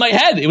then it was in my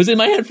head. It was in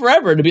my head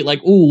forever to be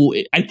like, ooh,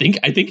 I think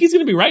he's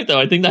going to be right, though.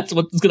 I think that's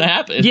what's going to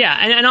happen. Yeah,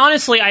 and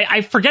honestly,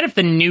 I forget if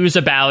the news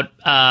about,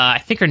 I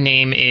think her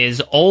name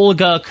is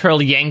Olga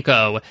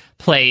Kurylenko,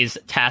 plays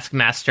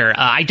Taskmaster.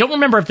 I don't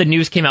remember if the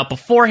news came out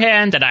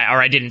beforehand or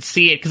I didn't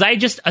see it, because I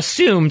just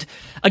assumed,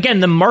 again,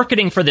 the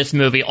marketing for this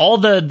movie, all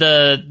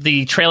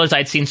the trailers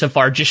I'd seen so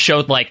far just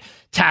showed like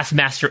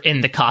Taskmaster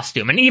in the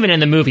costume, and even in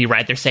the movie,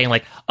 right, they're saying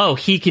like, oh,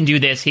 he can do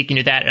this, he can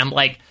do that, and I'm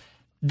like,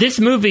 this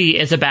movie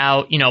is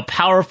about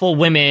powerful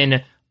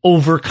women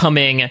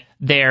overcoming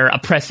their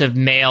oppressive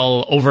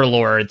male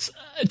overlords.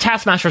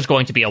 Taskmaster is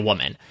going to be a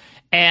woman.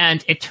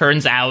 And it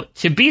turns out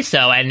to be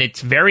so, and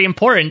it's very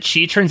important.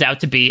 She turns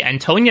out to be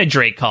Antonia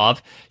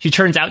Dreykov. She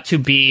turns out to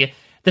be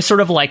the sort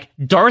of like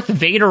Darth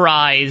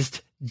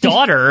Vaderized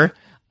daughter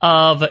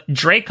of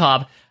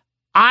Dreykov.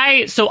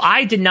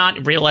 I did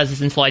not realize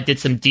this until I did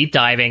some deep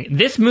diving.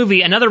 This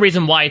movie, another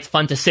reason why it's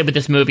fun to sit with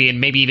this movie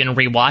and maybe even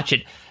rewatch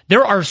it,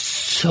 there are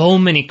so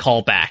many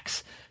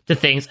callbacks to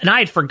things. And I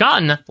had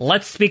forgotten,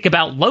 let's speak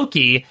about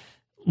Loki.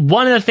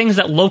 One of the things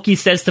that Loki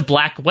says to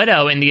Black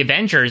Widow in the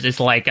Avengers is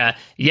like,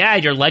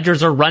 your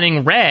ledgers are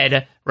running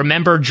red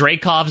remember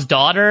Dreykov's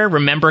daughter,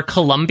 remember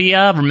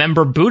Columbia,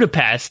 remember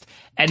Budapest.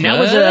 And that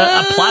was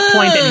a plot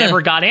point that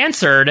never got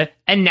answered.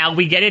 And now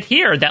we get it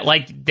here that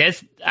like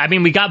this, I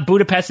mean, we got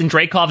Budapest and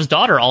Dreykov's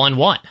daughter all in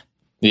one.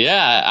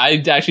 Yeah,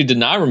 I actually did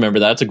not remember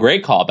that. It's a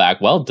great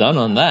callback. Well done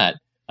on that.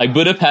 Like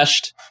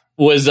Budapest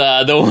was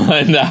the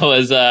one that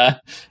was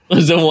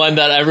the one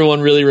that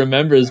everyone really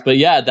remembers. But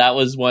yeah, that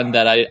was one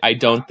that I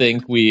don't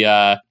think we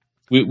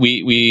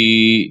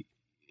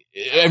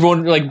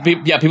everyone like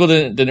people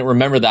didn't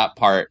remember that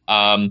part.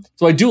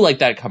 So I do like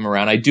that come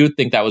around. I do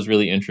think that was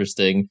really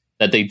interesting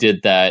that they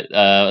did that.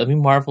 I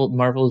mean,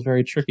 Marvel is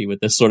very tricky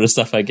with this sort of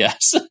stuff, I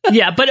guess.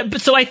 Yeah, but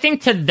so I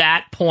think to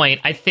that point,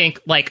 I think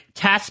like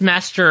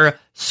Taskmaster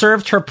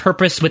served her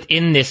purpose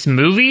within this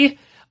movie,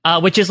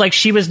 which is like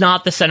she was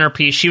not the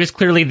centerpiece. She was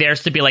clearly there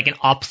to be like an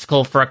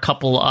obstacle for a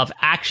couple of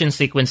action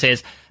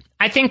sequences.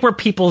 I think where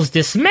people's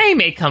dismay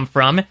may come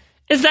from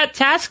is that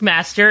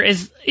Taskmaster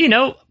is,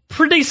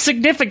 pretty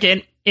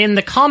significant in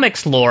the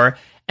comics lore,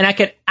 and I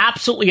could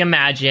absolutely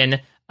imagine,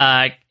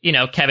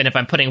 Kevin, if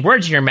I'm putting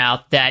words in your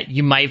mouth, that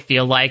you might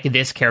feel like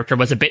this character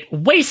was a bit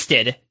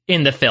wasted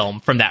in the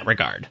film from that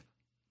regard.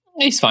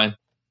 He's fine.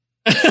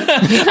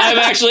 I'm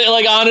actually,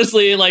 like,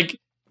 honestly, like,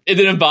 it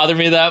didn't bother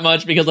me that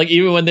much because, like,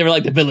 even when they were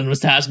like the villain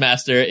was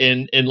Taskmaster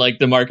in like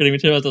the marketing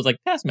materials, I was like,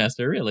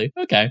 Taskmaster, really?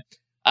 Okay.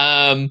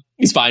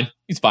 He's fine.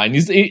 He's fine.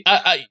 He's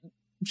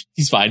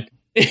fine.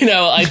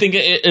 I think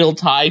it'll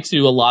tie to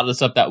a lot of the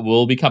stuff that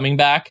will be coming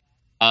back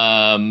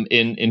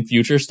in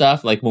future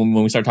stuff. Like when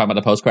we start talking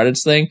about the post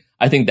credits thing,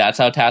 I think that's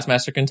how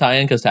Taskmaster can tie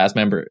in, because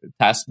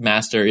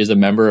Taskmaster is a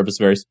member of a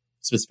very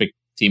specific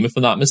team, if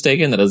I'm not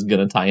mistaken, that is going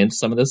to tie into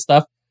some of this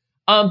stuff.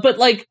 But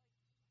like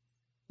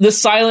the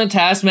silent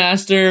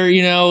Taskmaster,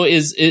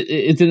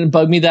 it didn't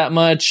bug me that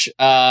much.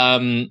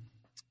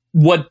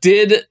 What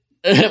did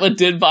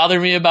bother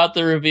me about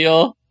the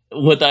reveal,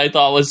 what I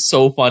thought was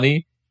so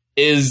funny,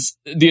 is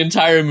the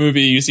entire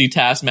movie you see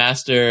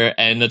Taskmaster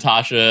and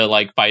Natasha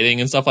like fighting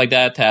and stuff like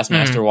that.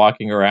 Taskmaster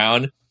walking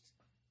around,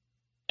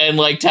 and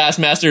like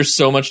Taskmaster is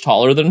so much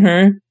taller than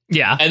her.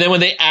 Yeah. And then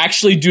when they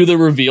actually do the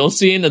reveal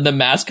scene and the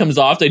mask comes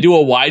off, they do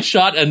a wide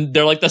shot and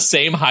they're like the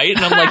same height.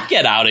 And I'm like,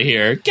 get out of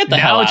here. Get the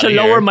hell out of here.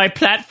 Now to lower my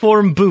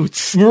platform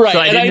boots. Right. So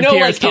and I know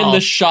like in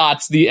the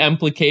shots, the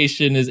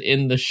implication is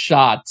in the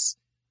shots,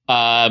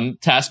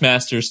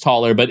 Taskmaster's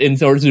taller, but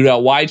in order to do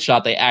that wide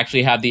shot, they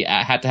actually had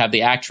to have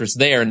the actress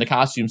there in the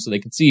costume so they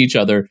could see each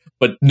other,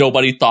 but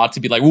nobody thought to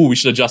be like, ooh, we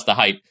should adjust the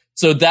height.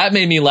 So that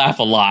made me laugh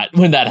a lot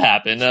when that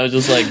happened. I was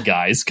just like,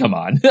 guys, come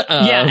on.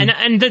 Yeah,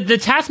 and the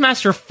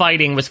Taskmaster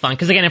fighting was fun,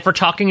 because again, if we're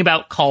talking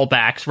about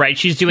callbacks, right,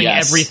 she's doing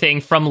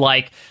everything from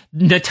like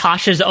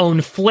Natasha's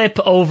own flip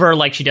over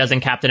like she does in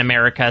Captain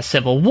America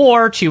Civil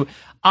War to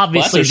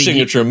obviously that's her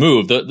signature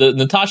move. The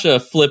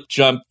Natasha flip,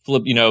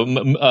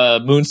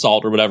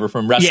 moonsault or whatever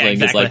from wrestling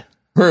is like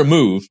her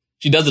move.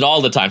 She does it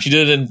all the time. She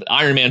did it in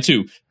Iron Man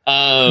 2.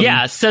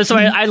 So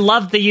I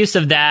love the use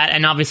of that,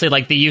 and obviously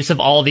like the use of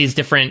all these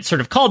different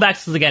sort of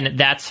callbacks, because again,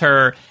 that's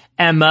her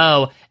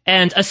MO,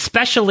 and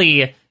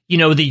especially,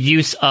 the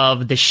use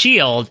of the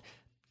shield.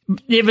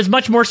 It was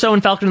much more so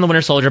in Falcon and the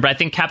Winter Soldier, but I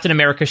think Captain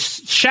America's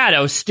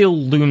shadow still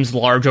looms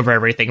large over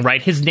everything,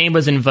 right? His name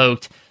was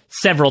invoked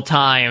several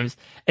times.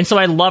 And so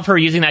I love her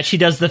using that. She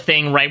does the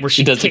thing, right, where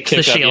she kicks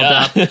the shield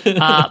up.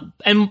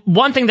 And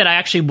one thing that I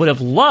actually would have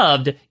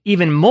loved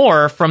even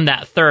more from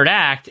that third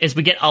act is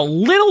we get a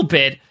little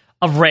bit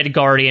of Red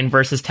Guardian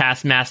versus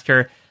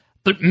Taskmaster.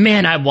 But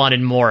man, I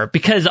wanted more.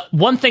 Because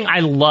one thing I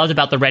loved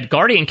about the Red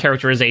Guardian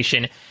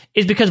characterization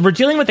is because we're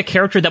dealing with a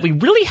character that we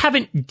really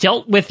haven't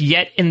dealt with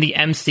yet in the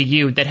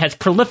MCU, that has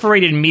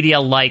proliferated in media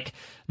like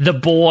The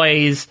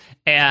Boys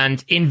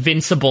and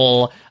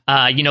Invincible.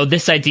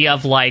 This idea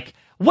of like,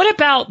 what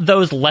about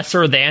those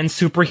lesser than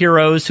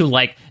superheroes who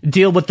like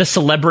deal with the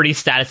celebrity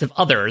status of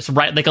others,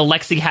 right? Like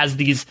Alexei has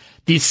these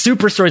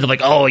super stories of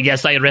like, oh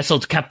yes, I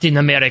wrestled Captain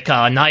America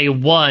and I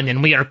won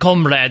and we are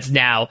comrades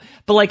now.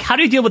 But like, how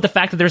do you deal with the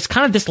fact that there's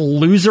kind of this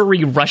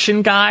losery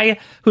Russian guy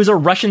who's a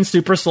Russian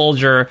super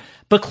soldier,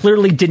 but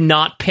clearly did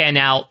not pan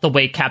out the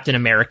way Captain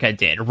America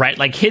did, right?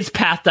 Like his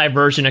path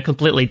diverged in a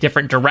completely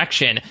different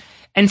direction.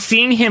 And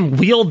seeing him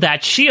wield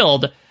that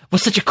shield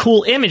was such a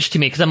cool image to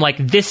me, because I'm like,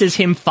 this is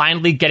him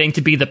finally getting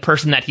to be the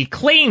person that he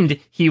claimed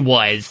he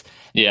was.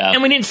 Yeah.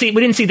 And we didn't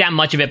see that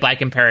much of it by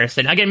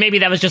comparison. Again, maybe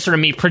that was just sort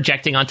of me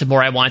projecting onto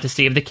more I wanted to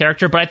see of the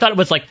character, but I thought it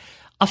was like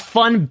a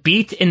fun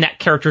beat in that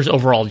character's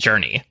overall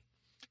journey.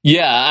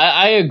 Yeah,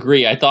 I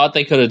agree. I thought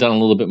they could have done a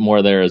little bit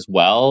more there as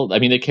well. I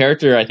mean, the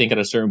character, I think at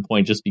a certain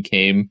point just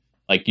became,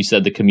 like you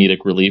said, the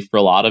comedic relief for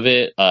a lot of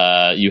it.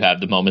 You have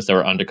the moments that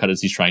were undercut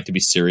as he's trying to be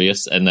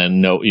serious, and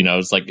then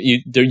it's like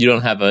you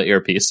don't have an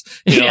earpiece,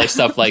 like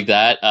stuff like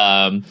that.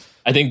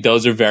 I think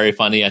those are very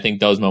funny. I think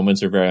those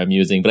moments are very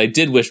amusing. But I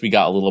did wish we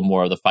got a little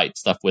more of the fight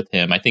stuff with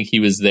him. I think he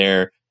was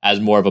there as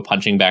more of a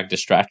punching bag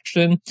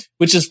distraction,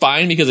 which is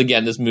fine because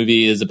again, this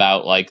movie is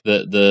about like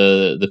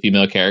the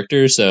female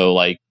character. So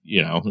like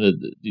you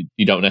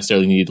don't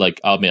necessarily need like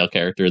a male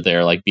character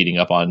there like beating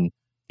up on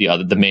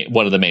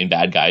one of the main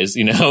bad guys.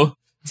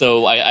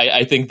 So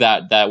I think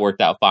that worked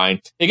out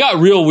fine. It got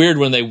real weird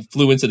when they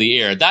flew into the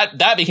air.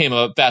 That became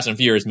a Fast and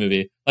Furious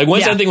movie. Like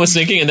once everything was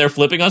sinking and they're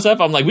flipping on stuff,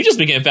 I'm like, we just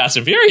became Fast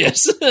and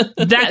Furious.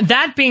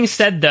 That being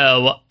said,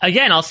 though,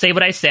 again, I'll say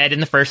what I said in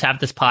the first half of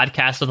this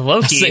podcast with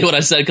Loki. I'll say what I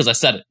said because I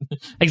said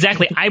it.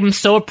 Exactly. I'm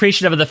so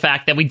appreciative of the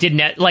fact that we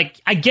didn't,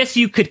 I guess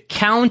you could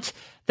count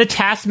the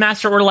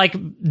Taskmaster or like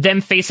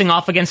them facing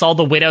off against all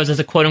the widows as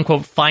a quote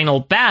unquote final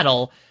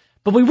battle.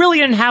 But we really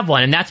didn't have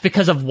one, and that's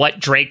because of what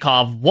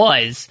Dreykov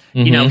was.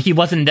 Mm-hmm. You know, he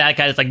wasn't that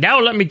guy that's like, now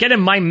let me get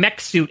in my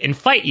mech suit and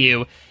fight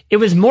you. It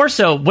was more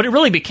so, what it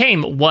really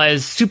became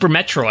was Super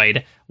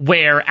Metroid,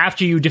 where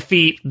after you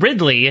defeat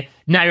Ridley,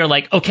 now you're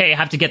like, okay, I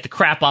have to get the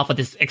crap off of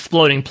this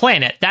exploding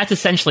planet. That's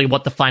essentially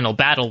what the final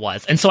battle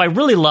was. And so I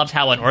really loved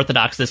how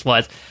unorthodox this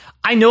was.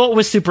 I know it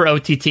was super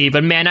OTT,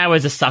 but man, I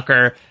was a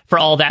sucker for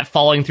all that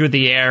falling through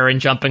the air and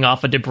jumping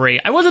off of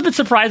debris. I was a bit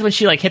surprised when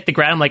she like hit the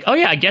ground. I'm like, oh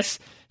yeah, I guess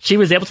she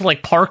was able to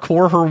like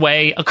parkour her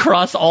way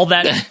across all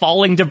that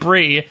falling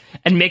debris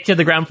and make to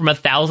the ground from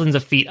thousands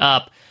of feet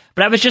up.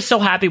 But I was just so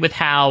happy with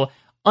how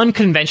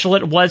unconventional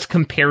it was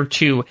compared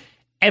to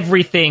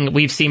everything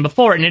we've seen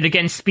before. And it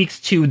again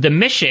speaks to the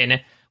mission,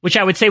 which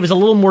I would say was a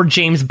little more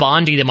James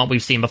Bondy than what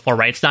we've seen before,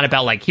 right? It's not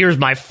about like, here's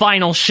my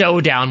final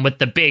showdown with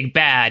the big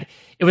bad.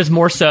 It was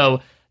more so,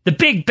 the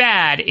big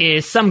bad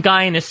is some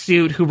guy in a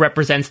suit who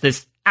represents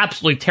this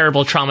absolutely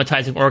terrible,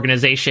 traumatizing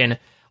organization.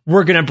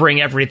 We're going to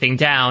bring everything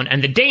down.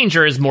 And the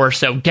danger is more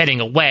so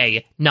getting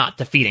away, not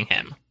defeating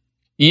him.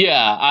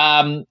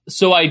 Yeah.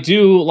 So I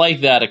do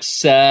like that,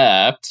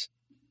 except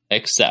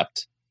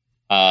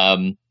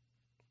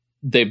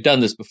they've done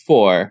this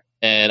before.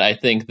 And I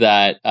think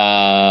that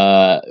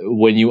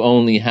when you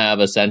only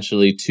have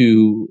essentially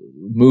 2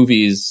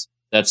 movies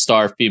that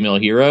star female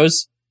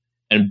heroes,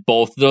 and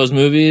both of those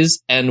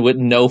movies end with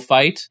no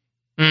fight.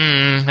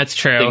 That's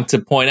true. I think to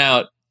point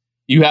out,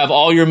 you have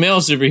all your male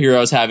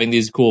superheroes having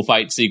these cool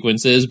fight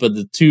sequences, but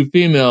the 2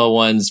 female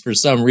ones, for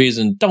some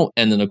reason, don't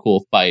end in a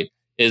cool fight.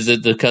 Is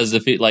it because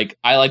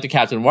I like the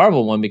Captain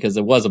Marvel one because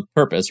it was a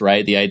purpose,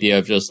 right? The idea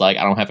of just like,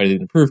 I don't have anything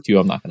to prove to you,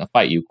 I'm not going to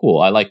fight you. Cool,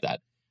 I like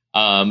that.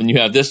 And you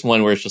have this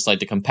one where it's just like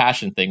the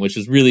compassion thing, which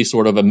is really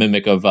sort of a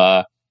mimic of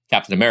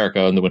Captain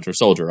America and the Winter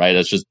Soldier, right?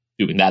 It's just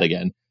doing that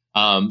again.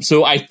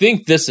 So I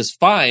think this is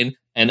fine.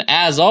 And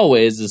as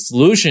always, the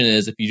solution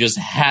is if you just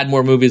had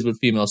more movies with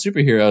female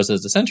superheroes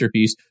as the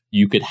centerpiece,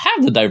 you could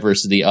have the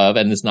diversity of,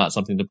 and it's not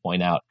something to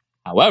point out.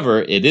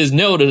 However, it is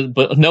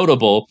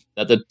notable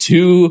that the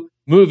 2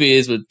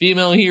 movies with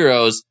female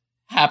heroes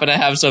happen to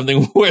have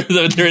something where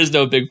there is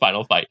no big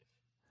final fight.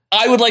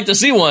 I would like to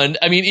see one.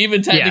 I mean,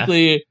 even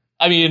technically,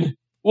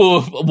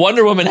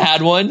 Wonder Woman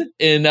had one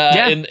in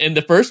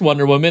the first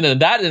Wonder Woman,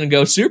 and that didn't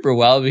go super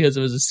well because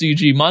it was a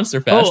CG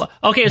monster fest.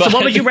 Oh, okay. So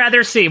what would you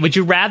rather see? Would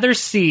you rather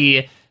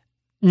see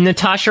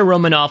Natasha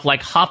Romanoff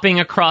like hopping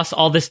across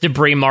all this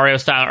debris Mario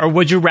style, or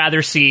would you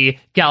rather see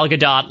Gal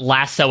Gadot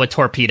lasso a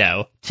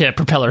torpedo to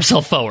propel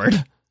herself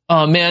forward?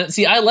 Oh man,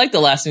 see, I like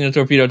the lasting a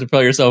torpedo to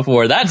propel yourself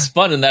forward. That's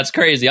fun and that's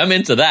crazy. I'm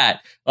into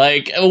that.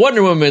 Like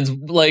Wonder Woman's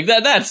like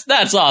that.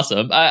 That's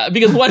awesome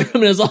because Wonder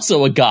Woman is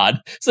also a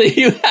god. So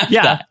you have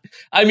that.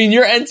 I mean,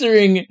 you're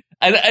entering.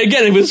 And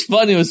again, it was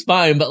fun. It was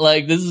fine. But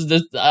like, this is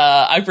just.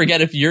 I forget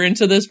if you're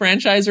into this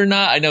franchise or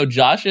not. I know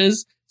Josh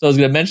is, so I was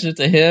going to mention it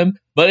to him.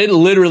 But it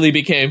literally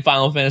became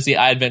Final Fantasy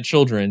Advent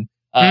Children.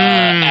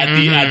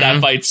 At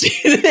that fight scene.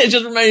 It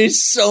just reminded me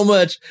so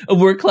much of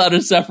where Cloud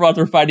and Sephiroth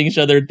were fighting each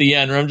other at the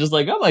end, where I'm just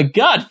like, oh my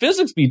god,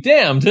 physics be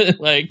damned.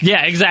 Like,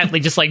 yeah, exactly.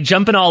 Just like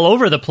jumping all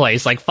over the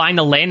place, like find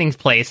a landing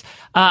place.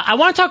 I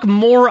want to talk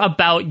more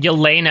about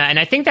Yelena, and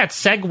I think that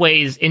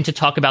segues into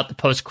talk about the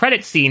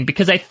post-credit scene,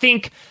 because I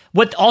think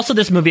what also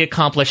this movie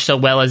accomplished so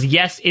well is,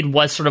 yes, it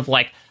was sort of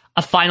like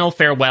a final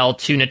farewell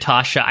to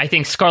Natasha. I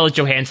think Scarlett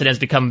Johansson has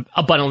become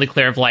abundantly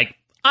clear of like,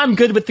 I'm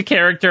good with the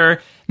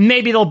character.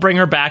 Maybe they'll bring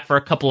her back for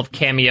a couple of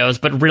cameos,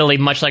 but really,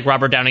 much like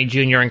Robert Downey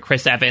Jr. and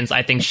Chris Evans,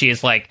 I think she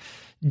is like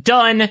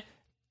done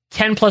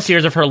 10 plus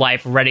years of her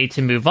life, ready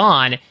to move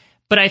on.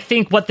 But I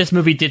think what this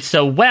movie did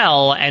so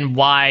well and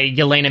why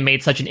Yelena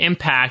made such an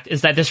impact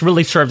is that this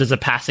really served as a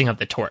passing of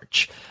the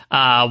torch,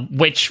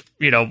 which,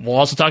 we'll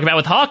also talk about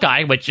with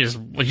Hawkeye, which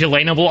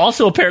Yelena will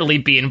also apparently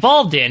be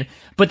involved in.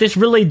 But this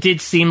really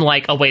did seem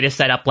like a way to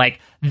set up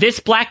like this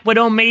Black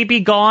Widow may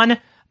be gone,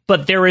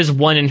 but there is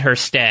one in her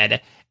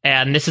stead.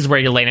 And this is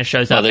where Yelena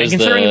shows up. There's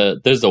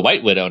the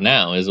White Widow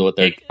now is what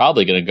they're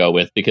probably going to go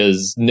with,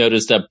 because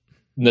notice that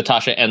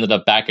Natasha ended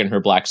up back in her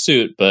black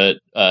suit, but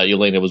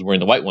Yelena was wearing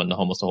the white one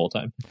almost the whole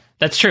time.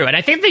 That's true. And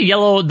I think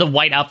the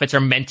white outfits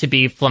are meant to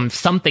be from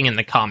something in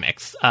the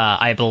comics,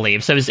 I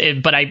believe. So,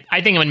 but I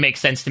think it would make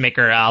sense to make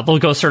her, they'll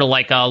go sort of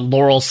like a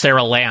Laurel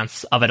Sarah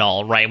Lance of it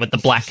all, right? With the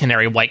Black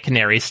Canary, White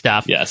Canary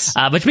stuff. Yes.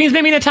 Which means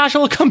maybe Natasha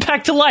will come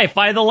back to life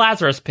via the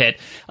Lazarus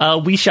Pit.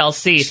 We shall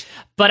see.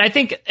 But I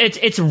think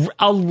it's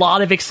a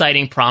lot of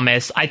exciting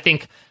promise. I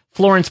think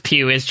Florence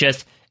Pugh is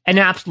just an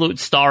absolute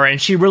star,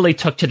 and she really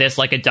took to this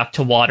like a duck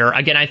to water.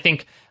 Again, I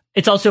think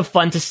it's also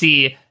fun to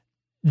see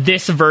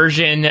this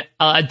version,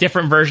 a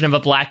different version of a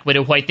Black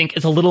Widow who I think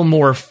is a little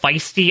more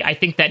feisty. I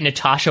think that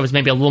Natasha was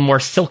maybe a little more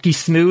silky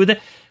smooth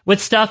with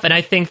stuff, and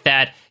I think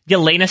that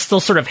Yelena still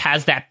sort of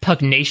has that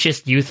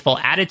pugnacious, youthful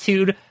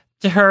attitude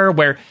to her,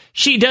 where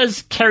she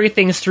does carry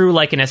things through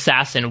like an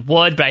assassin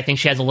would, but I think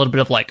she has a little bit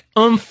of like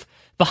oomph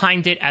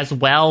behind it as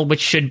well, which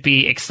should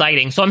be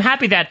exciting. So I'm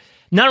happy that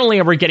not only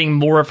are we getting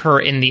more of her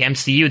in the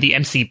MCU, the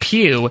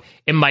MCPU,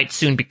 it might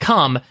soon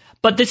become,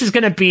 but this is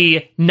going to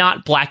be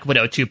not Black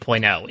Widow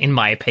 2.0, in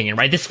my opinion,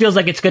 right? This feels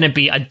like it's going to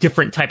be a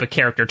different type of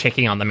character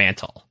taking on the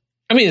mantle.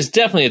 I mean, it's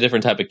definitely a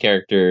different type of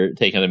character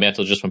taking on the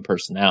mantle just from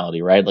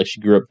personality, right? Like,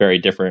 she grew up very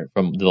different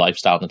from the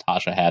lifestyle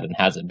Natasha had and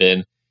hasn't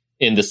been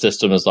in the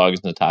system as long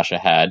as Natasha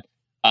had.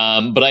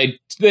 But I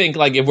think,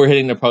 like, if we're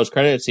hitting the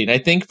post-credit scene, I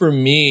think for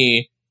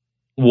me,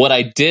 what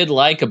I did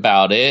like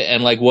about it,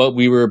 and like what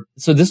we were,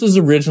 so this was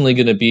originally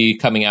going to be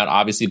coming out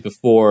obviously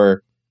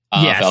before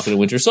Falcon and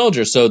Winter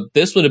Soldier. So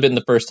this would have been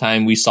the first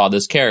time we saw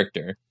this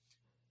character,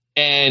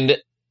 and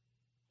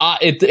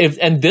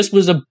this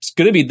was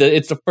going to be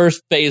it's the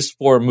first Phase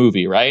 4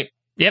 movie, right?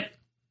 Yep.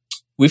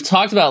 We've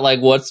talked about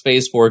like what's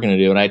Phase 4 going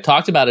to do, and I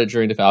talked about it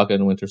during the Falcon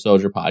and Winter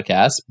Soldier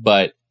podcast,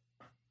 but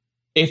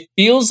it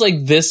feels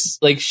like this,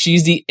 like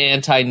she's the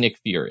anti Nick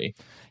Fury.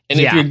 And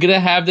if you're going to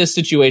have this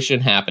situation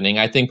happening,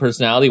 I think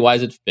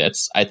personality-wise it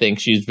fits. I think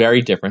she's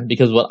very different,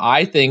 because what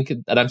I think,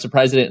 and I'm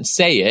surprised I didn't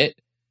say it,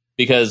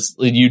 because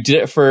you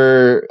did it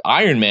for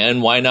Iron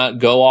Man, why not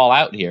go all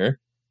out here?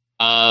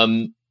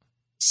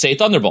 Say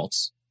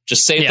Thunderbolts.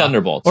 Just say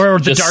Thunderbolts. Or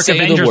the Just Dark say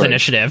Avengers the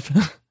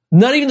Initiative.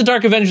 Not even the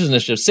Dark Avengers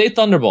Initiative. Say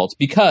Thunderbolts,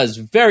 because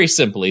very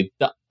simply,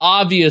 the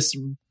obvious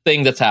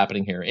thing that's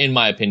happening here, in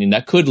my opinion,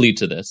 that could lead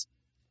to this.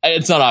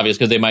 It's not obvious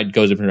because they might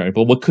go different directions,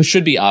 but what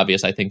should be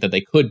obvious, I think, that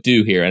they could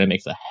do here, and it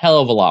makes a hell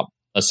of a lot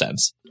of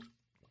sense,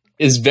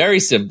 is very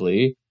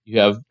simply, you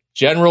have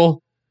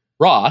General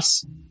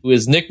Ross, who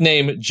is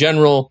nicknamed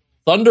General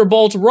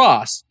Thunderbolt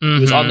Ross,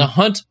 who's on the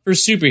hunt for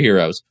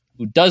superheroes,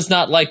 who does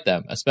not like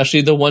them,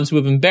 especially the ones who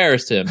have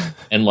embarrassed him,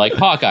 and like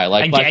Hawkeye,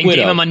 like Black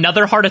Widow. Gave him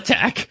another heart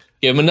attack.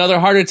 Give him another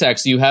heart attack.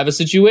 So you have a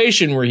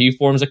situation where he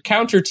forms a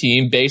counter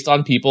team based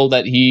on people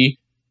that he,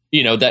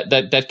 you know,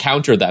 that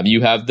counter them.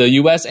 You have the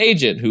U.S.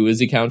 agent, who is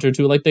the counter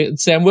to like the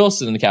Sam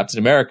Wilson in the Captain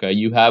America.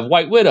 You have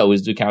White Widow,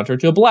 who's the counter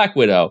to a Black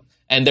Widow.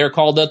 And they're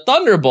called the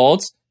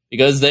Thunderbolts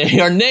because they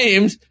are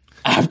named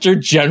after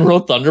General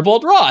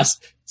Thunderbolt Ross.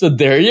 So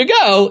there you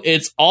go.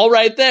 It's all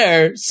right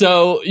there.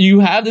 So you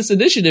have this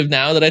initiative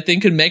now that I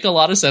think could make a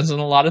lot of sense, and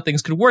a lot of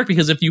things could work,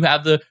 because if you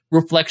have the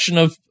reflection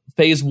of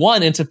Phase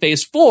 1 into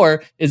Phase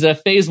 4, is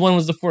that Phase 1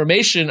 was the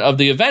formation of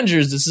the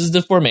Avengers. This is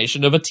the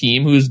formation of a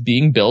team who's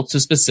being built to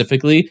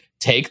specifically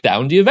take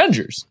down the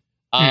Avengers.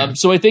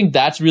 So I think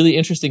that's really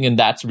interesting, and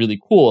that's really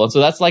cool. And so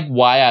that's like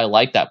why I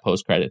like that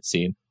post-credit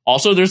scene.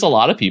 Also, there's a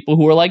lot of people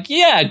who are like,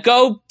 yeah,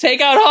 go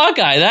take out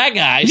Hawkeye, that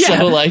guy. Yeah.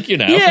 So, like, you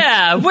know.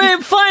 Yeah,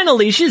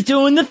 finally, she's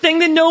doing the thing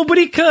that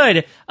nobody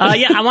could.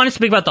 I want to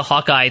speak about the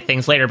Hawkeye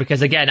things later,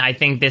 because, again, I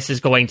think this is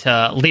going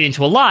to lead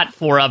into a lot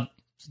for a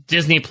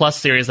Disney Plus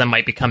series that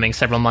might be coming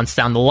several months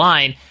down the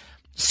line.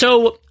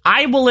 So,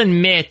 I will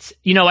admit,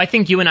 you know, I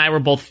think you and I were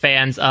both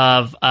fans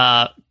of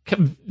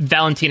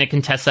Valentina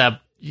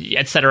Contessa,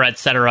 et cetera,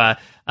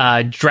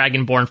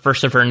 Dragonborn,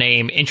 first of her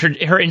name,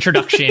 her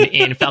introduction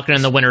in Falcon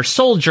and the Winter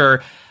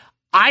Soldier.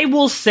 I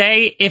will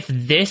say, if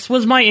this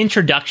was my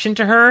introduction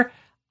to her,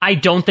 I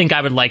don't think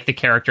I would like the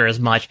character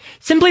as much,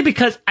 simply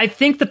because I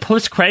think the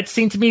post-credit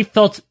scene to me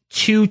felt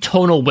too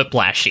tonal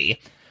whiplashy,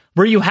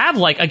 where you have,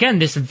 like, again,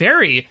 this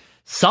very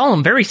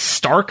solemn, very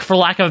stark, for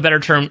lack of a better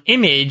term,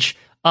 image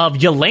of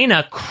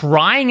Yelena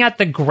crying at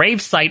the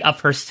gravesite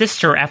of her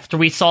sister after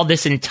we saw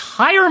this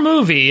entire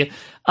movie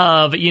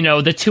of, you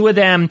know, the two of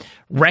them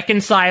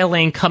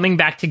reconciling, coming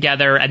back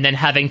together, and then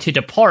having to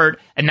depart.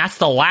 And that's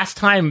the last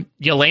time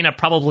Yelena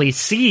probably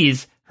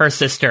sees her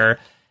sister.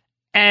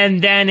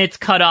 And then it's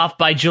cut off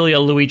by Julia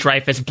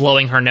Louis-Dreyfus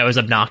blowing her nose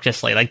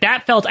obnoxiously. Like,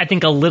 that felt, I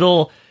think, a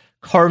little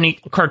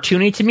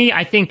cartoony to me.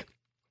 I think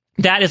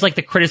that is like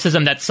the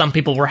criticism that some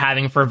people were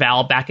having for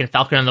Val back in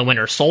Falcon and the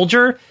Winter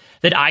Soldier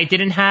that I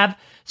didn't have.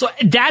 So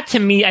that, to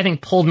me, I think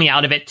pulled me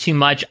out of it too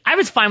much. I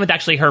was fine with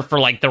actually her for,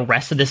 like, the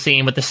rest of the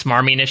scene with the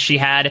smarminess she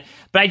had.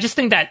 But I just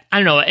think that, I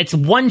don't know, it's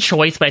one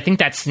choice, but I think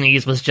that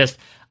sneeze was just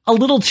a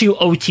little too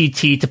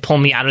OTT to pull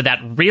me out of that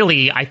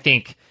really, I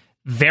think,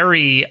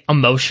 very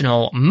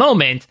emotional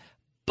moment.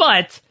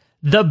 But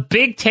the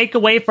big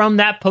takeaway from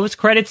that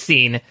post-credit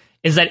scene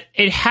is that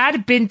it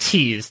had been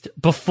teased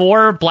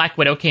before Black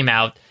Widow came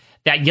out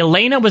that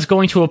Yelena was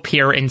going to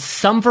appear in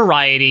some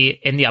variety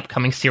in the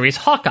upcoming series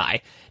Hawkeye.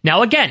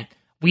 Now, again,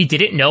 we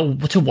didn't know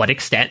to what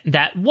extent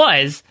that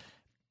was.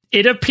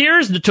 It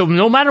appears that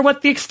no matter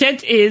what the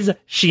extent is,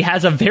 she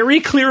has a very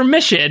clear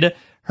mission.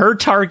 Her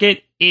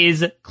target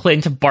is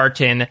Clint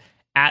Barton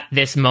at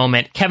this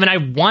moment. Kevin, I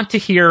want to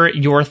hear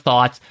your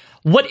thoughts.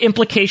 What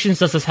implications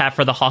does this have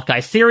for the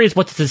Hawkeye series?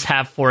 What does this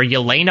have for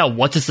Yelena?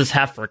 What does this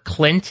have for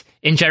Clint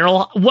in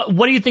general?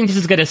 What do you think this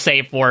is going to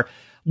say for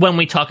when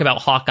we talk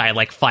about Hawkeye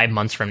like 5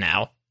 months from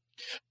now?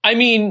 I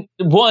mean,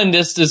 one,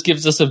 this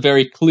gives us a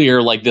very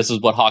clear, like, this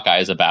is what Hawkeye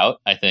is about,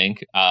 I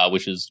think,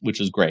 which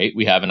is great.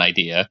 We have an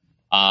idea.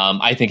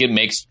 I think it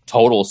makes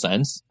total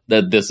sense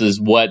that this is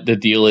what the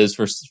deal is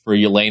for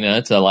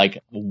Yelena to, like,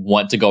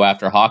 want to go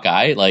after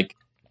Hawkeye. Like,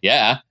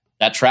 yeah,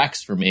 that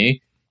tracks for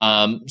me.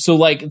 So,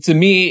 like, to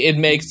me, it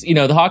makes, you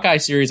know, the Hawkeye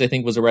series, I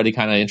think, was already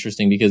kind of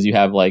interesting because you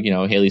have, like, you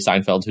know, Haley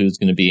Steinfeld, who's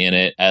going to be in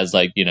it as,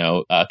 like, you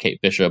know,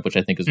 Kate Bishop, which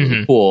I think is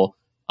really cool.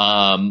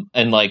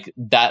 And like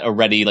that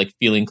already, like,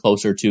 feeling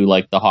closer to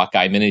like the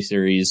Hawkeye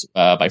miniseries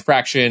by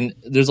Fraction.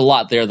 There's a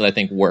lot there that I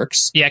think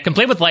works. Yeah,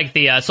 complete with like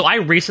so I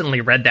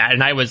recently read that,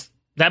 and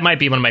that might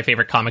be one of my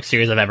favorite comic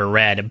series I've ever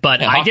read.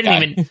 But I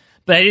didn't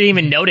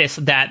even notice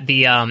that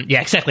the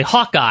exactly,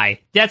 Hawkeye.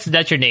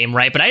 That's your name,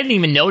 right? But I didn't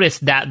even notice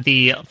that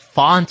the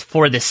font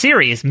for the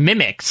series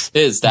mimics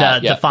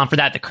the font for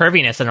that, the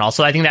curviness and all.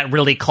 So I think that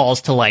really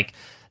calls to like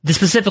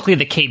specifically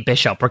the Kate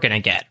Bishop we're going to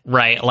get,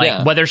 right?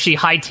 Like, whether she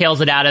hightails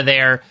it out of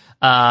there,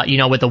 you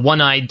know, with a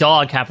one-eyed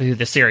dog halfway through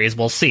the series,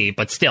 we'll see.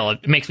 But still,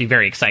 it makes me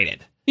very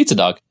excited. Pizza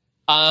dog.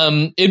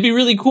 It'd be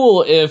really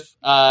cool if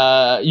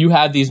you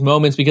had these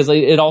moments, because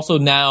it also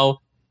now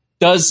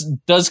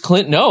does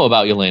Clint know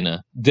about Yelena?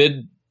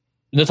 Did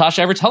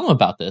Natasha ever tell him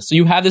about this? So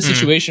you have this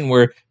situation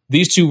where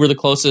these two were the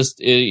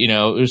closest, you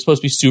know, they're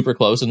supposed to be super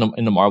close in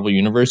the Marvel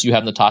universe. You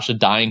have Natasha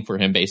dying for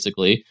him,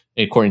 basically,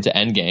 according to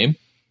Endgame.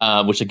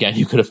 Which again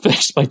you could have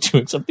fixed by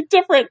doing something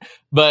different,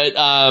 but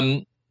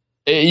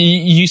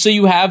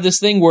you have this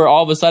thing where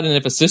all of a sudden,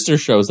 if a sister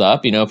shows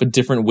up, you know, if a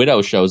different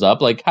widow shows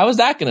up, like, how is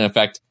that going to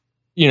affect,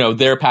 you know,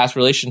 their past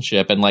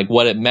relationship and like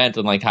what it meant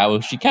and like how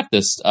she kept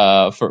this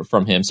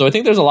from him? So I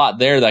think there's a lot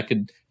there that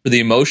could, for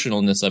the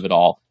emotionalness of it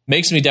all,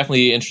 makes me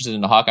definitely interested in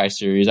the Hawkeye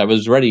series. I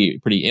was already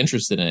pretty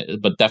interested in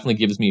it, but definitely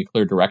gives me a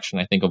clear direction,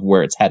 I think, of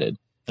where it's headed,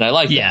 and I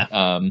like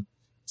that.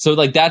 So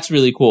like that's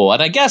really cool,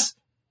 and I guess.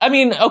 I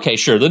mean, okay,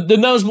 sure. The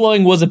nose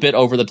blowing was a bit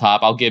over the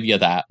top. I'll give you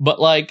that. But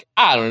like,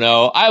 I don't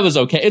know. I was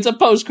okay. It's a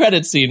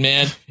post-credit scene,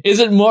 man. Is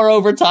it more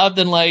over top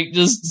than like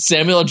just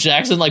Samuel L.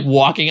 Jackson like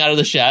walking out of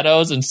the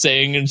shadows and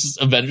saying it's just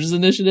Avengers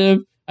Initiative?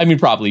 I mean,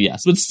 probably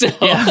yes, but still.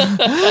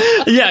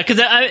 Yeah, because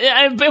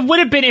it would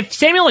have been if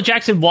Samuel L.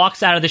 Jackson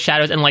walks out of the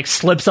shadows and like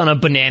slips on a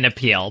banana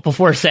peel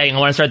before saying, I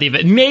want to start the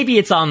event. Maybe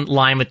it's on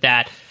line with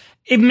that.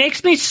 It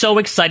makes me so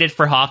excited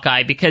for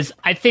Hawkeye because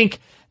I think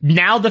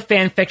now the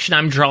fan fiction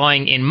I'm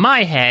drawing in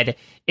my head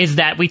is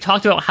that we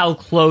talked about how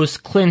close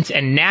Clint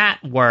and Nat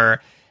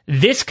were.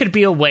 This could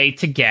be a way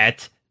to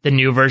get the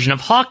new version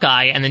of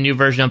Hawkeye and the new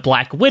version of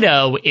Black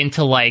Widow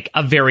into like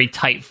a very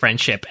tight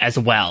friendship as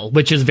well,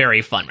 which is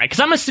very fun, right? Because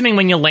I'm assuming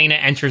when Yelena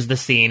enters the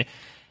scene,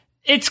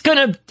 it's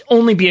gonna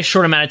only be a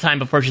short amount of time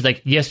before she's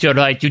like, yes, you're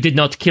right, you did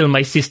not kill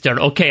my sister.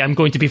 Okay, I'm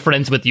going to be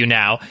friends with you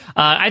now.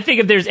 I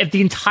think if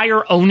the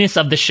entire onus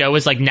of the show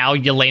is like now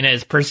Yelena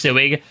is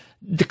pursuing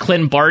the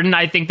Clint Barton,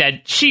 I think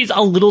that she's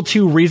a little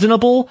too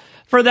reasonable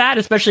for that,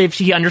 especially if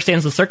she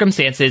understands the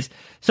circumstances.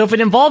 So if it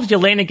involves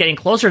Yelena getting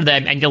closer to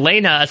them, and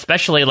Yelena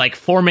especially like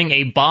forming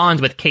a bond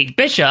with Kate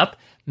Bishop,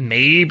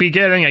 maybe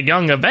getting a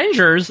Young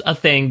Avengers a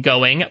thing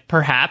going,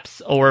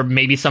 perhaps, or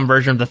maybe some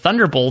version of the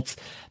Thunderbolts,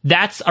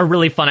 that's a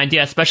really fun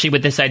idea, especially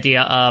with this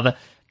idea of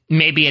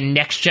maybe a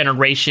next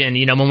generation,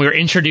 you know, when we were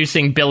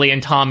introducing Billy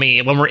and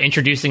Tommy, when we're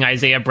introducing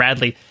Isaiah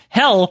Bradley.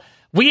 Hell,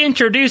 we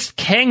introduced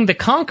Kang the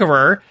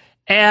Conqueror,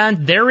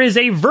 and there is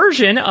a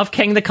version of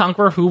Kang the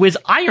Conqueror who is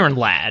Iron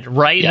Lad,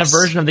 right? Yes. In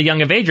a version of the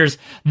Young Avengers.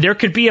 There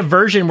could be a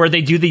version where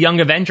they do the Young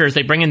Avengers,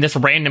 they bring in this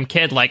random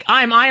kid like,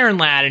 I'm Iron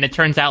Lad, and it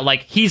turns out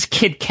like he's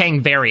Kid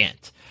Kang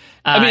variant.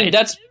 I mean,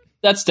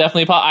 that's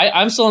definitely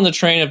I'm still on the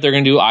train. If they're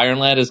going to do Iron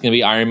Lad, it's going to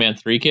be Iron Man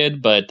 3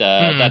 kid, but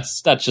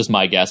that's just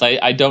my guess.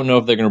 I don't know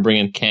if they're going to bring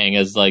in Kang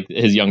as like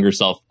his younger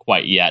self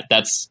quite yet.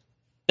 That's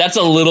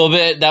a little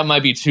bit, that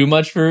might be too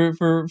much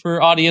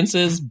for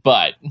audiences,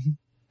 but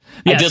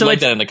yeah, I did like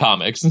that in the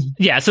comics.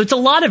 Yeah, so it's a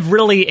lot of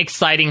really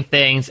exciting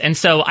things. And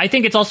so I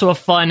think it's also a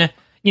fun,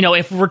 you know,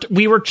 if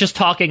we were just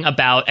talking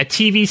about a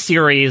TV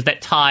series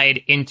that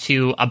tied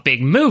into a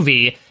big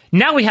movie,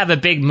 now we have a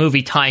big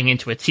movie tying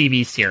into a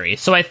TV series.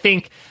 So I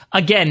think,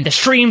 again, the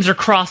streams are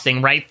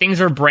crossing, right?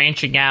 Things are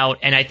branching out,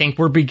 and I think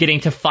we're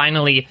beginning to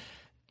finally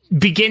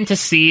begin to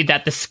see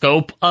that the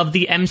scope of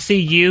the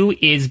MCU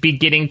is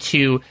beginning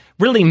to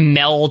really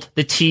meld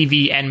the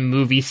TV and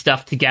movie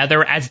stuff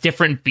together as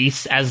different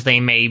beasts as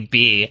they may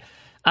be.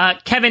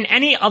 Kevin,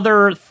 any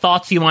other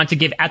thoughts you want to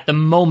give at the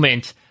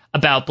moment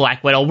about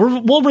Black Widow?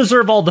 We'll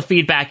reserve all the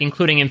feedback,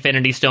 including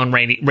Infinity Stone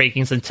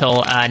rankings,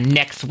 until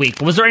next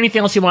week. Was there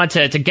anything else you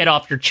wanted to get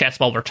off your chest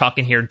while we're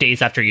talking here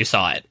days after you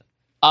saw it?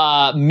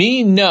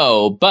 Me,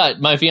 no, but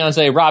my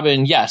fiance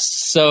Robin, yes.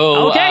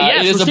 So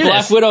it is a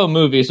Black Widow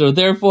movie, so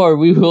therefore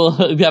we will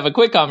have a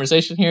quick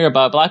conversation here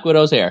about Black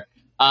Widow's hair.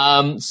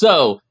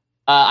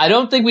 I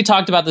don't think we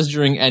talked about this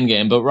during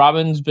Endgame, but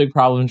Robin's big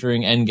problem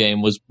during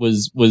Endgame was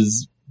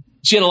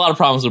she had a lot of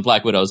problems with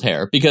Black Widow's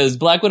hair, because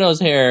Black Widow's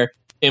hair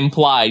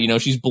implied. You know,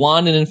 she's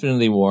blonde in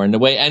Infinity War, and the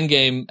way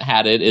Endgame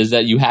had it is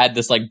that you had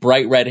this like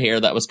bright red hair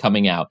that was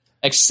coming out.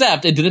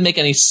 Except it didn't make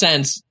any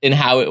sense in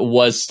how it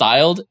was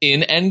styled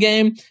in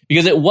Endgame,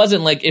 because it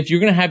wasn't like, if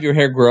you're going to have your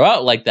hair grow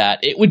out like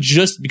that, it would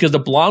just, because the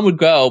blonde would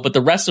go, but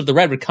the rest of the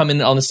red would come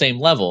in on the same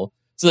level.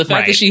 So the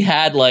fact that she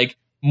had like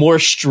more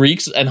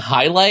streaks and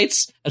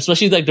highlights,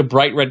 especially like the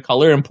bright red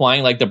color,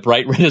 implying like the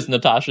bright red is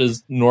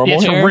Natasha's normal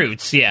hair. It's her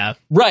roots, yeah.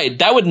 Right.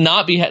 That would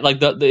not be like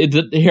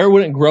the hair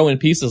wouldn't grow in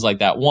pieces like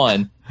that.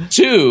 One.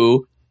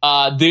 Two,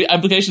 the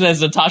implication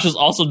is Natasha's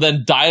also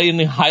then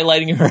dyeing and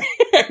highlighting her hair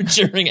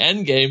during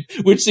Endgame,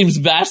 which seems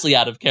vastly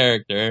out of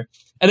character.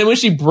 And then when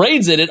she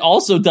braids it, it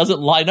also doesn't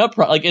line up.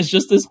 Like, it's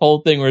just this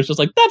whole thing where it's just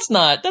like, that's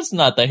not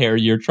the hair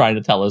you're trying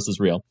to tell us is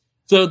real.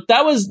 So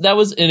that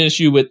was an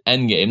issue with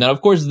Endgame. Now,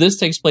 of course, this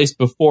takes place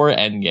before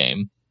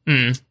Endgame.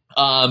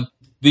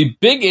 The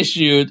big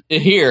issue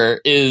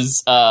here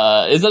is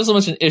not so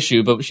much an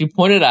issue, but she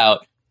pointed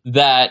out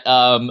that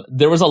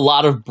there was a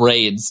lot of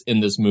braids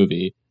in this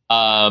movie.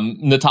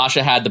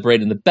 Natasha had the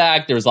braid in the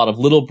back. There was a lot of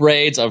little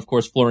braids. Of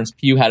course, Florence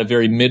Pugh had a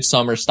very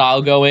Midsommar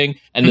style going.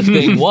 And the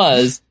thing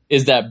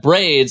is that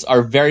braids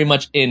are very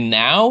much in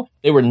now.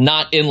 They were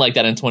not in like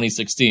that in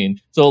 2016.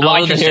 So a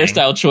lot of the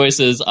hairstyle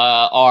choices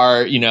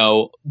are, you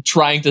know,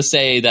 trying to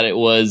say that it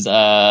was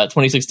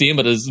 2016,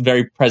 but it's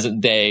very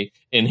present day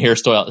in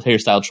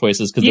hairstyle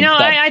choices. Because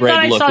I thought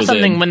I saw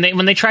something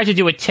when they tried to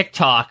do a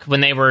TikTok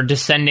when they were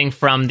descending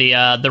from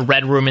the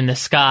red room in the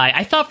sky.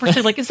 I thought for a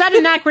second, like, is that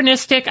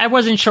anachronistic? I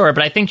wasn't sure,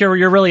 but I think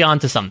you're really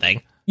onto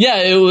something. Yeah,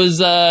 it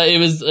was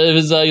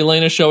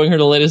Elena showing her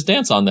the latest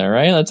dance on there,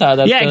 right? That's how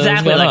that. Yeah,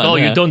 exactly.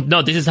 Like, you don't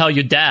know. This is how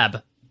you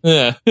dab.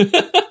 Yeah.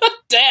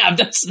 Dab.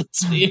 That's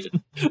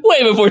even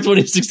way before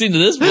 2016 to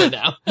this point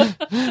now.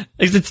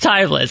 It's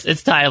timeless.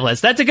 It's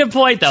timeless. That's a good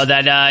point, though.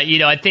 That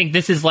I think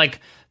this is like,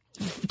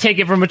 take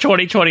it from a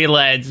 2020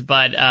 lens,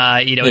 but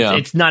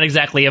it's not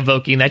exactly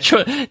evoking that.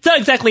 It's not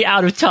exactly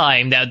out of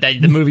time that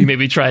the movie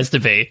maybe tries to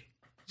be.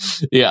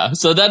 Yeah,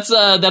 so that's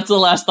the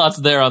last thoughts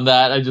there on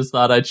that. I just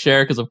thought I'd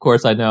share because, of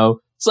course, I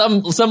know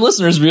some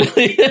listeners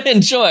really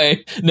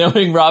enjoy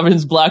knowing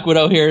Robin's Black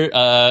Widow here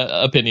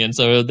opinion.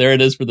 So there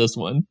it is for this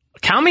one.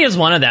 Count me as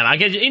one of them. I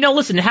get,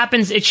 listen, it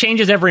happens. It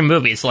changes every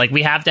movie, so like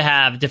we have to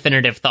have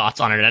definitive thoughts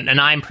on it,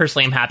 and I'm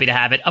personally am happy to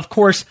have it. Of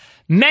course,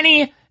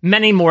 many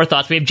more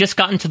thoughts. We have just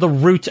gotten to the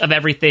root of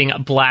everything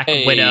Black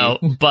Widow,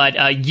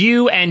 but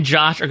you and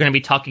Josh are going to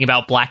be talking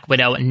about Black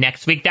Widow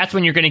next week. That's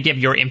when you're going to give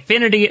your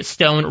Infinity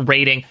Stone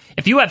rating.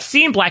 If you have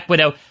seen Black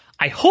Widow,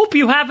 I hope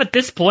you have at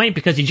this point,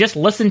 because you just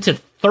listened to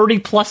 30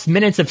 plus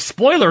minutes of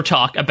spoiler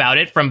talk about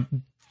it from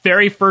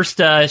very first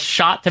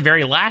shot to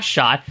very last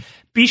shot.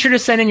 Be sure to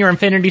send in your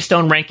Infinity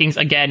Stone rankings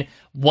again,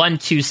 1,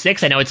 2,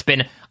 6. I know it's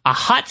been a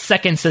hot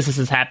second since this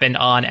has happened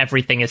on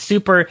Everything is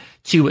Super,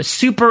 to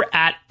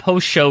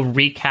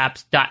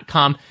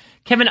super@postshowrecaps.com.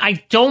 Kevin,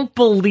 I don't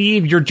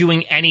believe you're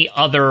doing any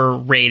other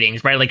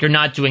ratings, right? Like, you're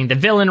not doing the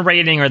villain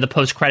rating or the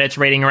post-credits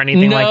rating or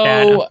anything like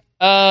that?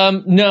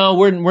 No,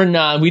 we're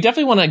not. We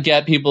definitely want to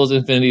get people's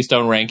Infinity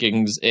Stone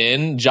rankings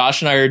in.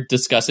 Josh and I are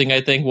discussing,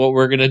 I think, what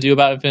we're going to do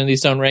about Infinity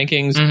Stone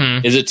rankings.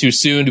 Mm-hmm. Is it too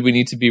soon? Do we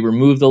need to be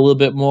removed a little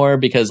bit more?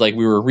 Because, like,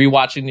 we were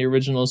rewatching the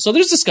original. So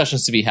there's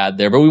discussions to be had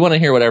there, but we want to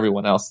hear what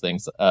everyone else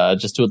thinks,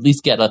 just to at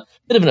least get a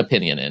bit of an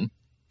opinion in.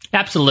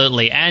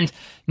 Absolutely. And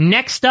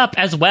next up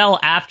as well,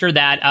 after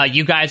that,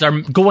 you guys are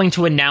going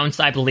to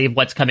announce, I believe,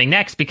 what's coming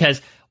next, because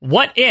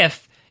what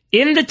if,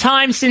 in the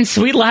time since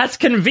we last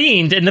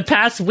convened in the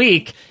past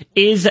week,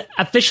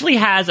 officially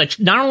has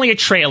not only a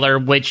trailer,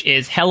 which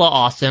is hella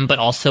awesome, but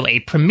also a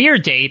premiere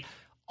date,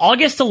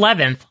 August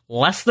 11th,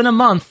 less than a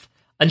month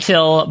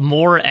until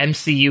more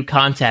MCU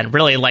content.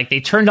 Really, like, they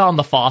turned on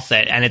the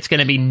faucet, and it's going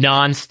to be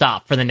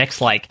nonstop for the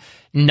next,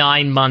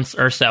 9 months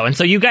or so. And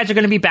so you guys are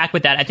going to be back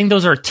with that. I think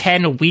those are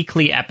 10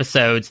 weekly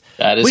episodes.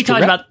 That is correct.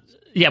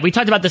 We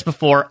talked about this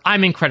before.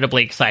 I'm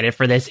incredibly excited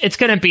for this. It's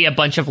going to be a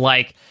bunch of,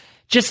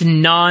 just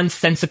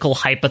nonsensical,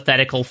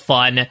 hypothetical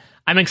fun.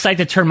 I'm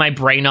excited to turn my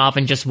brain off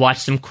and just watch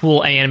some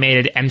cool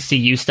animated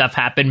MCU stuff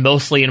happen,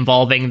 mostly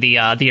involving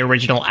the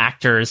original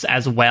actors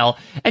as well.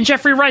 And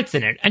Jeffrey Wright's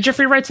in it, and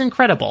Jeffrey Wright's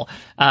incredible.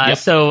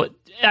 So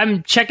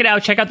check it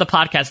out. Check out the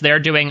podcast they're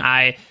doing.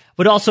 I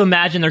would also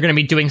imagine they're going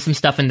to be doing some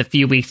stuff in the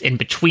few weeks in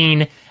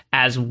between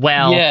as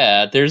well.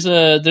 Yeah, there's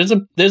a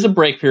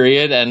break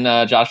period, and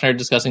Josh and I are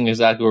discussing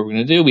exactly what we're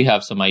going to do. We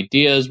have some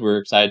ideas. We're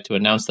excited to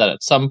announce that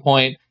at some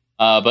point.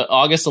 But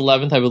August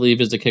 11th, I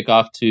believe, is the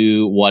kickoff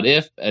to What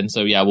If. And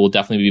so, yeah, we'll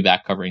definitely be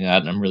back covering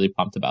that. And I'm really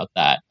pumped about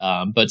that.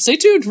 But stay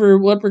tuned for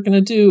what we're going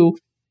to do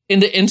in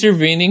the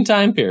intervening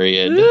time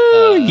period.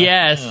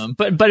 Yes.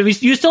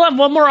 But you still have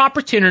one more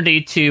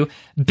opportunity to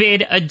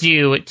bid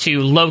adieu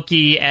to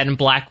Loki and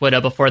Black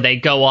Widow before they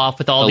go off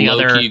with all the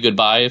other... A low-key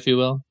goodbye, if you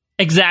will.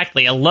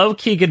 Exactly. A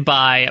low-key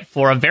goodbye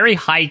for a very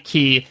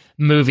high-key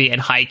movie and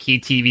high-key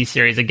TV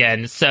series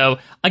again. So,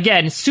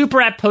 again,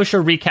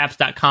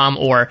 super@postshowrecaps.com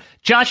or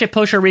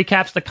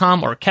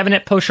Josh@postshowrecaps.com or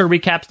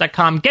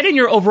Kevin@postshowrecaps.com. Get in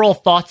your overall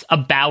thoughts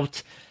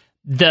about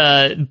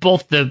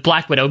both the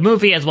Black Widow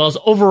movie as well as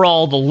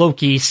overall the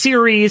Loki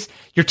series,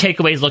 your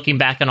takeaways looking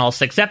back on all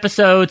 6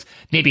 episodes,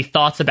 maybe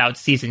thoughts about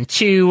season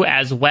 2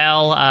 as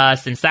well,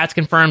 since that's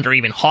confirmed, or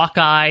even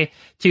Hawkeye,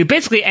 to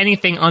basically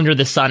anything under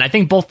the sun. I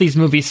think both these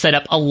movies set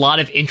up a lot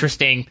of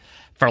interesting,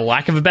 for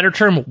lack of a better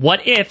term,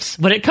 what ifs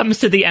when it comes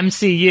to the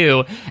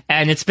MCU.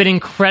 And it's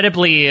been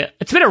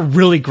a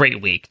really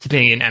great week to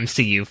being an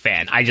MCU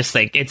fan. I just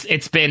think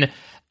it's been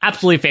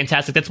absolutely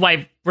fantastic. That's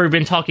why we've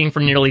been talking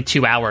for nearly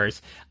 2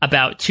 hours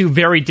about 2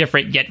 very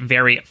different yet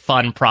very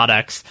fun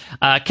products.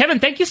 Kevin,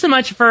 thank you so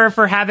much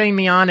for having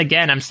me on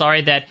again. I'm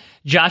sorry that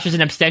Josh is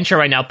in absentia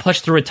right now,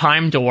 pushed through a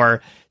time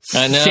door.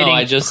 I know.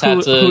 I just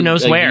had to, who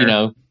knows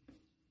where.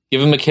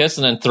 Give him a kiss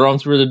and then throw him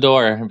through the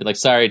door and be like,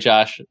 sorry,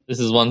 Josh,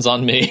 one's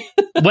on me.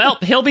 Well,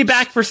 he'll be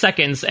back for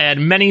seconds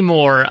and many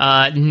more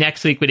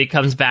next week when he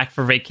comes back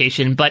for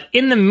vacation. But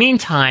in the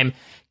meantime,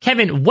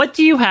 Kevin, what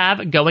do you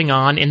have going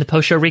on in the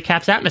post-show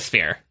recaps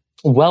atmosphere?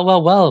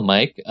 Well,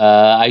 Mike.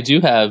 I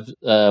do have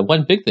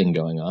one big thing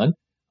going on.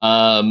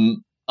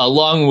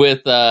 Along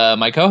with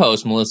my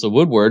co-host, Melissa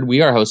Woodward,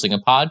 we are hosting a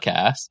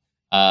podcast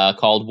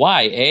called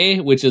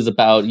YA, which is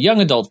about young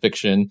adult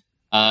fiction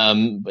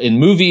in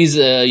movies,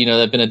 that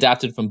have been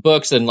adapted from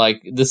books. And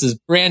this is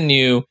brand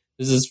new.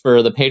 This is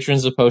for the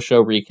patrons of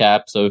Post-Show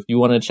Recap. So if you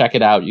want to check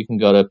it out, you can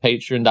go to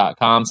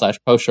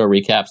patreon.com/Post-Show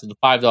Recaps at the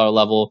 $5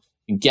 level.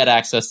 You can get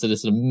access to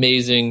this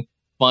amazing,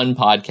 fun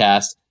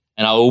podcast.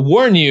 And I will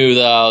warn you,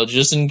 though,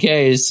 just in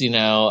case, we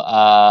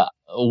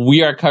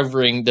are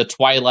covering the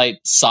Twilight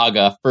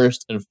Saga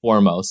first and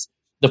foremost.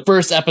 The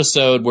first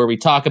episode where we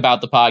talk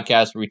about the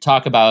podcast, where we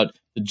talk about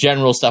the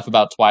general stuff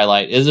about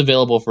Twilight, is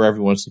available for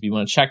everyone. So if you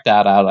want to check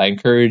that out, I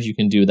encourage you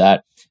can do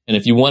that. And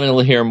if you want to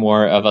hear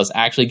more of us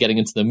actually getting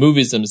into the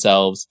movies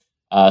themselves,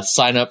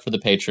 sign up for the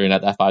Patreon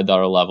at that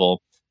 $5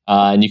 level,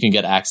 and you can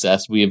get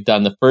access. We have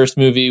done the first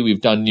movie,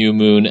 we've done New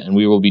Moon, and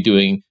we will be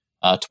doing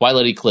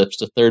Twilight Eclipse,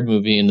 the third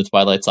movie in the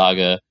Twilight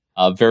Saga,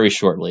 very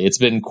shortly. It's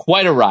been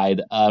quite a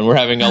ride, and we're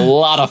having a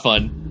lot of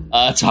fun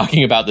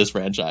talking about this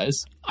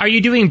franchise. Are you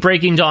doing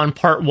Breaking Dawn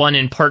Part 1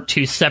 and Part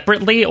 2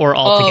 separately or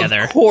all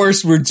together? Of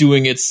course we're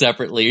doing it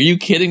separately. Are you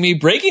kidding me?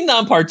 Breaking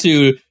Dawn Part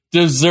 2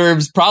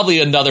 deserves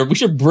probably another. We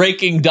should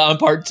Breaking Dawn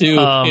Part 2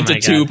 into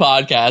 2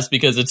 podcasts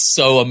because it's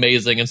so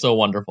amazing and so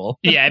wonderful.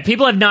 Yeah, if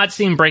people have not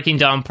seen Breaking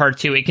Dawn Part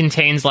 2, it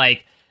contains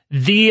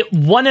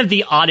one of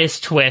the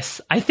oddest twists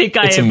I think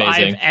I've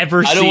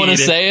ever seen. I don't want to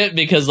say it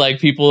because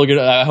people are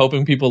gonna,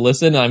 hoping people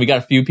listen. We got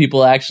a few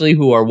people actually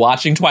who are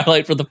watching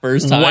Twilight for the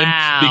first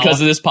time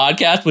because of this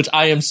podcast, which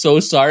I am so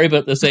sorry,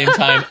 but at the same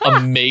time,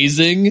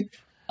 amazing.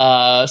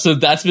 So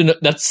that's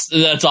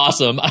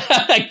awesome.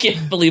 I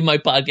can't believe my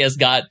podcast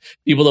got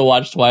people to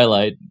watch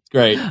Twilight.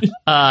 Great.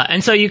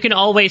 And so you can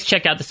always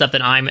check out the stuff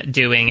that I'm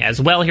doing as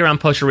well here on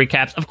Post-Show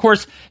Recaps. Of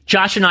course,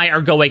 Josh and I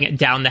are going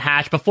down the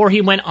hatch. Before he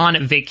went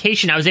on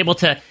vacation, I was able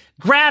to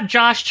grab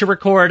Josh to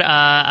record,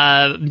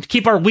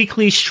 keep our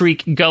weekly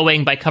streak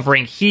going by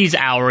covering He's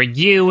Our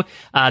You,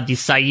 the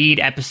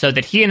Saeed episode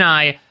that he and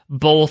I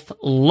both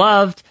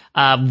loved.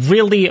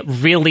 Really,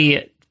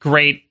 really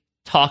great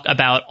talk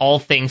about all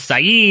things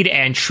Saeed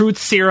and Truth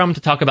Serum to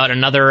talk about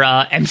another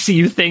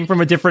MCU thing from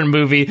a different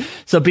movie.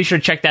 So be sure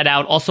to check that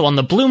out. Also on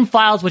the Bloom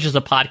Files, which is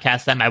a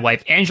podcast that my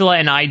wife Angela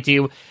and I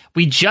do.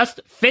 We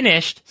just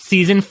finished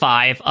season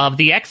 5 of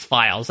The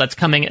X-Files. That's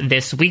coming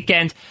this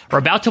weekend. We're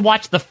about to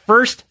watch the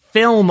first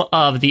film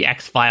of The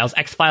X-Files,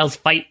 X-Files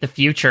Fight the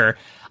Future.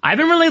 I've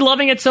been really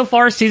loving it so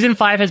far. Season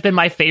 5 has been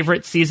my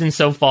favorite season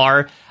so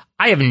far.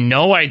 I have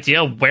no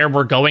idea where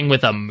we're going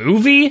with a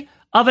movie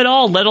of it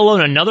all, let alone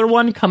another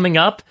one coming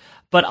up.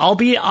 But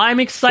I'm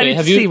excited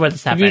to see what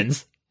this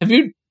happens. Have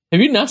you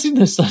not seen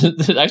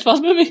the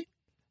X-Files movie?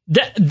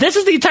 This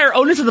is the entire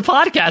onus of the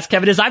podcast,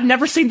 Kevin, is I've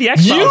never seen the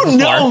X-Files before. You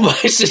know my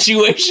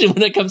situation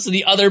when it comes to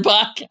the other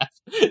podcast.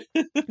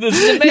 This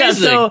is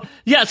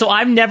amazing. So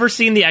I've never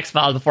seen the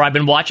X-Files before. I've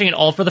been watching it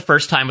all for the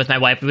first time with my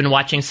wife. We've been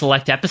watching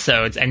select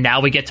episodes, and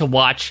now we get to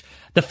watch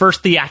the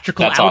first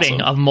theatrical outing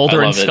of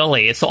Mulder and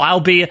Scully. So I'll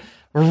be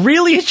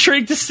really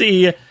intrigued to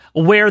see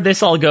where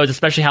this all goes,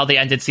 especially how they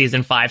ended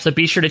season 5. So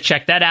be sure to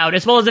check that out.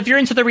 As well as if you're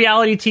into the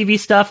reality TV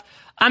stuff,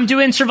 I'm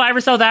doing Survivor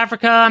South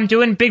Africa, I'm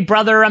doing Big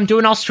Brother, I'm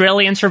doing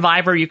Australian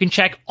Survivor. You can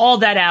check all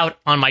that out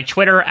on my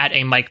Twitter at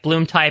a Mike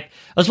Bloom type,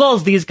 as well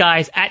as these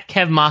guys at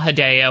Kev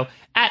Mahadeo,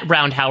 at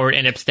Round Howard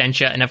in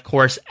Abstentia, and of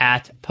course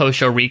at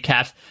Post-Show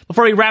Recaps.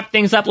 Before we wrap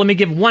things up, let me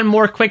give one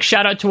more quick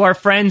shout out to our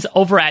friends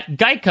over at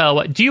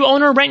Geico. Do you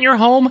own or rent your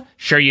home?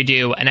 Sure you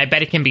do, and I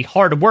bet it can be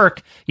hard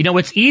work. You know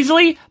what's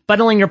easily?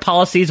 Bundling your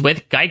policies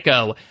with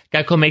Geico.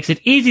 Geico makes it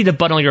easy to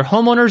bundle your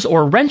homeowners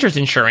or renters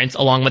insurance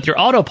along with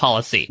your auto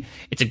policy.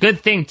 It's a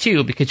good thing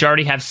too, because you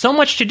already have so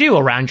much to do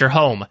around your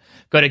home.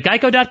 Go to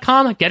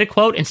geico.com, get a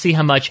quote, and see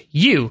how much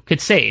you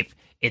could save.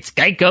 It's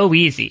Geico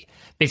easy.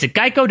 Visit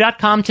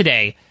geico.com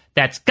today.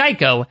 That's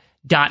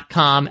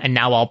geico.com. And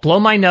now I'll blow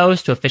my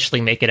nose to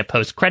officially make it a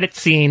post-credit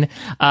scene.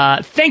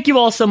 Thank you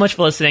all so much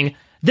for listening.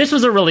 This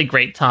was a really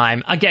great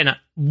time. Again,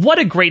 what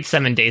a great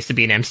 7 days to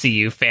be an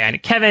MCU fan.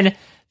 Kevin,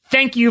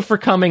 thank you for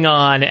coming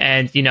on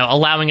and,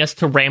 allowing us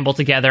to ramble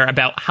together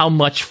about how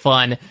much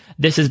fun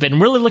this has been.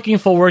 Really looking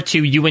forward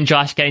to you and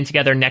Josh getting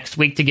together next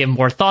week to give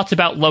more thoughts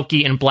about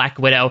Loki and Black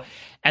Widow,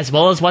 as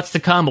well as what's to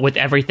come with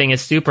Everything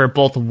is Super,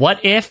 both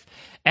What If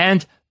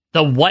and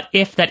the what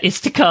if that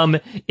is to come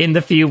in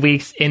the few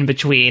weeks in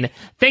between.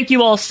 Thank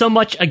you all so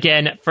much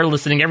again for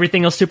listening.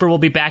 Everything Else Super will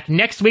be back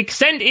next week.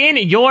 Send in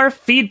your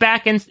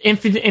feedback and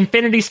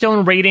Infinity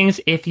Stone ratings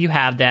if you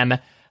have them.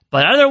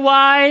 But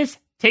otherwise,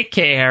 take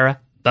care.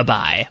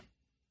 Bye-bye.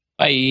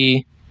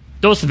 Bye.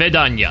 Do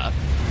svidania.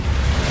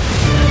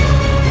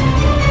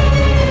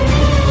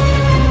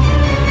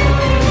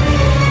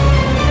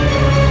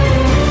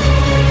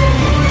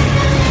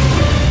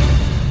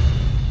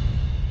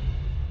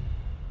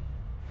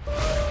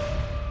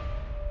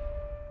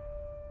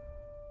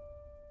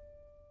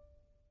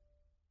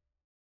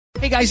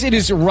 Hey guys, it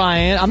is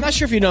Ryan. I'm not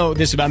sure if you know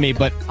this about me,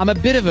 but I'm a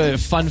bit of a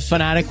fun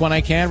fanatic when I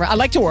can. I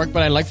like to work,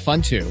 but I like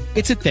fun too.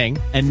 It's a thing.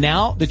 And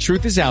now the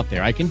truth is out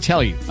there. I can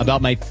tell you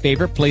about my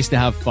favorite place to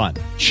have fun.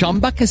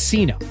 Chumba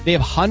Casino. They have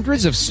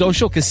hundreds of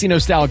social casino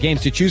style games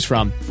to choose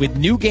from with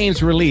new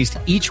games released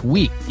each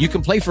week. You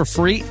can play for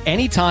free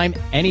anytime,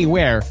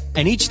 anywhere.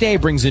 And each day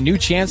brings a new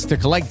chance to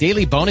collect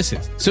daily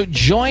bonuses. So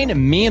join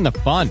me in the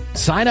fun.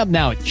 Sign up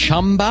now at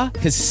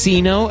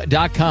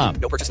ChumbaCasino.com.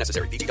 No purchase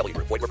necessary. VGW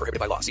Group. Void where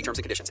prohibited by law. See terms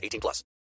and conditions. 18+.